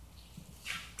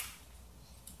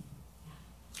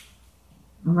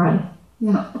 I'm ready.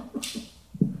 Yeah. All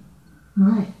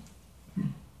right. Okay.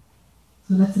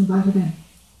 So let's invite it in.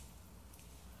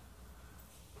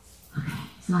 Okay.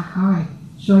 It's like, all right,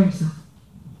 show yourself.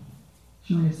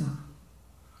 Show yourself.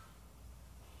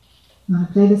 You want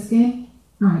to play this game?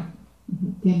 All right.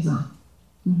 Mm-hmm. Game's on.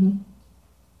 Mm-hmm.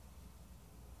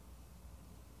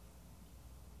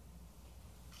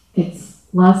 It's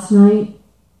last night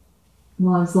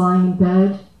while I was lying in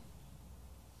bed.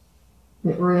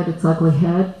 It reared its ugly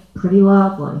head pretty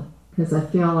loudly because I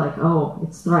feel like, oh,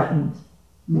 it's threatened.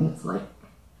 It's like,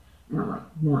 and I'm like,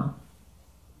 no.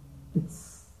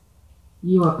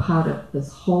 You are part of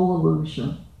this whole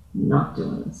illusion, not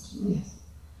doing this to me. Yes.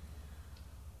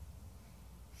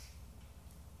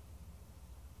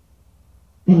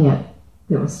 And yet,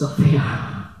 there was still fear.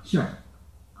 Sure.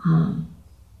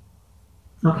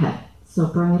 Okay, so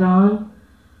bring it on.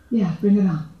 Yeah, bring it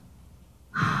on.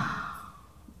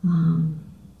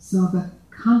 So the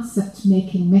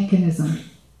concept-making mechanism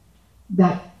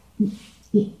that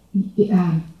this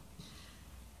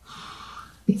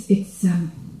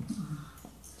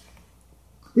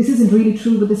isn't really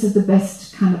true, but this is the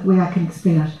best kind of way I can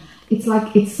explain it. It's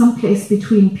like it's someplace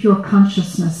between pure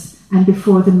consciousness and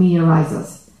before the me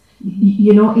arises.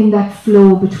 In that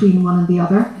flow between one and the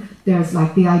other, there's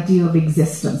like the idea of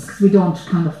existence, because we don't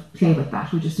kind of play with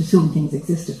that. We just assume things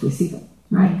exist if we see them,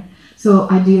 right? So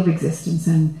idea of existence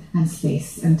and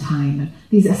space and time, and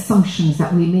these assumptions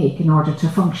that we make in order to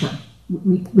function,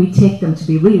 we take them to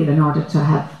be real in order to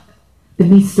have the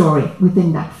me story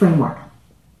within that framework.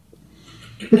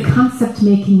 The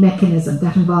concept-making mechanism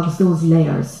that involves those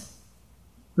layers,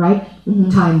 right? Mm-hmm.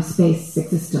 Time, space,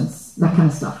 existence, that kind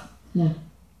of stuff. Yeah.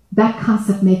 That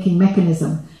concept-making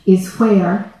mechanism is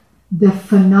where the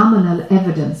phenomenal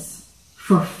evidence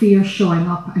for fear showing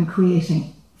up and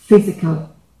creating physical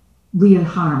real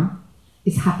harm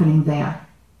is happening there.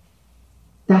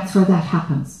 That's where that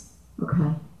happens.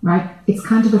 Okay. Right? It's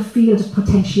kind of a field of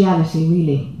potentiality,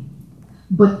 really.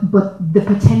 But the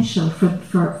potential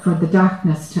for the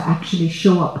darkness to actually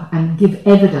show up and give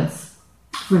evidence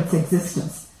for its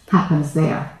existence happens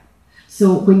there.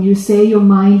 So when you say your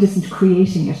mind isn't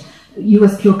creating it, you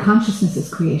as pure consciousness is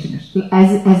creating it,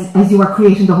 as you are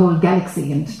creating the whole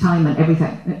galaxy and time and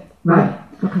everything, right?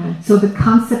 Okay. So the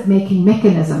concept-making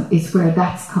mechanism is where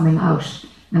that's coming out,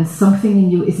 and something in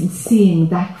you isn't seeing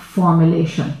that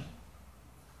formulation.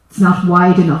 It's not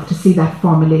wide enough to see that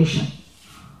formulation,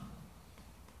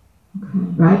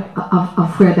 right?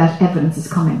 Of where that evidence is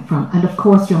coming from. And of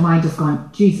course your mind is going,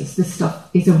 Jesus, this stuff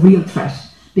is a real threat,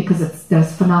 because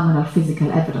there's phenomenal physical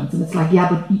evidence. And it's like, yeah,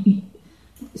 but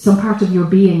some part of your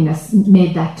beingness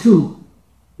made that too.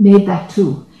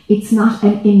 It's not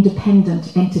an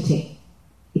independent entity.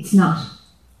 It's not.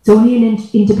 It's only an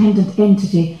independent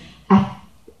entity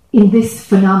in this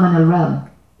phenomenal realm.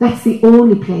 That's the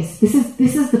only place. This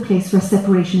is the place where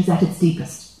separation is at its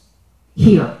deepest.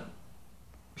 Here,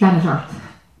 planet Earth,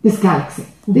 this galaxy.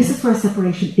 This is where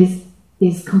separation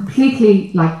is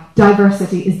completely, like,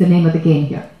 diversity is the name of the game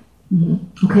here.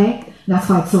 Mm-hmm. Okay? That's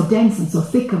why it's so dense and so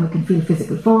thick, and we can feel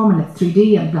physical form, and it's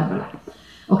 3D and blah, blah,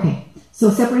 blah. Okay. So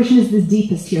separation is the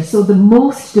deepest here. So the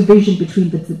most division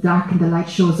between the dark and the light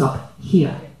shows up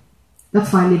here.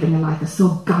 That's why living a life is so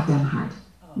goddamn hard.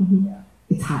 Mm-hmm.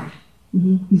 It's hard.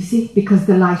 Mm-hmm. You see? Because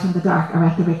the light and the dark are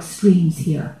at their extremes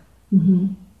here.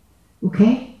 Mm-hmm.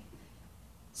 Okay?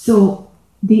 So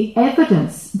the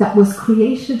evidence that was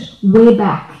created way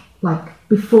back, like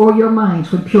before your mind,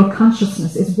 when pure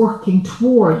consciousness is working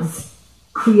towards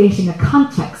creating a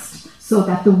context so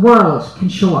that the world can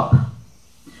show up,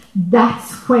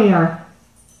 that's where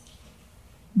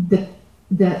the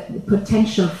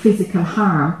potential physical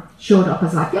harm showed up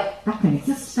as like, yeah, that can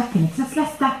exist, let's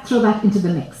throw that into the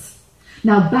mix.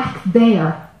 Now back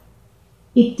there,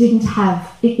 it didn't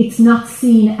have, it's not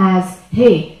seen as,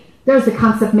 hey, there's the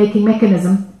concept-making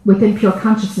mechanism within pure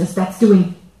consciousness that's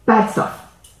doing bad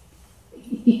stuff.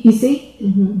 You see?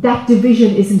 Mm-hmm. That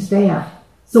division isn't there.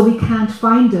 So we can't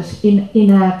find it in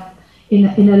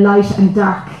a light and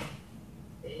dark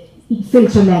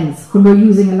filter lens, when we're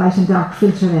using a light and dark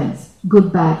filter lens,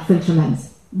 good, bad filter lens.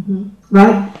 Mm-hmm.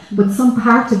 Right? But some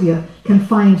part of you can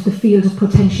find the field of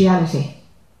potentiality,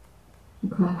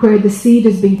 okay, where the seed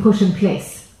is being put in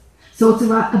place. So it's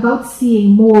about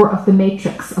seeing more of the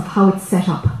matrix of how it's set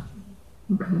up.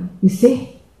 Okay. You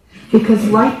see? Because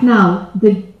right now,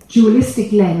 the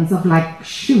dualistic lens of like,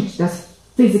 shoot, there's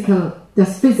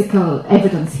physical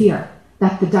evidence here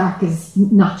that the dark is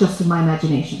not just in my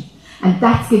imagination. And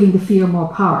that's giving the fear more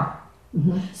power.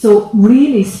 Mm-hmm. So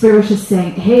really, Spirit is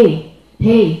saying, hey,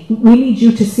 we need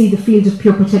you to see the field of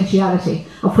pure potentiality,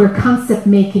 of where concept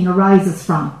making arises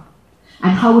from,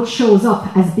 and how it shows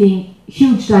up as being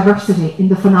huge diversity in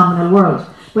the phenomenal world,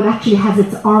 but actually has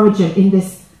its origin in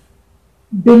this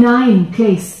benign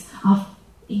place of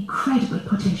incredible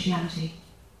potentiality.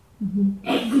 Mm-hmm.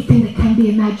 Everything that can be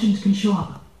imagined can show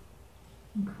up.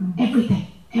 Okay.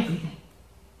 Everything.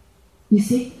 You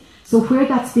see? So where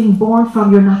that's being born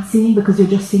from, you're not seeing, because you're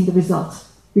just seeing the results.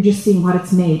 You're just seeing what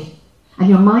it's made. And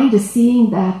your mind is seeing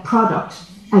that product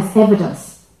as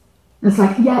evidence. And it's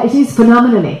like, yeah, it is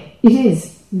phenomenally. It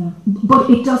is. Yeah. But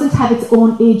it doesn't have its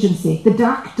own agency. The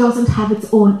dark doesn't have its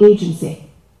own agency.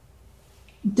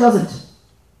 It doesn't.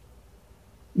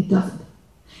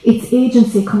 Its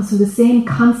agency comes from the same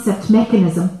concept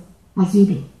mechanism as you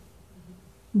do.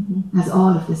 Mm-hmm. As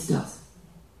all of this does.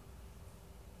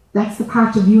 That's the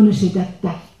part of unity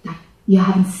that you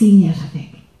haven't seen yet, I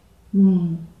think.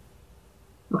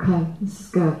 Okay, this is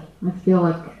good. I feel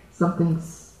like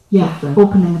something's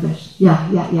opening a bit. Yeah.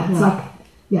 It's like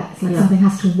something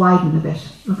has to widen a bit.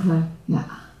 Okay. Yeah.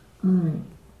 All right.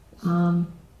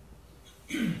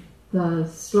 The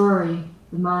story,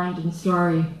 the mind in the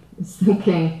story is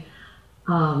thinking,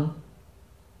 are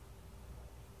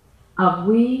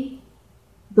we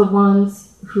the ones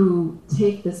who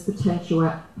take this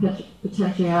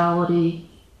potentiality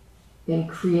and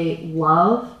create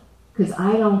love? Because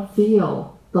I don't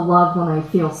feel the love when I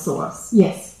feel source.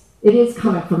 Yes. It is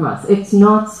coming from us. It's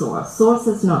not source. Source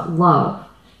is not love.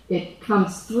 It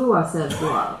comes through us as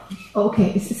love.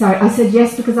 Okay, sorry. I said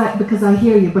yes because I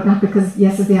hear you, but not because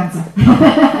yes is the answer.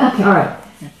 Okay. All right.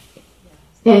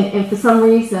 And for some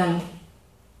reason,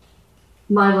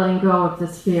 my letting go of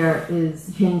this fear is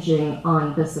hinging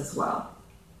on this as well.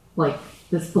 Like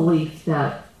this belief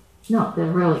that, no, there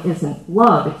really isn't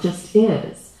love, it just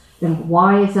is. And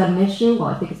why is that an issue? Well,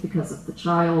 I think it's because of the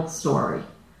child story.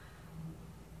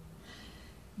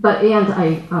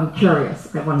 I'm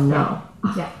curious. I want to know.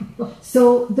 Yeah.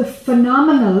 So the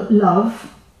phenomenal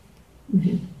love,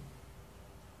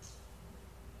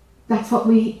 that's what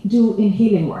we do in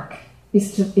healing work,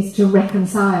 is to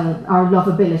reconcile our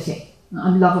lovability.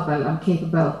 I'm lovable, I'm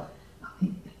capable,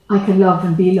 I can love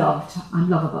and be loved, I'm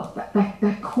lovable.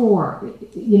 That core,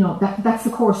 that's the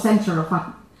core center of what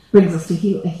brings us to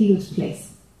a healed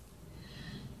place.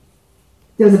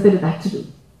 There's a bit of that to do.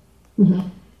 Mm-hmm.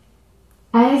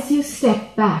 As you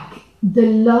step back, the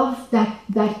love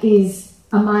that is,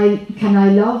 can I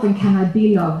love and can I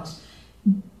be loved?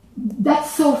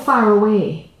 That's so far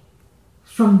away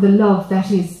from the love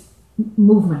that is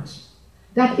movement.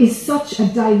 That is such a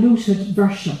diluted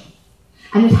version.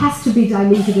 And it has to be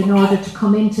diluted in order to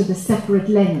come into the separate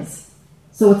lens.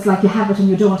 So it's like you have it and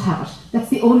you don't have it. That's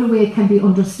the only way it can be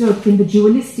understood in the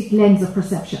dualistic lens of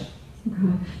perception.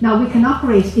 Okay. Now we can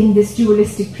operate in this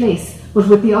dualistic place, but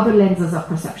with the other lenses of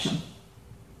perception.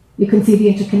 You can see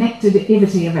the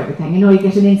interconnectivity of everything. You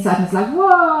get an insight and it's like,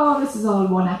 whoa, this is all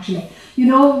one actually. We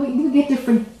get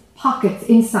different pockets,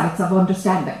 insights of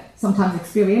understanding. Sometimes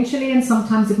experientially, and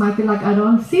sometimes it might be like, I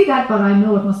don't see that, but I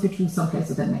know it must be true someplace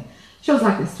within me. Shows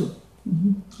like this too.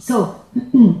 Mm-hmm. So,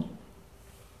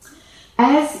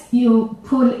 as you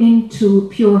pull into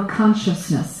pure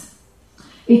consciousness,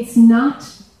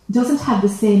 doesn't have the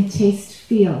same taste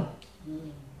feel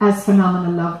as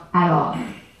phenomenal love at all.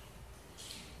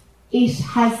 It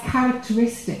has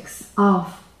characteristics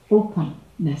of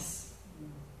openness,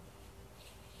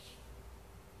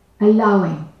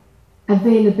 allowing,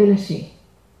 availability,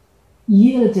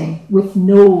 yielding with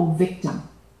no victim.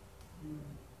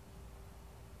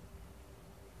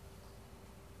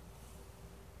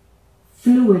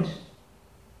 Fluid.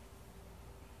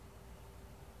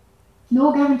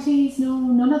 No guarantees,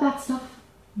 none of that stuff.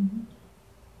 Mm-hmm.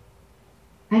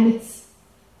 And it's,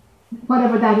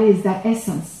 whatever that is, that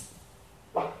essence,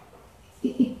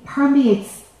 it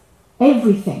permeates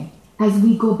everything as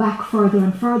we go back further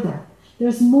and further.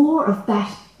 There's more of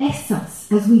that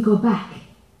essence as we go back.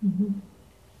 Mm-hmm.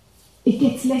 It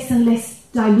gets less and less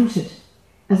diluted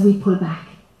as we pull back.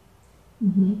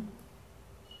 Mm-hmm.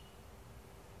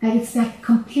 And it's that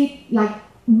complete,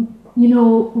 we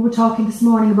were talking this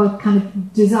morning about kind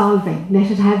of dissolving, let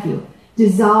it have you,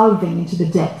 dissolving into the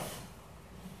depth.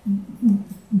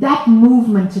 That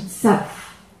movement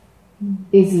itself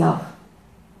is love.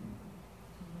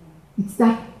 It's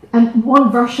that, and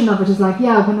one version of it is like,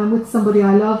 when I'm with somebody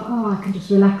I love, I can just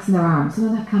relax in their arms.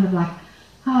 That kind of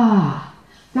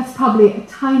that's probably a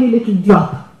tiny little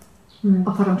drop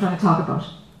of what I'm trying to talk about.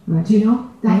 Right. Do you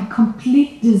know? That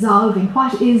complete dissolving.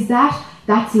 What is that?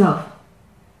 That's love.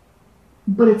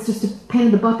 But it's just a pain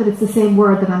in the butt that it's the same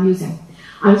word that I'm using.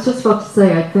 I was just about to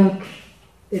say, I think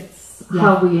it's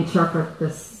how we interpret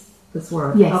this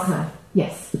word. Yes. Okay.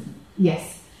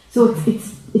 Yes. So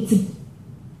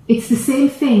it's the same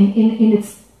thing in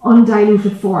its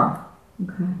undiluted form.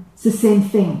 Okay. It's the same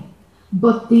thing.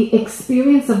 But the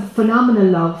experience of phenomenal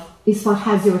love is what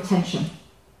has your attention.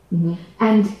 Mm-hmm.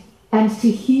 And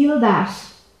to heal that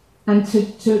and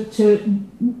to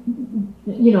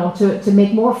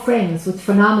make more friends with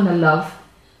phenomenal love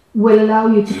will allow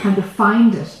you to kind of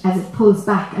find it as it pulls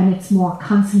back and it's more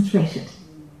concentrated.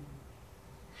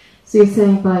 So you're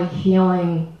saying by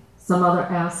healing some other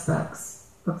aspects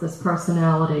of this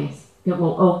personality, it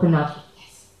will open up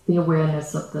the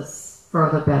awareness of this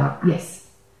further back.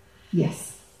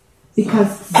 Yes.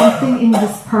 Because something in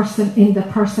this person, in the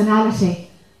personality,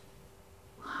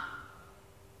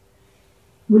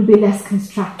 will be less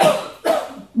constructive,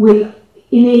 will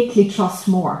innately trust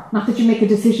more. Not that you make a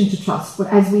decision to trust, but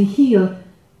as we heal,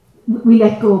 we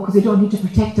let go because we don't need to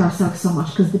protect ourselves so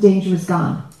much because the danger is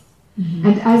gone. Mm-hmm.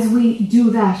 And as we do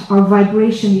that, our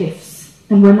vibration lifts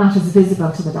and we're not as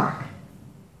visible to the dark.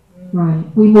 Right.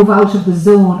 We move out of the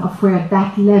zone of where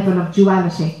that level of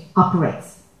duality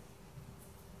operates.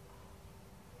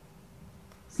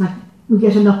 It's like we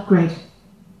get an upgrade.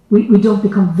 We don't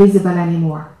become visible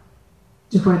anymore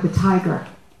to where the tiger,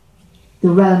 the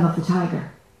realm of the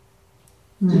tiger.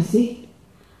 Right. Do you see?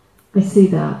 I see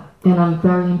that, and I'm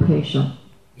very impatient.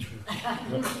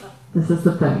 This is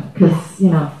the thing, because,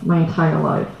 my entire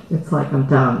life, it's like I'm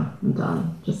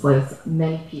done. Just like as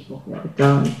many people here are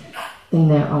done in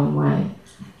their own way.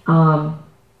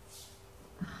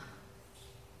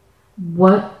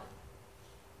 What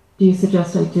do you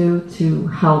suggest I do to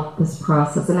help this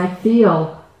process? And I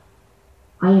feel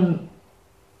I am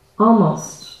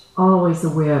almost always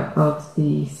aware of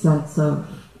the sense of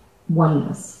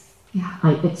oneness. Yeah.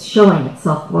 It's showing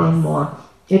itself more and more.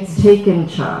 It's taken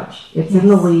charge. It's in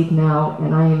the lead now,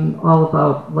 and I am all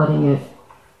about letting it,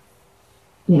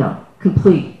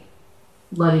 complete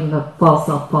letting the false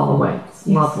self fall away. It's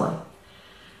lovely.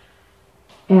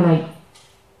 And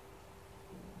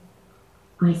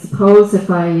I suppose if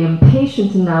I am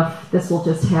patient enough, this will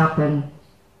just happen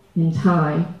in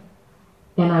time,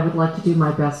 and I would like to do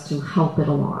my best to help it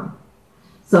along.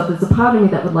 So if there's a part of me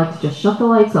that would like to just shut the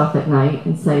lights off at night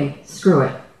and say, screw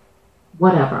it,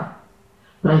 whatever.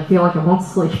 But I feel like I won't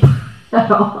sleep at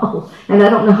all. And I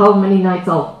don't know how many nights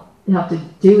I'll have to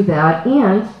do that.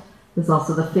 And there's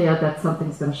also the fear that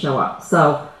something's going to show up.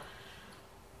 So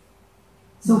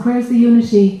where's the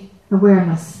unity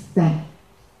awareness then?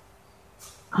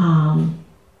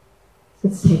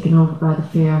 It's taken over by the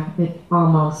fear.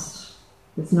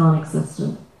 It's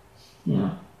non-existent.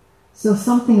 Yeah. So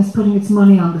something is putting its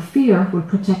money on the fear will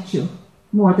protect you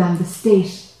more than the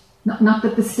state. Not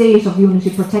that the state of unity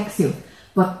protects you,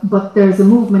 but there's a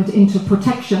movement into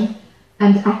protection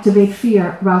and activate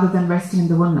fear rather than resting in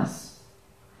the oneness.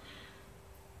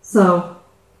 So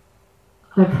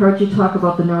I've heard you talk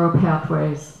about the neural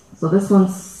pathways. So this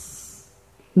one's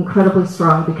incredibly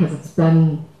strong because it's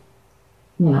been,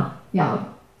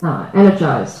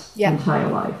 energized the entire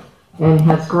life and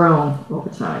has grown over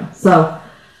time. So,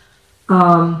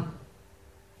 are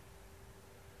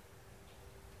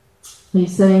you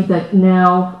saying that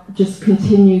now just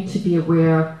continue to be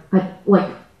aware?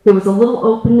 There was a little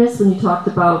openness when you talked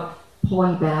about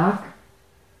pulling back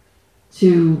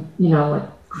to,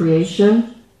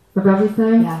 creation of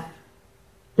everything. Yeah.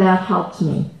 That helped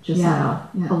me just now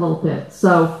a little bit.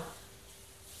 So,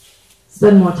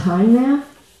 spend more time there?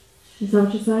 Is that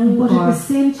what you're saying? But at the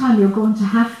same time, you're going to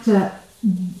have to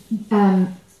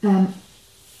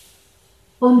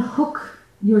unhook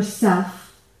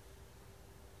yourself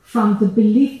from the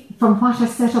belief, from what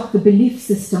has set up the belief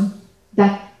system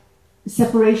that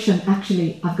separation,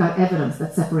 actually, I've got evidence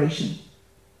that separation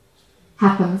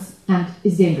happens and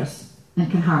is dangerous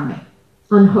and can harm me.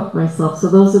 Unhook myself. So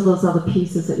those are those other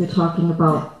pieces that you're talking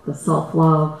about, the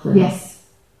self-love. Yes.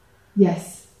 Okay.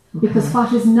 Because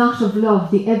what is not of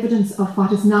love, the evidence of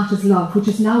what is not as love, which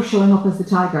is now showing up as the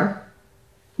tiger,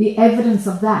 the evidence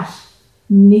of that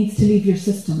needs to leave your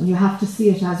system, and you have to see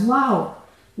it as, wow,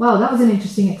 that was an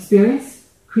interesting experience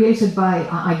created by,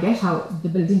 I get how the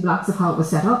building blocks of how it was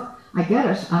set up, I get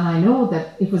it, and I know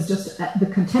that it was just the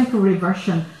contemporary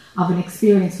version of an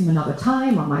experience from another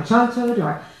time or my childhood,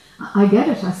 or I get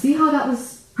it, I see how that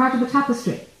was part of the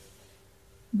tapestry,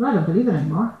 but I don't believe it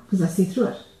anymore because I see through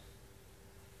it.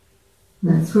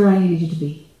 That's where I needed you to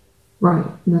be. Right,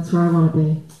 and that's where I want to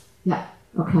be. Yeah.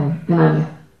 Okay, and I'm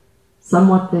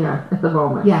somewhat there at the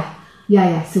moment.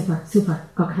 Yeah, super.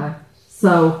 Okay,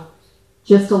 so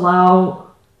just allow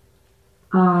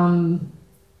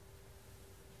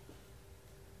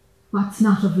what's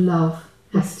not of love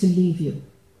has to leave you.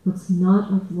 What's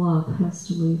not of love has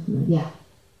to leave me. Yeah.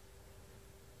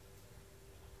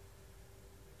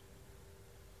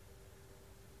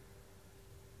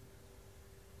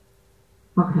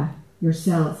 Okay. Your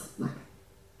cells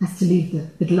has to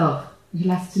leave the glove. It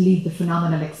has to leave the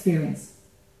phenomenal experience.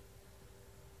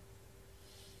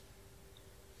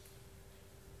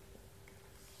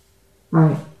 All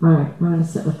right. I'm going to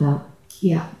sit with that.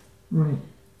 Yeah. Right.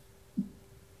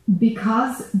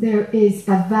 Because there is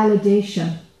a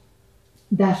validation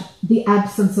that the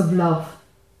absence of love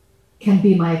can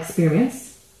be my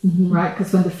experience, right?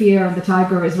 Because when the fear and the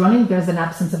tiger is running, there's an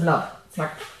absence of love. It's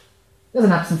like, there's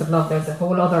an absence of love. There's a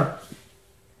whole other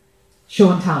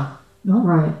show in town. No?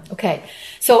 Right. Okay.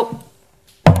 So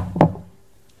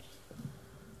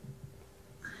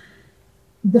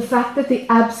the fact that the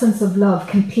absence of love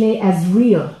can play as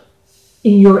real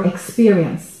in your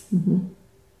experience,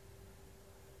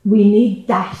 we need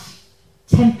that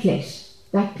template,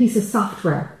 that piece of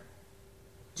software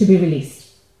to be released.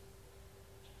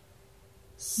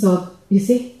 So, you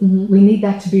see, we need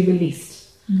that to be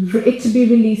released. For it to be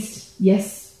released,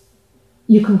 yes,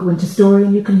 you can go into story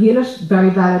and you can heal it, very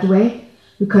valid way.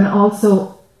 You can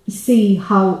also see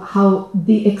how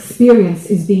the experience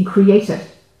is being created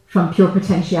from pure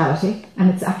potentiality, and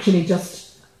it's actually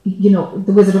just,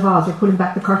 the Wizard of Oz, you're pulling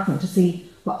back the curtain to see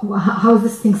how is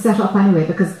this thing set up anyway,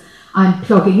 because I'm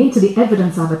plugging into the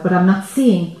evidence of it, but I'm not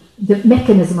seeing the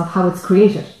mechanism of how it's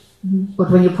created.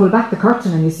 But when you pull back the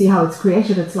curtain and you see how it's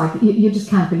created, it's like, you just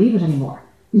can't believe it anymore.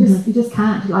 You just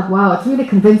can't. Like, wow, it's really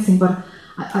convincing, but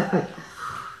I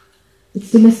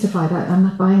it's demystified. I'm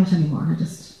not buying it anymore. I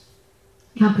just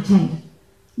can't pretend.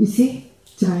 You see?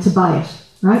 To buy it,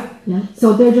 right? Yeah.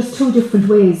 So they're just two different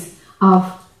ways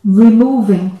of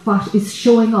removing what is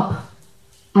showing up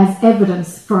as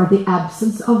evidence for the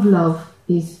absence of love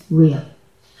is real.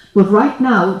 But right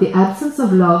now, the absence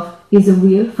of love is a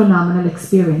real phenomenal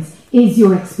experience, is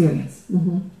your experience.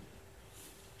 Mm-hmm.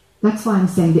 That's why I'm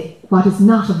saying that what is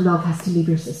not of love has to leave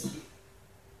your system.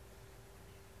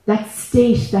 That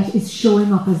state that is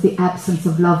showing up as the absence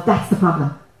of love, that's the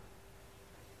problem.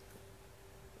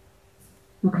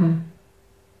 Okay.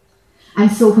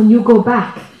 And so when you go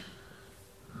back,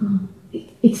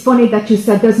 it's funny that you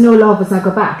said there's no love as I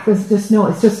go back. There's just no,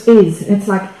 it just is. It's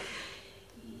like,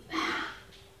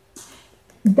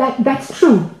 that's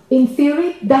true. In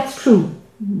theory, that's true.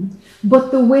 Mm-hmm.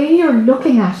 But the way you're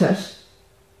looking at it,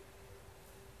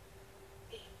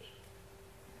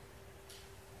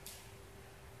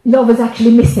 love is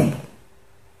actually missing.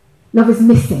 Love is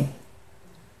missing.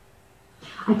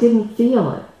 I didn't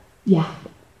feel it. Yeah.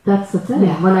 That's the thing.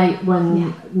 Yeah.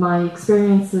 When my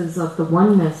experiences of the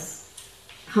oneness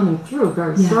coming through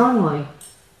very strongly,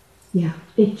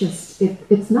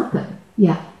 it's nothing.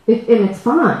 Yeah. And it's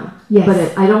fine. Yes.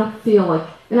 But I don't feel like,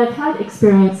 and I've had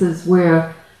experiences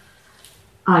where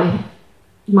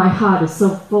my heart is so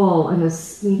full and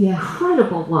this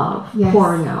incredible love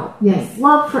pouring out. Yes.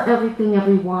 Love for everything,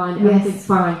 everyone, everything's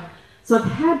fine. So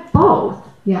I've had both.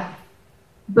 Yeah.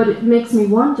 But it makes me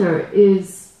wonder,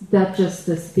 is that just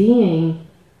this being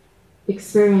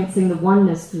experiencing the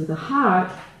oneness through the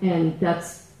heart, and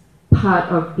that's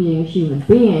part of being a human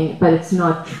being, but it's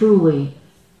not truly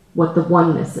what the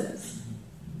oneness is.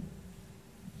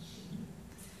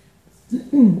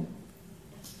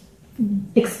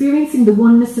 Experiencing the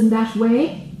oneness in that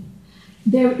way,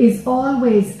 there is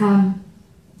always a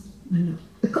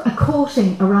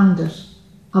coating around it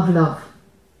of love.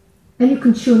 And you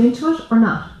can tune into it or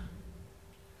not.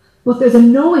 But there's a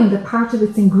knowing that part of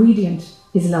its ingredient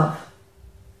is love.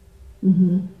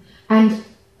 Mm-hmm. And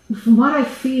from what I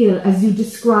feel as you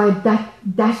describe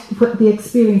the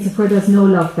experience of where there's no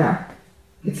love there,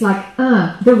 it's like,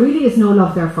 there really is no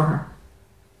love there for her.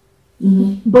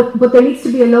 Mm-hmm. But there needs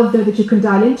to be a love there that you can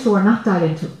dial into or not dial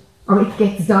into. Or it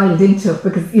gets dialed into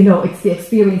because, it's the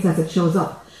experience as it shows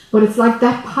up. But it's like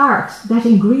that part, that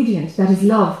ingredient that is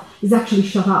love, is actually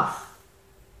shut off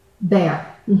there.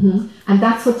 Mm-hmm. And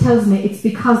that's what tells me it's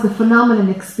because the phenomenon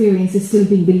experience is still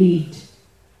being believed.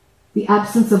 The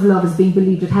absence of love is being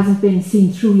believed. It hasn't been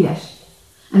seen through yet.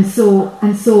 And so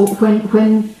when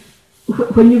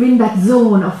you're in that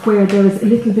zone of where there is a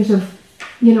little bit of,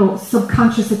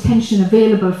 subconscious attention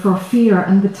available for fear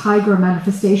and the tiger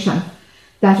manifestation,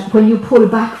 that when you pull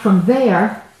back from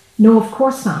there, no, of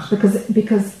course not, because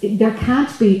there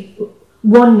can't be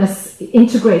oneness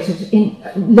integrated in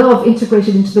love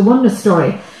integrated into the oneness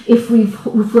story if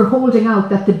we're holding out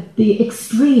that the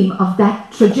extreme of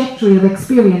that trajectory of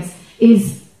experience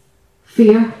is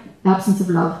fear, absence of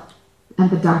love,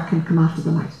 and the dark can come after the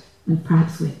light, and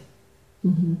perhaps we.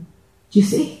 Mm-hmm. Do you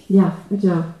see? Yeah, I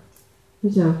do.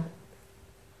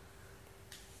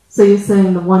 So you're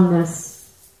saying the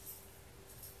oneness,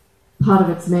 part of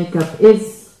its makeup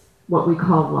is what we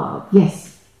call love. Yes.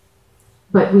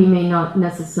 But we may not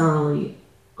necessarily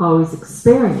always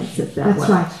experience it that way. That's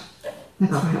right.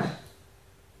 That's right.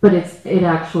 But it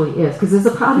actually is, because there's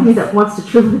a part of me that wants to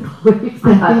truly believe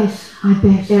that. I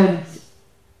bet.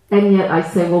 And yet I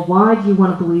say, well, why do you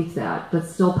want to believe that?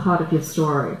 That's still part of your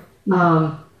story.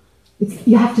 Yeah.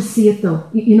 You have to see it though.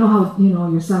 You know how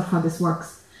yourself how this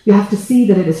works. You have to see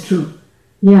that it is true.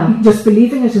 Yeah. Just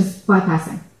believing it is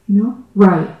bypassing.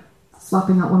 Right.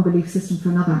 Swapping out one belief system for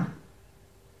another.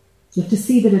 You have to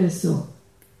see that it is so.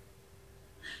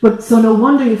 But so no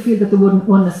wonder you feel that the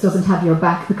oneness doesn't have your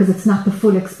back, because it's not the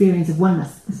full experience of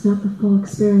oneness. It's not the full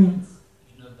experience.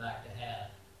 There's no back to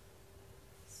have.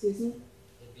 Excuse me?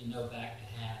 There'd be no back to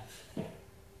have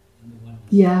in the oneness.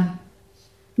 Yeah.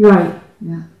 Right.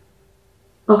 Yeah.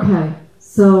 Okay.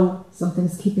 So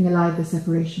something's keeping alive the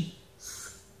separation.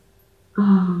 So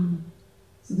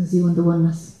there's you and the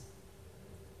oneness.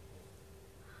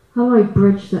 How do I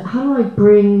bridge that? How do I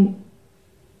bring...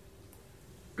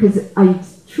 Because I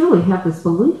truly have this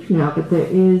belief now that there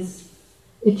is...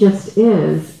 It just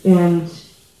is, and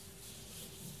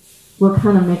we're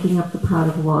kind of making up the part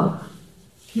of love.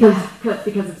 Because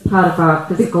it's part of our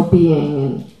physical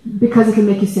being. And because it can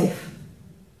make you safe.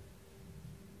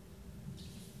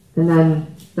 And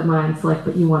then the mind's like,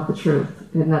 but you want the truth.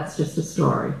 And that's just a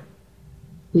story.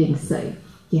 Being safe.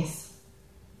 Yes.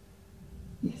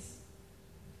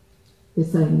 You're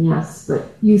saying yes, but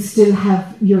you still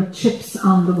have your chips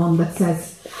on the one that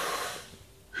says,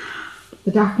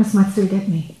 the darkness might still get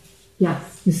me.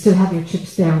 Yes. You still have your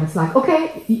chips there, and it's like,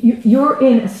 okay, you're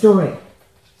in a story.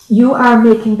 You are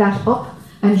making that up,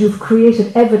 and you've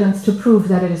created evidence to prove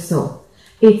that it is so.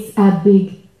 It's a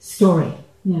big story.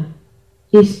 Yeah.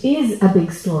 It is a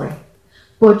big story.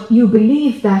 but you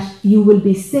believe that you will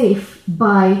be safe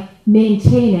by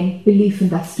maintaining belief in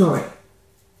that story.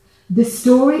 The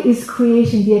story is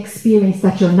creating the experience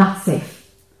that you're not safe.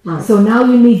 Right. So now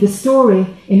you need the story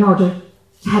in order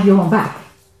to have your own back.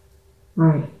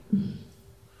 Right.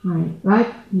 Right.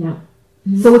 Right? Yeah.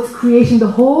 So it's creating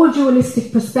the whole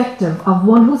dualistic perspective of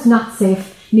one who's not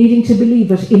safe needing to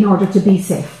believe it in order to be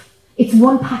safe. It's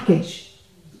one package.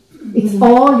 It's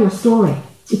all your story.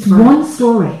 It's one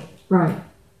story. Right.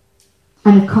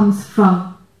 And it comes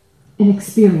from an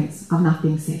experience of not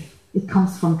being safe. It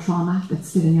comes from trauma that's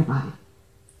still in your body.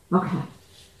 Okay.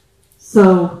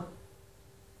 So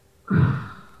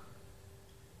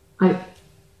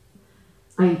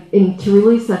to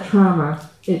release that trauma,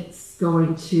 it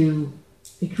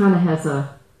kind of has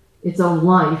its own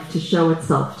life to show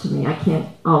itself to me. I can't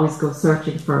always go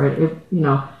searching for it.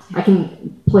 I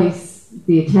can place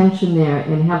the attention there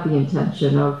and have the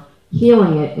intention of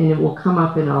healing it, and it will come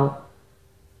up, and I'll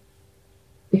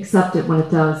accept it when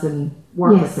it does and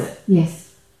work with it.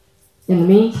 Yes. In the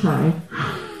meantime,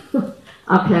 okay,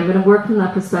 I'm going to work from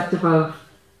that perspective of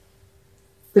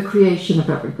the creation of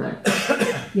everything.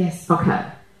 Yes. Okay.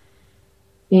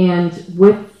 And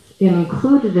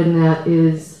included in that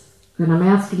is, and I'm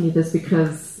asking you this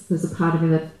because there's a part of me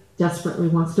that desperately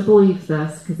wants to believe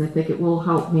this, because I think it will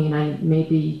help me, and I may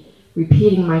be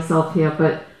repeating myself here,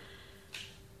 but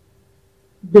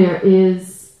there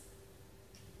is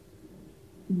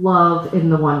love in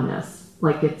the oneness.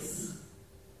 Like it's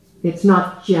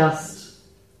not just,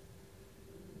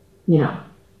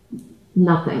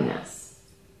 nothingness.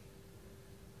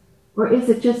 Or is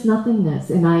it just nothingness?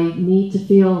 And I need to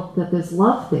feel that there's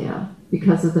love there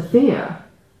because of the fear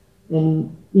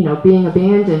and, being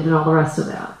abandoned and all the rest of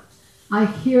that. I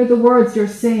hear the words you're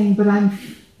saying, but I'm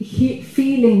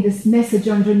feeling this message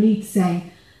underneath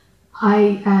saying,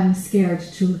 I am scared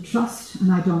to trust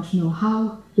and I don't know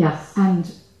how. Yes. And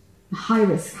high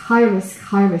risk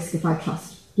if I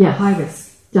trust. Yes. High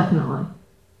risk. Definitely.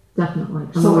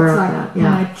 I'm so aware it's of like, that. can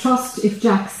I trust if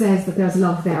Jack says that there's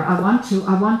love there? I want to,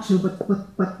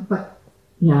 but.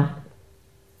 Yeah.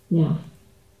 Yeah.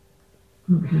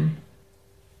 Okay.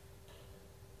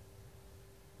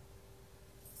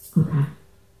 Okay.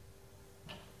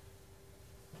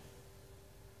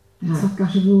 That's what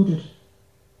got eroded.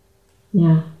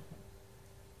 Yeah.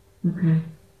 Okay.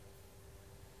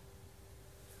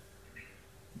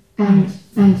 And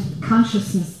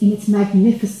consciousness in its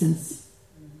magnificence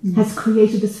has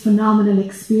created this phenomenal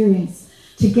experience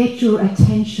to get your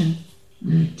attention,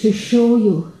 to show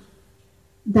you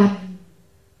that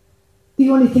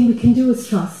the only thing we can do is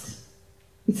trust.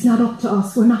 It's not up to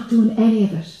us. We're not doing any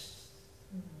of it.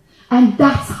 And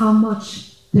that's how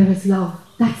much there is love.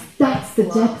 That's the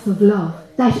depth of love.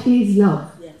 That is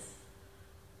love. Yes.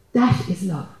 That is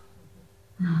love.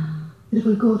 It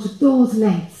will go to those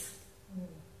lengths.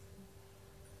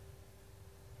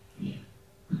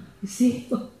 You see,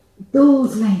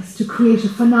 those lengths to create a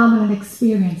phenomenal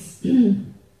experience. Okay.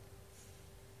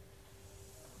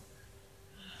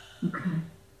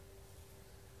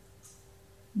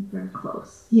 I'm very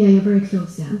close. Yeah, you're very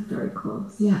close, yeah. I'm very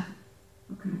close. Yeah.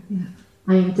 Okay. Yeah.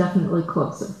 I am definitely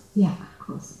closer. Yeah.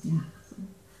 Closer, yeah.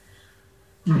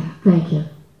 All right, thank you.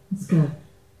 That's good.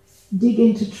 Dig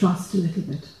into trust a little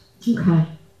bit. Okay.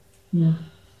 Yeah.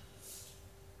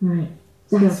 All right.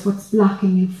 That's what's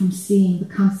blocking you from seeing the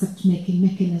concept-making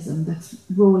mechanism that's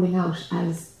rolling out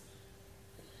as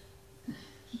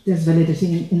there's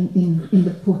validity in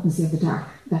the potency of the dark.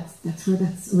 That's where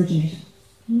that's originated.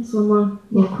 Just one more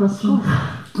little question.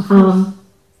 Of course.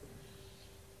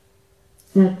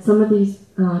 At some of these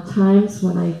times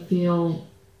when I feel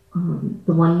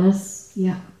the oneness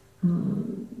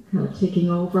kind of taking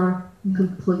over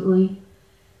completely,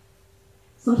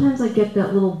 sometimes I get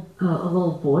that little a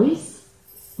little voice,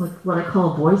 like what I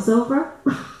call a voiceover.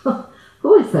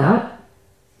 Who is that?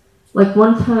 Like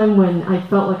one time when I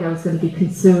felt like I was going to be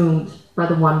consumed by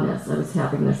the oneness, I was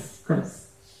having this,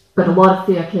 but a lot of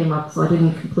fear came up, so I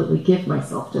didn't completely give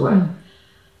myself to it.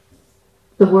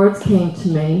 The words came to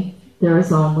me, there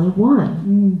is only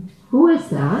one. Who is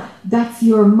that? That's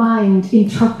your mind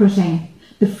interpreting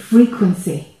the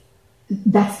frequency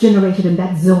that's generated in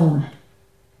that zone.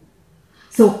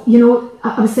 So,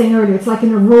 I was saying earlier, it's like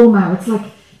an aroma, it's like,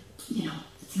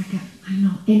 it's like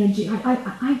energy.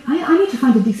 I need to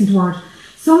find a decent word.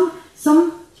 Some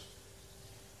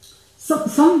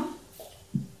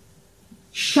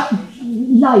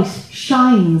light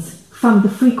shines from the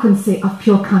frequency of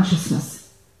pure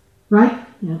consciousness, right?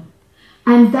 Yeah.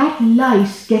 And that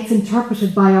light gets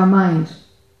interpreted by our mind.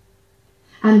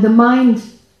 And the mind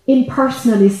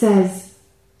impersonally says,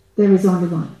 there is only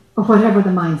one. or whatever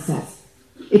the mind says.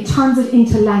 It turns it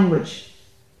into language.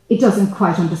 It doesn't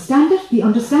quite understand it. The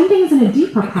understanding is in a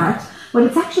deeper part, but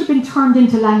it's actually been turned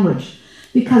into language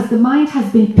because the mind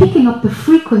has been picking up the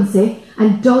frequency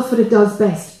and does what it does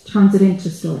best, turns it into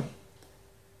story.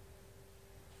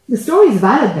 The story is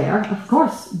valid there, of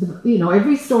course. You know,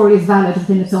 every story is valid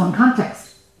within its own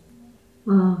context.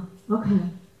 Okay.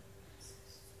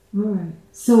 All right.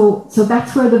 So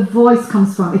that's where the voice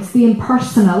comes from. It's the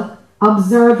impersonal,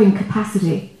 observing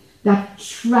capacity that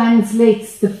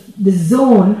translates the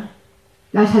zone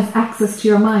that has access to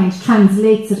your mind,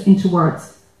 translates it into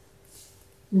words.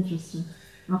 Interesting.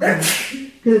 Okay.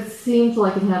 Because it seems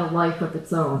like it had a life of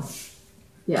its own.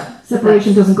 Yeah.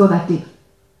 Separation doesn't go that deep.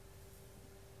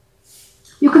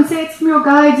 You can say it's from your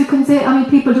guides, you can say, I mean,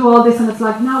 people do all this and it's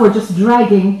like, now we're just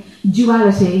dragging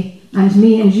duality and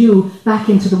me and you back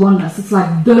into the oneness. It's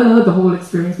like, the whole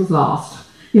experience was lost,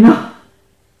 you know?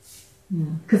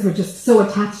 Because we're just so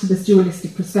attached to this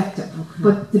dualistic perspective. Okay.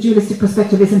 But the dualistic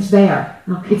perspective isn't there.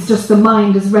 Okay. It's just the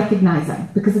mind is recognizing,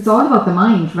 because it's all about the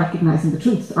mind recognizing the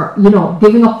truth, or, you know,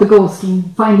 giving up the ghost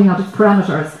and finding out its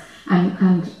parameters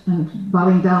and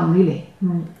bowing down, really.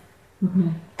 Right. Okay.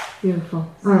 Beautiful.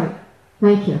 All right.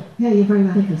 Thank you. Yeah, you're very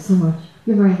welcome. Thank you so much.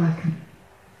 You're very welcome.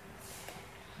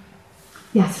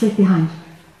 Yeah, straight behind.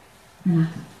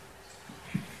 Renata.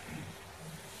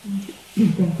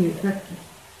 Thank you.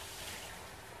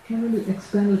 Can we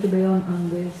expand a little bit on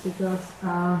this? Because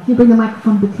Can you bring the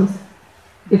microphone a bit closer?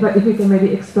 If we can maybe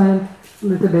expand a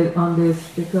little bit on this,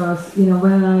 because, you know,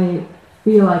 when I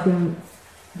feel like in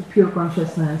the pure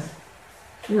consciousness,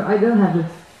 you know, I don't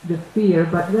have the fear,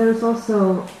 but there is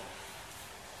also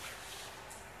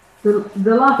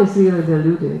the love is really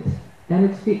diluted, and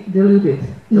it's diluted.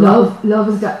 Love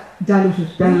is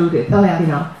diluted. Diluted. Oh yeah. You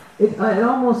know, it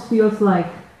almost feels like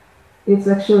it's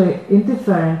actually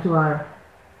indifferent to our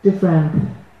different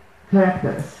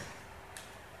characters.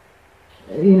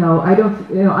 You know,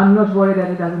 I'm not worried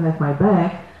that it doesn't have my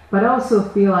back, but I also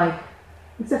feel like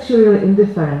it's actually really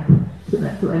indifferent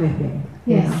to anything.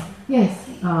 Yes. You know? Yes.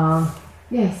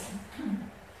 Yes.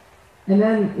 And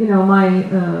then, you know,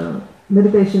 my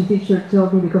meditation teacher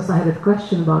told me, because I had a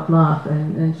question about love,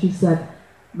 and she said,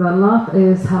 well, love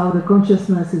is how the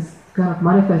consciousness is kind of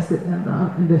manifested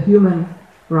in the human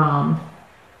realm.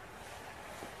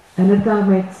 And it kind of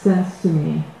made sense to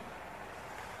me.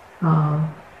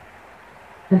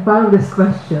 And part of this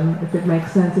question, if it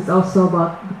makes sense, is also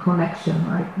about the connection,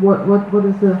 right? What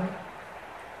is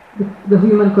the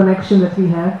human connection that we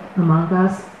have among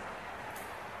us?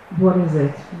 What is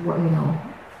it? What, you know,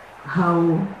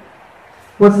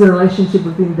 what's the relationship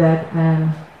between that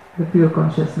and the pure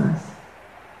consciousness?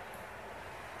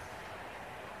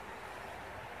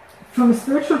 From a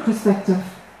spiritual perspective,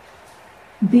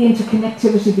 the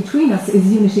interconnectivity between us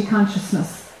is unity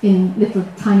consciousness in little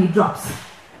tiny drops.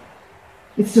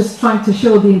 It's just trying to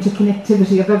show the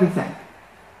interconnectivity of everything.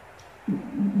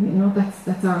 You know,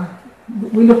 that's our...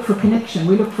 We look for connection.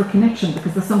 We look for connection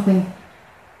because there's something,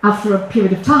 after a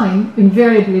period of time,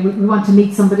 invariably we want to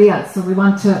meet somebody else, or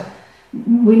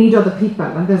we need other people,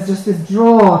 and there's just this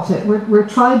draw to... We're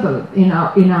tribal in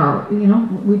our you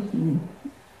know,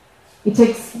 it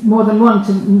takes more than one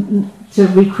to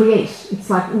recreate. It's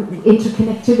like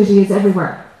interconnectivity is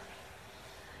everywhere.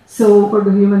 So for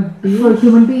the human beings? For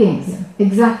human beings, yeah.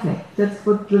 Exactly. That's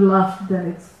what the love,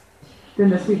 then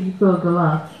that's what you feel the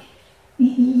love.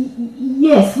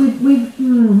 Yes,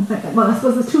 well, I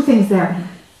suppose there's two things there.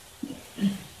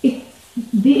 The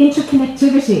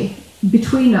interconnectivity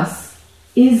between us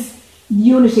is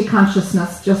unity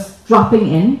consciousness just dropping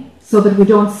in so that we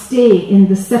don't stay in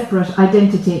the separate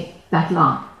identity that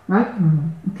long, right?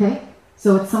 Mm-hmm. Okay?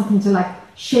 So it's something to like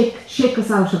shake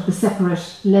us out of the separate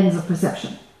lens of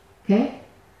perception. Okay?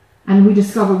 And we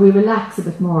discover we relax a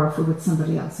bit more if we're with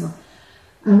somebody else.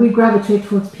 And we gravitate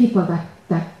towards people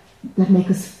that make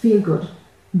us feel good,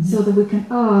 mm-hmm. so that we can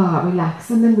relax.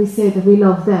 And then we say that we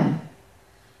love them.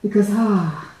 Because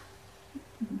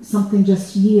something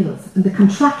just yields. And the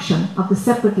contraction of the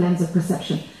separate lens of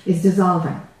perception is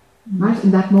dissolving, mm-hmm. right?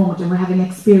 In that moment, and we're having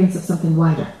experience of something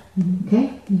wider. Mm-hmm.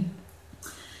 Okay? Yeah.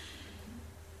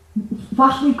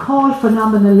 What we call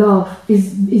phenomenal love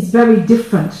is very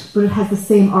different, but it has the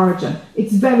same origin.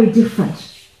 It's very different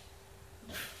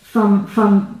from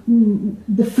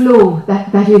the flow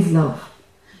that is love.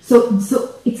 So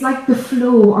it's like the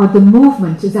flow or the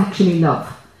movement is actually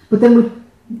love, but then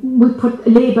we put a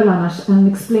label on it and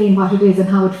explain what it is and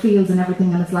how it feels and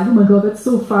everything, and it's like, oh my God, that's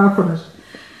so far from it.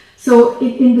 So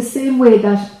in the same way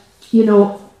that, you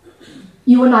know,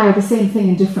 you and I are the same thing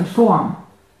in different form.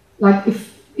 Like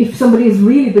if somebody is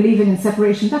really believing in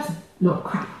separation, that's no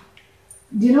crap.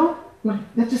 Do you know?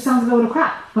 Like, that just sounds a load of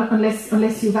crap,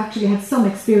 unless you've actually had some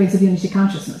experience of unity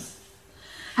consciousness.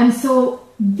 And so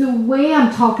the way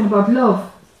I'm talking about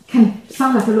love can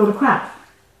sound like a load of crap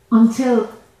until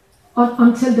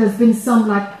there's been some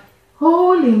like,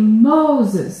 holy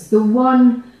Moses, the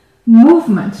one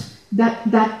movement that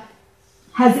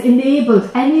has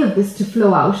enabled any of this to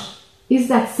flow out is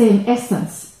that same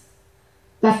essence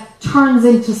that turns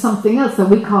into something else that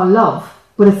we call love,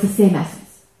 but it's the same essence.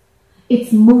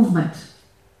 It's movement.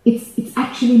 It's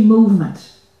actually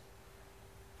movement.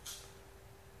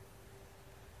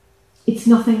 It's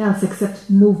nothing else except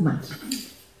movement.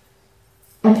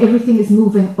 And everything is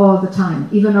moving all the time.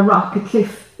 Even a rock, a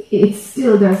cliff, it's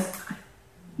still,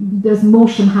 there's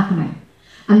motion happening.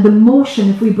 And the motion,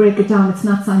 if we break it down, it's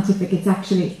not scientific, it's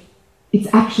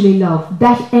actually love.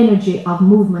 That energy of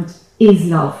movement is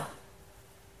love.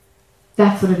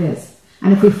 That's what it is.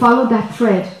 And if we follow that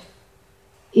thread,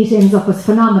 it ends up as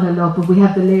phenomenal love, but we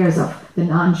have the layers of the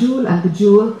non-jewel and the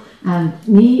jewel and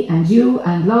me and you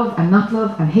and love and not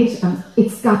love and hate, and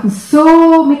it's gotten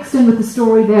so mixed in with the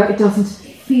story there, it doesn't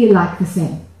feel like the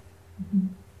same.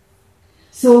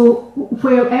 So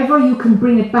wherever you can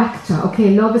bring it back to, okay,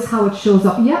 love is how it shows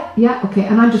up. Yeah, okay.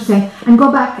 And I'm just saying, and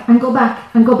go back, and go back,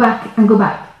 and go back, and go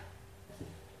back.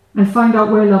 And find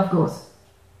out where love goes.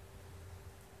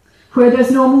 Where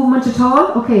there's no movement at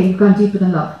all, okay, you've gone deeper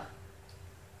than love.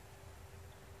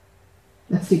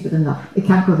 That's deeper than love. It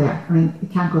can't go there.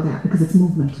 It can't go there because it's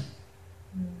movement.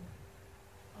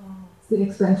 It's the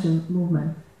expansion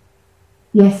movement.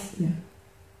 Yes. Yeah.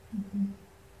 Okay.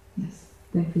 Yes.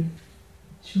 Thank you.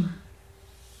 Sure.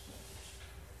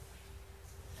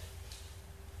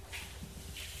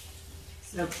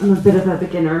 So I'm a bit of a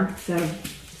beginner, so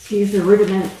excuse the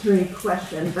rudimentary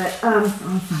question, but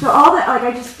so all that, like,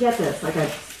 I just get this, like,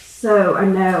 I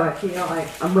know, I feel like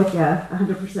I'm with you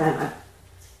 100%. I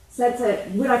sense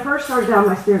it. When I first started down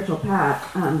my spiritual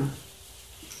path,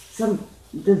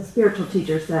 the spiritual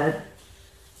teacher said,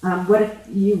 what if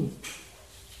you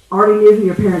already knew who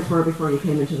your parents were before you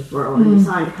came into this world, and you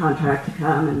signed a contract to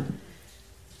come, and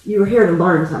you were here to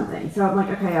learn something. So I'm like,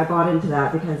 okay, I bought into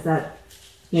that because that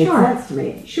made sense to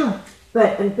me. Sure.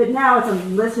 But now as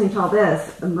I'm listening to all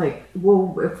this, I'm like,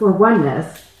 well, if we're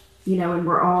oneness, and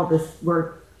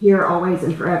we're here always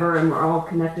and forever, and we're all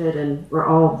connected, and we're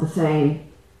all the same,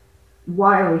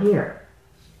 why are we here?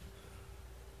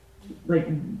 Like,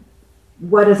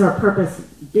 what is our purpose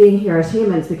being here as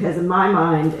humans? Because in my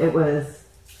mind, it was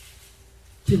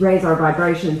to raise our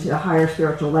vibration to a higher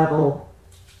spiritual level,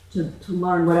 to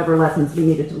learn whatever lessons we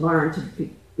needed to learn to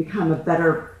become a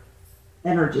better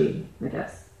energy, I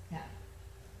guess. Yeah.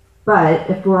 But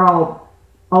if we're all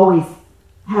always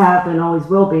have and always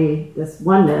will be this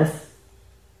oneness,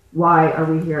 why are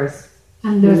we here as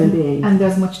human beings? And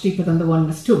there's much deeper than the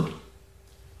oneness too.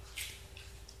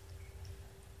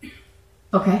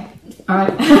 Okay. All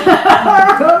right.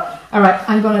 All right.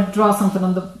 I'm going to draw something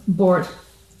on the board.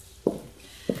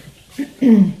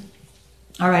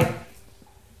 All right.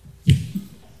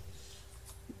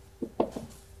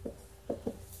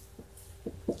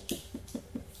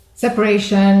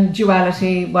 Separation,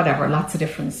 duality, whatever, lots of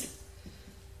difference.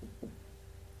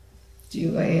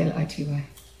 Duality.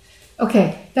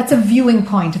 Okay, that's a viewing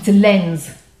point. It's a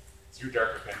lens. It's your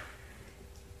darker pen.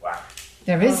 Black.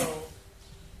 There is.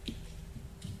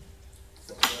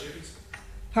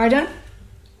 Pardon?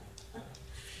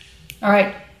 All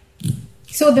right.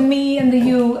 So the me and the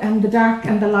you and the dark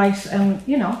and the light and,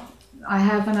 I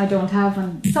have and I don't have,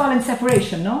 and it's all in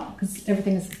separation, no? Because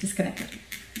everything is disconnected.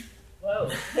 Whoa.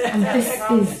 And this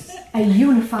is a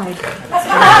unified.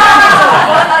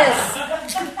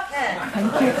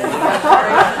 Thank you.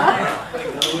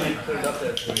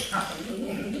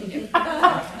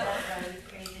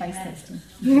 Thanks, Kristen.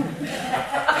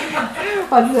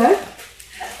 What's that?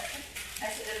 I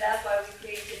said that's why we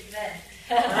created men.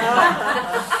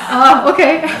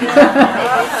 Okay.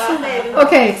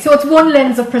 Okay, so it's one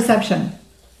lens of perception.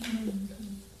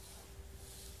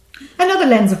 Another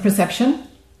lens of perception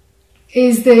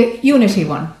is the unity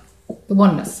one, the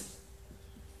oneness.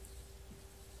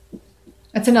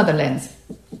 That's another lens.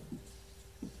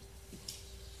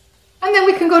 And then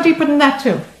we can go deeper than that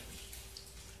too.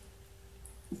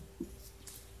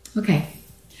 Okay.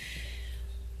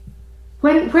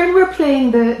 When we're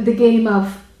playing the game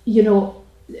of,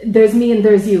 there's me and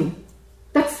there's you,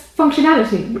 that's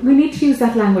functionality. We need to use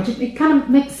that language. It kind of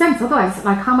makes sense. Otherwise,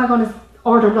 like, how am I going to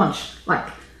order lunch? Like,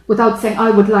 without saying, I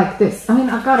would like this. I mean,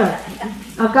 I've got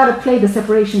to play the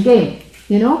separation game,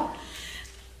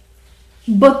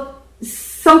 But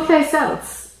someplace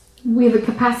else, we have a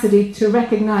capacity to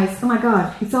recognize, oh my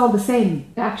God, it's all the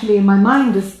same. Actually, in my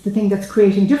mind is the thing that's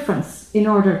creating difference in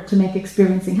order to make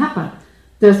experiencing happen.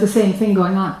 There's the same thing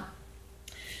going on.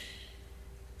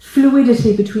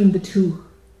 Fluidity between the two.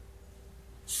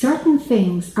 Certain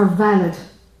things are valid.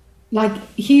 Like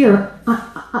here,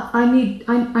 I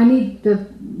need the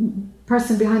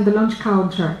person behind the lunch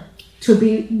counter to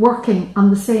be working on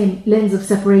the same lens of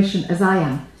separation as I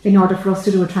am in order for us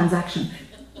to do a transaction.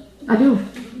 I do.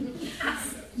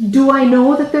 Do I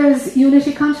know that there's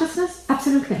unity consciousness?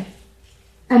 Absolutely.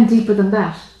 And deeper than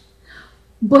that.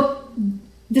 But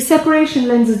the separation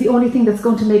lens is the only thing that's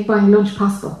going to make buying lunch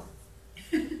possible.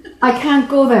 I can't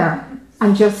go there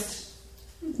and just...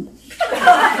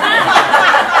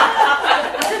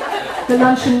 the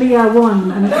lunch and me are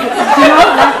one. And, you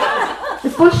know,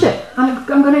 it's bullshit. I'm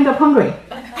going to end up hungry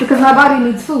because my body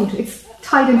needs food. It's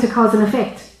tied into cause and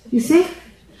effect. You see?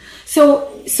 So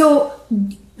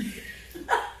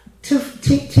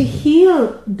to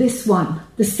heal this one,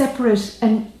 the separate,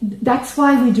 and that's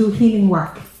why we do healing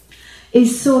work,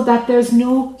 is so that there's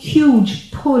no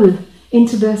huge pull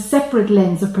into the separate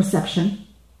lens of perception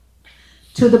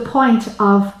to the point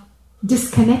of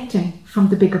disconnecting from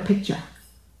the bigger picture.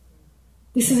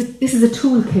 This is a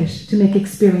toolkit to make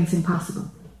experiencing possible.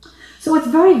 So it's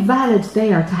very valid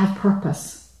there to have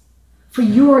purpose. For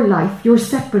your life, your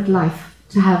separate life,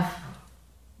 to have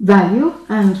value,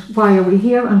 and why are we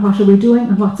here, and what are we doing,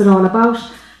 and what's it all about,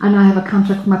 and I have a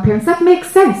contract with my parents. That makes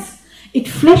sense. It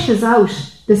fleshes out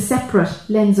the separate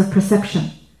lens of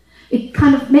perception. It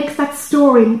kind of makes that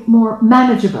story more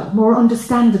manageable, more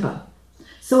understandable.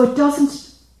 So it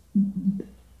doesn't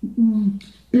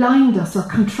blind us or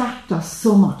contract us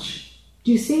so much.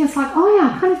 Do you see? It's like, oh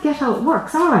yeah, I kind of get how it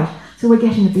works. All right. So we're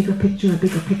getting a bigger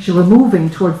picture. We're moving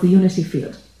towards the unity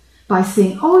field by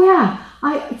seeing, oh yeah,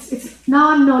 it's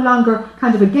now I'm no longer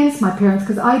kind of against my parents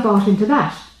because I bought into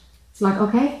that. It's like,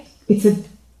 okay, it's a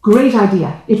great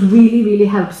idea. It really, really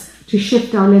helps to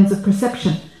shift our lens of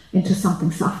perception into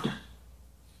something softer.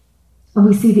 And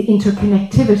we see the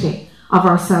interconnectivity of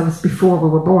ourselves before we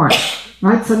were born,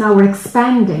 right? So now we're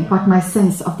expanding what my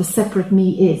sense of the separate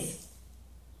me is,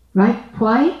 right?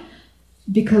 Why?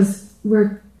 Because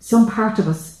some part of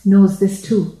us knows this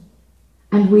too.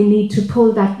 And we need to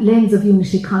pull that lens of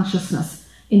unity consciousness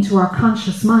into our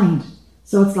conscious mind.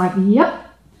 So it's like, yep,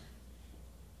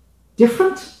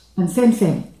 different and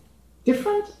same.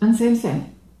 Different and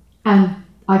same. And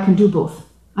I can do both.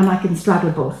 And I can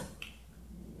straddle both.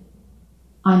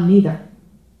 I'm neither.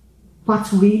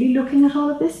 What's really looking at all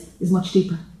of this is much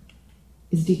deeper.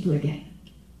 Is deeper again.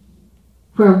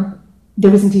 Where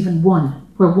there isn't even one.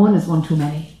 Where one is one too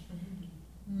many.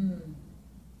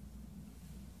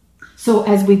 So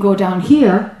as we go down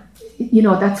here, you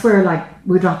know, that's where like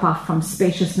we drop off from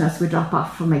spaciousness, we drop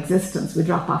off from existence, we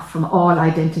drop off from all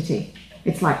identity.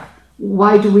 It's like,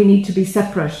 why do we need to be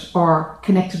separate or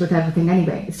connected with everything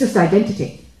anyway? It's just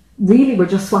identity. Really, we're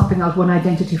just swapping out one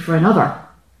identity for another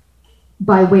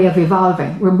by way of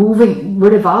evolving. We're moving,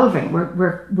 we're evolving,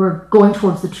 we're going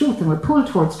towards the truth and we're pulled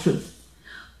towards truth.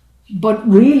 But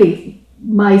really,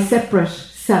 my separate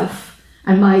self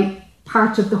and my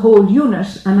part of the whole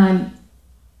unit, and I'm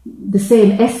the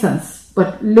same essence,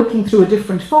 but looking through a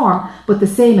different form, but the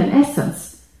same in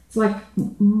essence. It's like,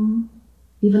 even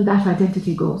that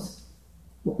identity goes.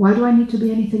 Why do I need to be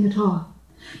anything at all?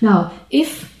 Now,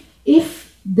 if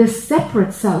the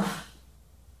separate self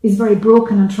is very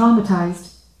broken and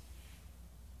traumatized,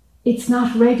 it's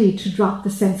not ready to drop the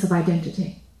sense of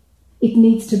identity. It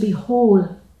needs to be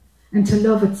whole and to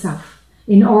love itself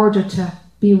in order to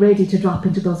be ready to drop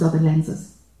into those other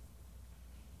lenses.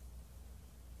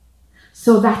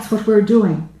 So that's what we're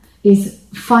doing, is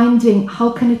finding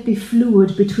how can it be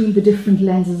fluid between the different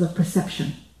lenses of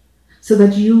perception, so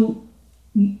that you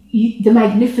the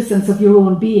magnificence of your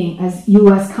own being as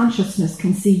you as consciousness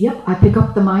can see, yep, I pick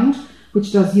up the mind,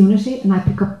 which does unity, and I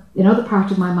pick up another part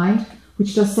of my mind,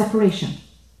 which does separation.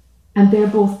 And they're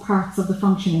both parts of the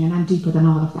functioning, and I'm deeper than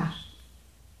all of that.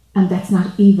 And that's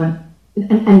not even.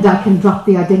 And I can drop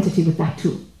the identity with that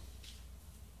too.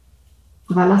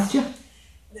 Have I lost you?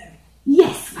 No.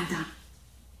 Yes, well done.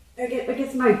 I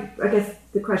guess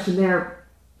the question there,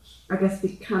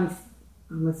 becomes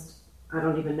almost, I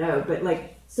don't even know, but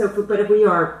like, but if we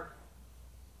are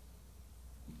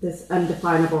this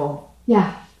undefinable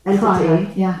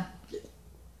entity,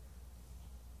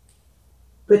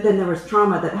 but then there was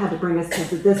trauma that had to bring us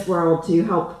to this world to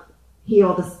help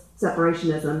heal the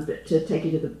separationism, to take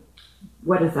you to the.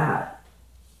 What is that?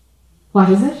 What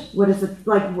is it? What is it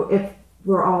like if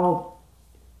we're all?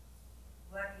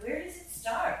 Where does it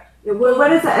start?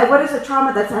 What is a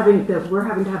trauma that we're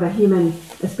having to have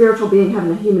a spiritual being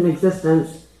having a human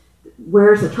existence?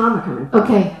 Where's the trauma coming from?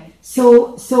 Okay,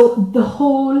 so the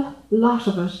whole lot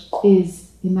of it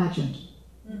is imagined.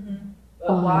 Mm-hmm.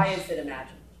 But why is it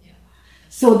imagined?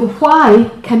 So the why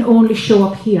can only show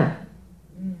up here.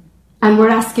 And we're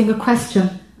asking a question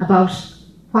about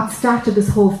what started this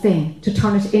whole thing to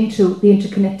turn it into the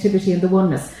interconnectivity and the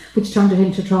oneness, which turned it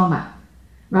into trauma,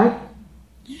 right?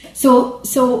 So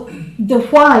the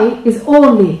why is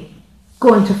only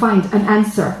going to find an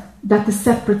answer that the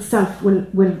separate self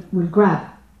will grab.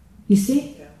 You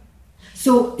see? Yeah.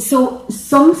 So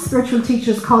some spiritual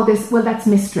teachers call this, well, that's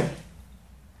mystery.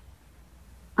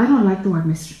 I don't like the word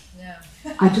mystery. No.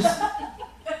 I just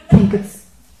think it's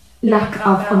lack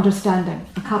of understanding,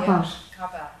 a cop out.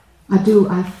 I do.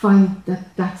 I find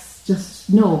that's just,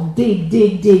 no,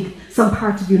 dig. Some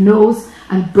part of you knows,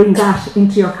 and bring that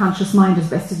into your conscious mind as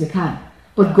best as you can.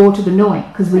 But go to the knowing,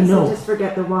 because we know. So just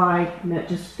forget the why,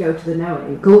 just go to the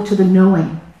knowing. Go to the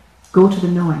knowing. Go to the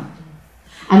knowing.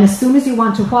 And as soon as you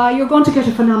want to why, you're going to get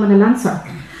a phenomenal answer.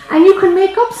 And you can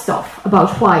make up stuff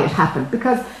about why it happened,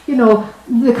 because,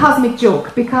 the cosmic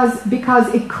joke, because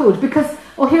it could. Because,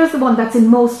 here's the one that's in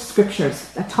most scriptures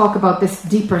that talk about this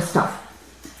deeper stuff,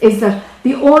 is that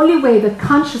the only way that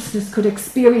consciousness could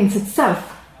experience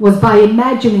itself was by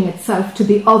imagining itself to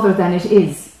be other than it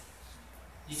is.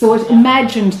 So it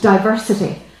imagined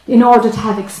diversity in order to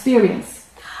have experience.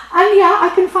 And yeah,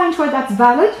 I can find where that's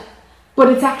valid, but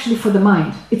it's actually for the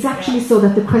mind. It's actually so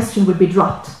that the question would be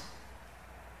dropped.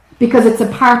 Because it's a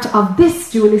part of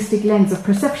this dualistic lens of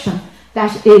perception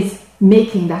that is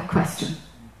making that question.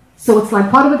 So it's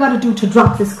like, what do we got to do to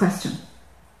drop this question?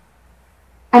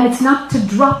 And it's not to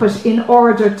drop it in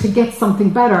order to get something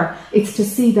better. It's to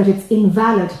see that it's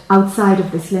invalid outside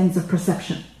of this lens of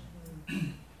perception.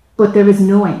 But there is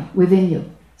knowing within you,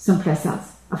 someplace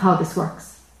else, of how this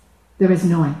works. There is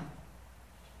knowing.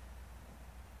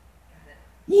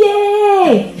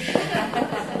 Yay!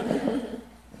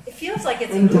 It feels like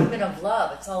it's a movement of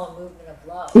love. It's all a movement of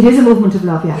love. It is a movement of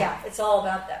love, yeah. Yeah, it's all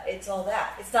about that. It's all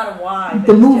that. It's not a why.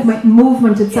 The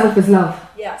movement itself is love.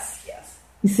 Yes.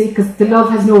 You see, because the love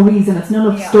has no reason. It's none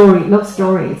of love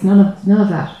story. It's none of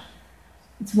that.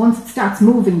 It's once it starts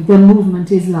moving, the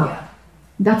movement is love. Yeah.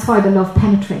 That's why the love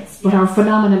penetrates. But our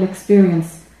phenomenal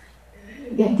experience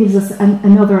gives us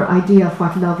another idea of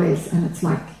what love is. And it's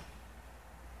like,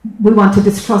 we want to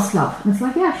distrust love. And it's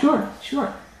like, yeah,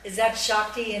 sure. Is that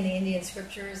Shakti in the Indian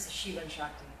scriptures? Shiva and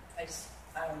Shakti.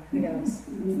 I don't know. Who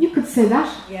knows? You could say that.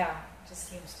 Yeah, it just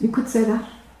seems to. You could say that.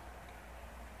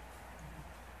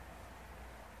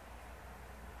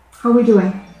 How are we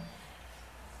doing?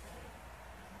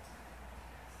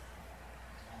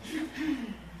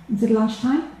 Is it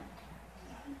lunchtime?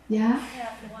 Yeah? Yeah,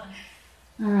 after one.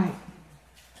 All right.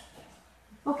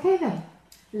 Okay then.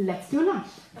 Let's do lunch.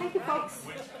 Thank you, folks.